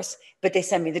 of course, but they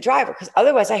send me the driver because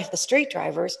otherwise I have the straight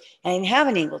drivers and I didn't have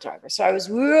an angled driver. So I was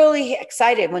really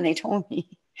excited when they told me.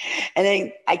 And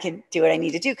then I can do what I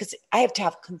need to do because I have to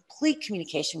have complete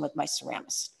communication with my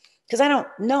ceramist because I don't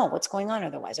know what's going on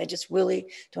otherwise. I just really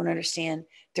don't understand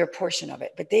their portion of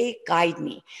it, but they guide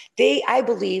me. I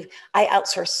believe I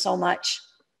outsource so much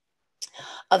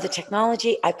of the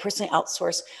technology. I personally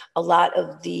outsource a lot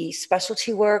of the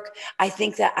specialty work. I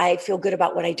think that I feel good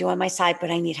about what I do on my side,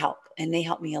 but I need help and they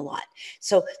help me a lot.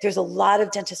 So there's a lot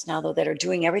of dentists now though that are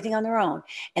doing everything on their own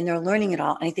and they're learning it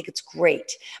all. And I think it's great,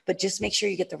 but just make sure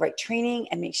you get the right training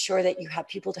and make sure that you have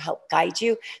people to help guide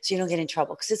you so you don't get in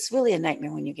trouble because it's really a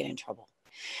nightmare when you get in trouble.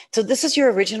 So this is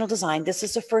your original design. This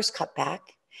is the first cutback.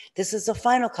 This is the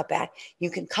final cutback. You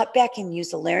can cut back and use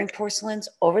the layering porcelains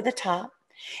over the top.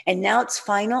 And now it's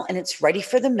final and it's ready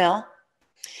for the mill.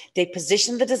 They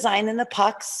position the design in the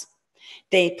pucks.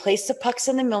 They place the pucks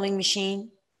in the milling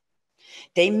machine.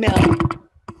 They mill.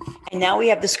 And now we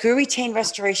have the screw retained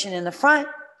restoration in the front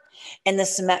and the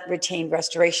cement retained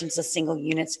restorations, the single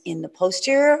units in the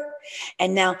posterior.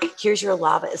 And now here's your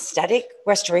lava aesthetic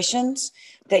restorations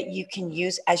that you can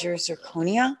use as your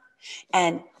zirconia.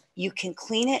 And you can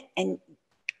clean it and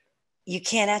you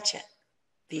can't etch it,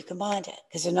 but you can bond it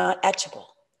because they're not etchable.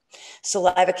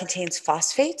 Saliva contains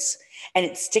phosphates and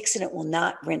it sticks and it will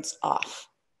not rinse off.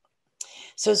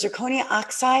 So zirconia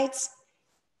oxides,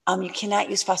 you cannot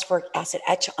use phosphoric acid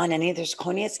etch on any of the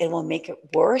zirconias. It will make it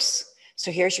worse. So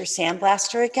here's your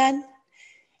sandblaster again.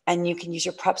 And you can use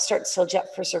your prep start seal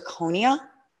jet for zirconia.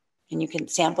 And you can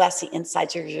sandblast the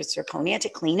insides of your zirconia to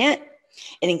clean it.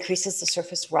 It increases the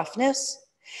surface roughness.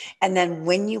 And then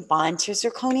when you bond to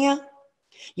zirconia,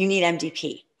 you need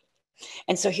MDP.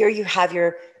 And so here you have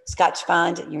your Scotch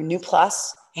Bond, your New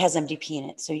Plus. It has MDP in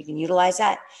it. So you can utilize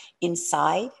that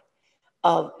inside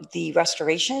of the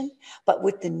restoration. But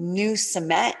with the new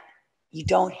cement, you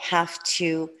don't have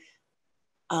to,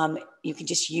 you can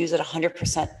just use it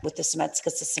 100% with the cements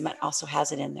because the cement also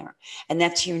has it in there. And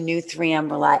that's your new 3M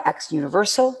Rely X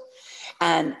Universal.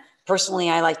 And personally,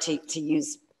 I like to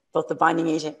use both the bonding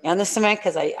agent and the cement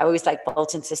because I always like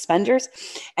belts and suspenders.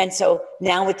 And so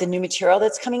now with the new material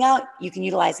that's coming out, you can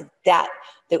utilize that,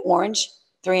 the orange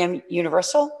 3M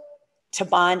Universal, to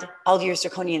bond all of your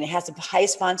zirconia. And it has the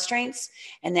highest bond strengths.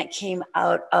 And that came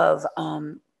out of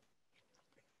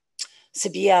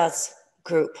Sabia's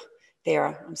group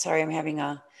there. I'm sorry, I'm having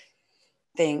a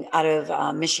thing out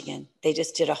of Michigan. They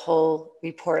just did a whole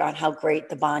report on how great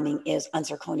the bonding is on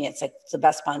zirconia. It's like the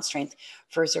best bond strength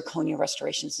for zirconia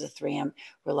restorations is the 3M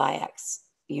Rely X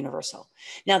Universal.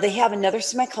 Now they have another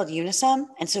cement called Unisum.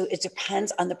 And so it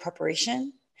depends on the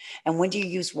preparation and when do you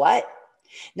use what.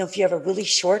 Now, if you have a really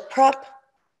short prep,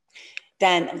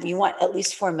 then you want at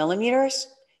least 4 millimeters.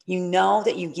 You know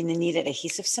that you're gonna need an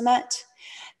adhesive cement.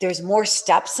 There's more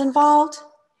steps involved.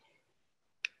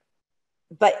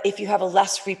 But if you have a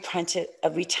less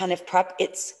retentive prep,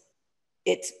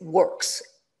 it works,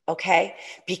 okay?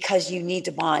 Because you need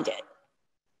to bond it.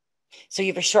 So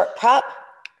you have a short prep.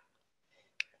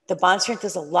 The bond strength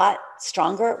is a lot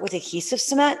stronger with adhesive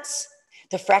cements.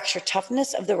 The fracture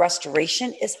toughness of the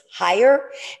restoration is higher.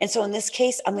 And so in this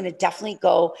case, I'm gonna definitely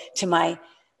go to my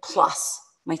plus,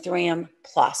 my 3M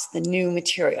plus, the new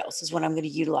materials is what I'm gonna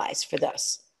utilize for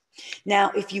this.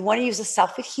 Now, if you wanna use a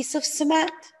self-adhesive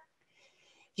cement,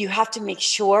 you have to make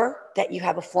sure that you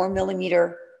have a 4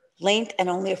 millimeter length and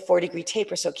only a 4-degree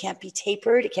taper. So it can't be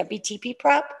tapered, it can't be TP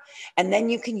prep. And then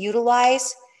you can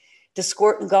utilize the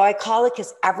squirt and go, I call it,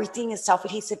 because everything is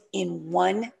self-adhesive in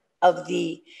one of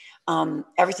the,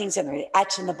 everything's in there, the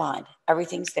etch and the bond,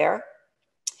 everything's there.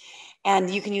 And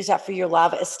you can use that for your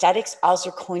lava aesthetics, all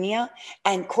zirconia,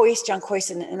 and John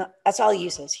Coyce, and that's all he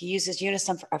uses. He uses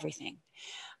Unisum for everything,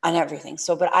 on everything.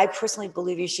 So, but I personally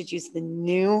believe you should use the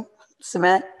new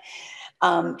cement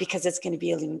because it's going to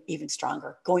be even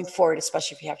stronger going forward,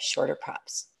 especially if you have shorter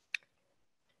props.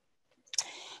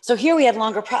 So here we have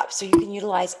longer props. So you can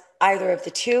utilize either of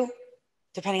the two,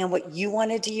 depending on what you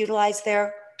wanted to utilize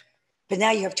there. But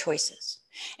now you have choices.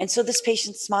 And so this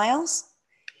patient smiles.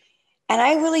 And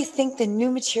I really think the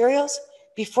new materials,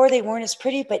 before they weren't as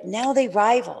pretty, but now they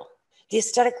rival the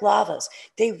aesthetic lavas.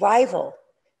 They rival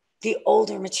the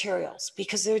older materials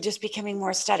because they're just becoming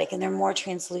more aesthetic and they're more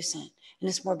translucent and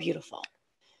it's more beautiful.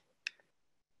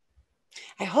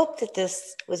 I hope that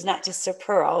this was not just a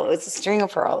pearl, it was a string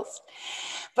of pearls.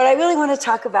 But I really want to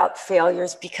talk about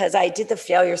failures because I did the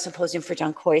failure symposium for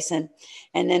John Coyce and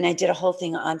then I did a whole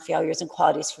thing on failures and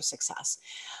qualities for success.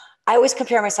 I always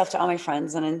compare myself to all my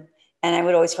friends and I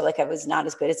would always feel like I was not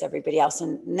as good as everybody else.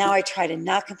 And now I try to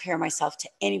not compare myself to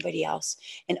anybody else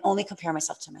and only compare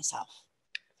myself to myself.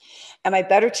 Am I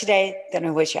better today than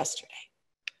I was yesterday?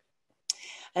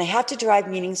 And I have to derive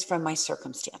meanings from my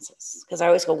circumstances because I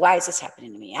always go, why is this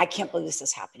happening to me? I can't believe this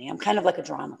is happening. I'm kind of like a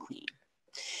drama queen.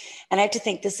 And I have to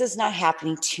think, this is not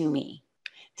happening to me.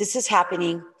 This is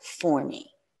happening for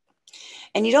me.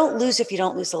 And you don't lose if you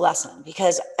don't lose the lesson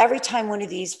because every time one of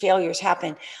these failures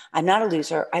happen, I'm not a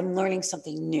loser. I'm learning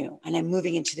something new and I'm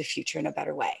moving into the future in a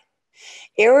better way.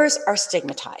 Errors are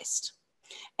stigmatized.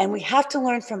 And we have to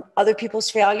learn from other people's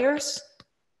failures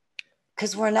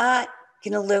because we're not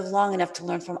going to live long enough to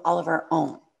learn from all of our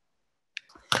own.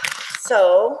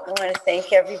 So I want to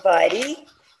thank everybody.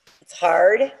 It's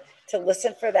hard to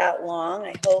listen for that long.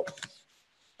 I hope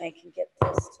I can get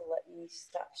this to let me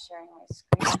stop sharing my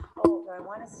screen. Oh, do I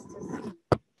want us to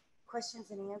see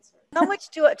questions and answers? How much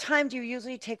time do you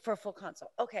usually take for a full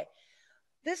consult? Okay,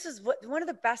 this is one of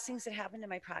the best things that happened in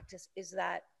my practice is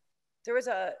that there was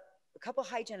a couple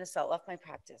hygienists that left my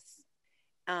practice,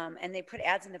 and they put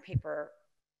ads in the paper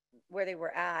where they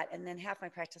were at, and then half my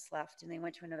practice left, and they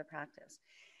went to another practice,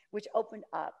 which opened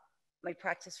up my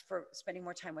practice for spending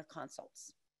more time with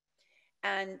consults.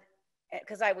 And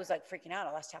because I was like freaking out,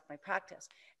 I lost half my practice.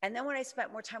 And then when I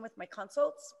spent more time with my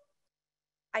consults,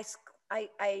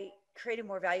 I created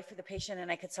more value for the patient,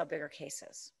 and I could sell bigger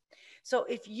cases. So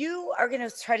if you are going to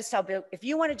try to sell big, if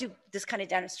you want to do this kind of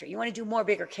dentistry, you want to do more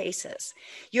bigger cases,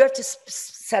 you have to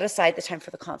set aside the time for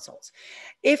the consults.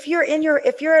 If you're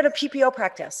at a PPO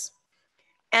practice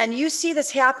and you see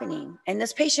this happening and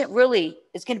this patient really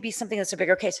is going to be something that's a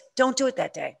bigger case, don't do it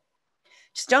that day.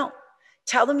 Just don't.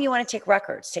 Tell them you want to take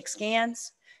records, take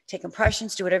scans, take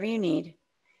impressions, do whatever you need,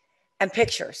 and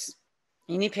pictures.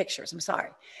 You need pictures, I'm sorry.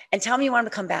 And tell them you want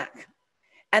them to come back.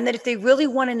 And that if they really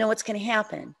want to know what's going to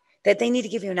happen, that they need to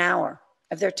give you an hour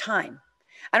of their time.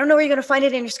 I don't know where you're going to find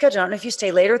it in your schedule. I don't know if you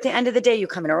stay later at the end of the day, you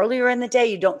come in earlier in the day,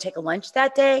 you don't take a lunch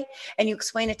that day, and you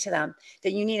explain it to them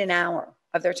that you need an hour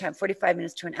of their time, 45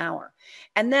 minutes to an hour.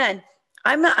 And then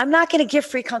I'm not going to give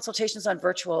free consultations on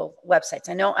virtual websites.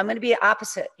 I know I'm going to be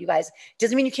opposite, you guys.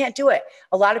 Doesn't mean you can't do it.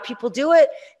 A lot of people do it.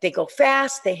 They go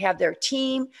fast. They have their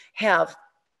team have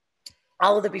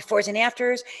all of the befores and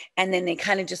afters, and then they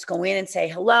kind of just go in and say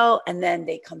hello, and then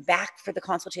they come back for the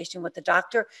consultation with the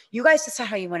doctor. You guys decide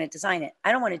how you want to design it.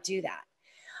 I don't want to do that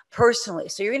personally.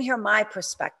 So you're going to hear my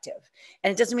perspective,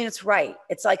 and it doesn't mean it's right.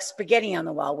 It's like spaghetti on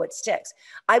the wall, what sticks.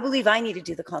 I believe I need to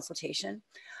do the consultation.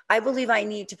 I believe I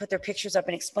need to put their pictures up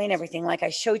and explain everything like I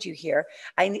showed you here.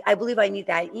 I believe I need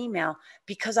that email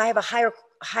because I have a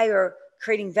higher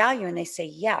creating value, and they say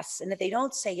yes. And if they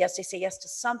don't say yes, they say yes to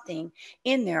something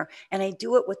in there. And I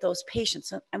do it with those patients.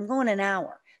 So I'm going an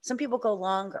hour. Some people go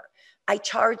longer. I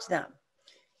charge them.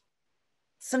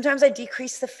 Sometimes I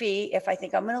decrease the fee if I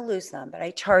think I'm going to lose them, but I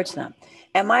charge them.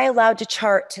 Am I allowed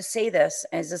to say this?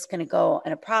 Is this going to go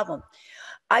in a problem?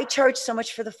 I charge so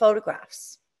much for the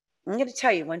photographs. I'm going to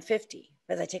tell you $150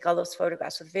 because I take all those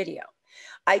photographs with video.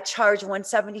 I charge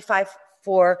 $175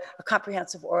 for a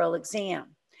comprehensive oral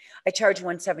exam. I charge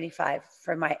 $175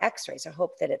 for my x-rays. I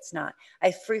hope that it's not.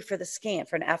 I free for the scan,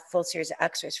 for an full series of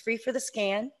x-rays. Free for the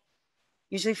scan,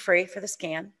 usually free for the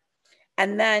scan.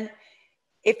 And then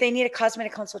if they need a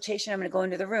cosmetic consultation, I'm going to go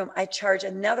into the room. I charge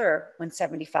another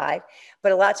 $175,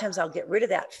 but a lot of times I'll get rid of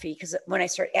that fee because when I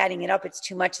start adding it up, it's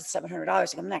too much. It's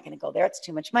 $700. I'm not going to go there. It's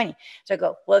too much money. So I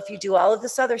go, well, if you do all of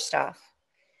this other stuff,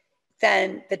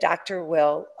 then the doctor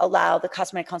will allow the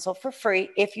cosmetic consult for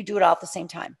free if you do it all at the same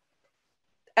time.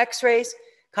 X-rays,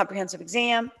 comprehensive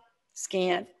exam,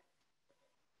 scan,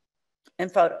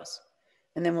 and photos.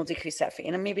 And then we'll decrease that fee.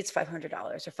 And maybe it's $500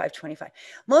 or $525.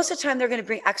 Most of the time, they're going to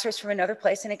bring x-rays from another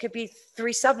place, and it could be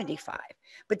 $375.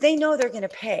 But they know they're going to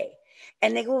pay.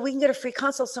 And they go, well, we can get a free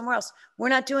consult somewhere else. We're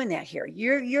not doing that here.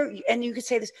 And you could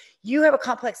say this, you have a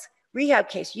complex rehab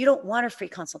case. You don't want a free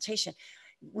consultation.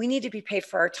 We need to be paid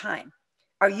for our time.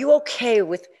 Are you okay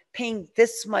with paying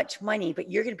this much money, but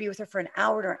you're going to be with her for an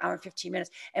hour or an hour and 15 minutes?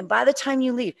 And by the time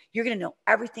you leave, you're going to know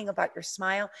everything about your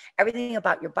smile, everything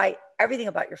about your bite, everything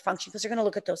about your function, because they're going to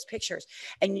look at those pictures.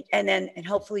 And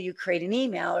hopefully you create an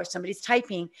email or somebody's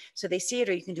typing so they see it,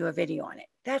 or you can do a video on it.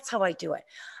 That's how I do it.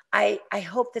 I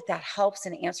hope that helps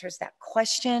and answers that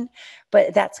question,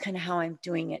 but that's kind of how I'm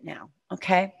doing it now.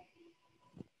 Okay.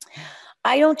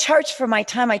 I don't charge for my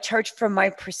time. I charge for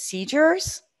my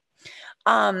procedures.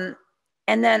 And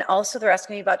then also they're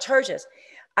asking me about charges.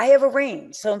 I have a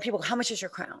range. So when people go, how much is your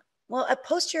crown? Well, a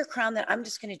posterior crown that I'm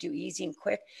just going to do easy and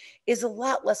quick is a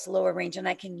lot less lower range. And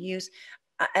I can use,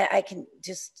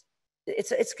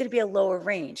 it's going to be a lower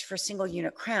range for single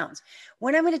unit crowns.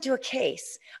 When I'm going to do a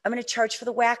case, I'm going to charge for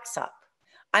the wax up.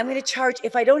 I'm going to charge,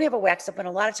 if I don't have a wax up, and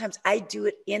a lot of times I do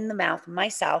it in the mouth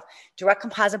myself, direct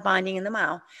composite bonding in the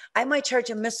mouth, I might charge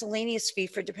a miscellaneous fee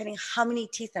for depending how many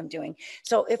teeth I'm doing.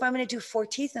 So if I'm going to do 4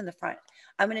 teeth in the front,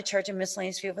 I'm going to charge a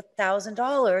miscellaneous fee of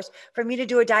 $1,000 for me to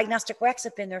do a diagnostic wax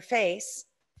up in their face,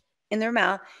 in their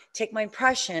mouth, take my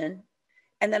impression,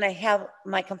 and then I have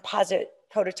my composite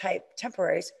prototype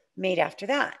temporaries made after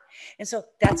that. And so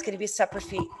that's going to be a separate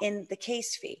fee in the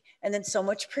case fee. And then so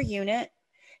much per unit.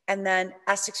 And then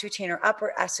S6 retainer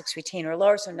upper, S6 retainer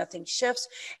lower, so nothing shifts.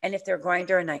 And if they're a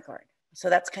grinder, a night guard. So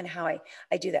that's kind of how I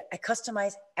do that. I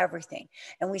customize everything.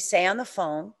 And we say on the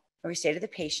phone, or we say to the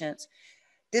patients,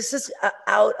 this is an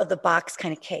out of the box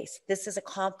kind of case. This is a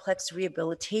complex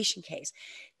rehabilitation case.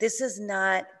 This is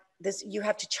not this, you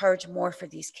have to charge more for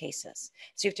these cases.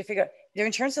 So you have to figure out, their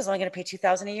insurance is only going to pay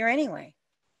 $2,000 a year anyway.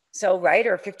 So, right,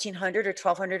 or $1,500 or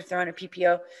 $1,200 if they're on a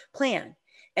PPO plan.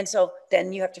 And so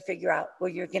then you have to figure out, well,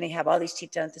 you're going to have all these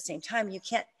teeth done at the same time. You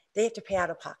can't, they have to pay out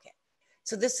of pocket.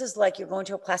 So this is like you're going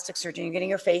to a plastic surgeon, you're getting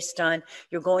your face done,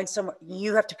 you're going somewhere,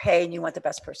 you have to pay, and you want the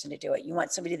best person to do it. You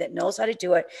want somebody that knows how to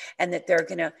do it and that they're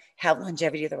going to have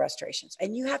longevity of the restorations.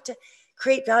 And you have to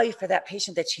create value for that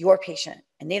patient that's your patient,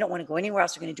 and they don't want to go anywhere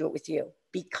else. They're going to do it with you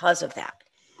because of that.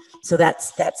 So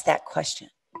that's that question.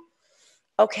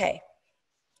 Okay.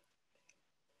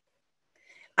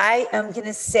 I am going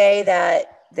to say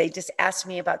that they just asked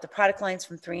me about the product lines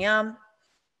from 3M.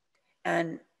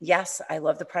 And yes, I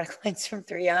love the product lines from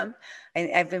 3M.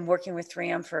 I've been working with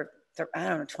 3M for, I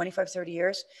don't know, 25, 30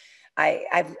 years. I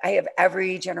have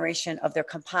every generation of their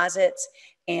composites,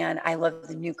 and I love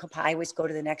the new composite. I always go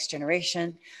to the next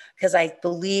generation because I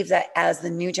believe that as the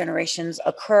new generations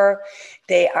occur,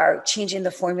 they are changing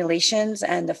the formulations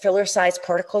and the filler size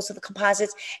particles of the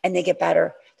composites, and they get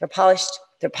better. They're polished,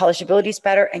 their polishability is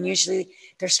better, and usually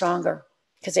they're stronger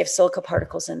because they have silica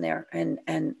particles in there, and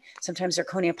sometimes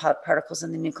zirconia particles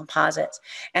in the new composites.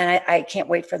 And I can't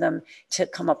wait for them to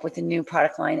come up with a new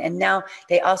product line. And now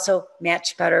they also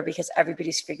match better because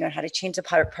everybody's figuring out how to change the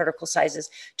particle sizes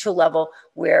to a level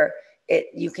where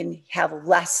you can have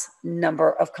less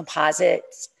number of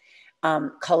composites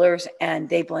colors, and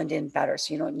they blend in better.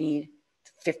 So you don't need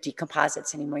 50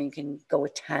 composites anymore. You can go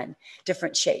with 10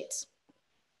 different shades.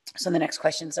 So the next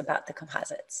question is about the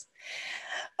composites.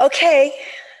 Okay,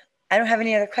 I don't have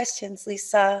any other questions,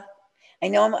 Lisa. I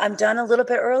know I'm done a little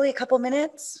bit early, a couple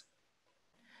minutes.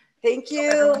 Thank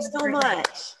you so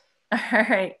much. All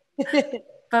right.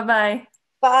 Bye-bye.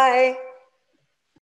 Bye.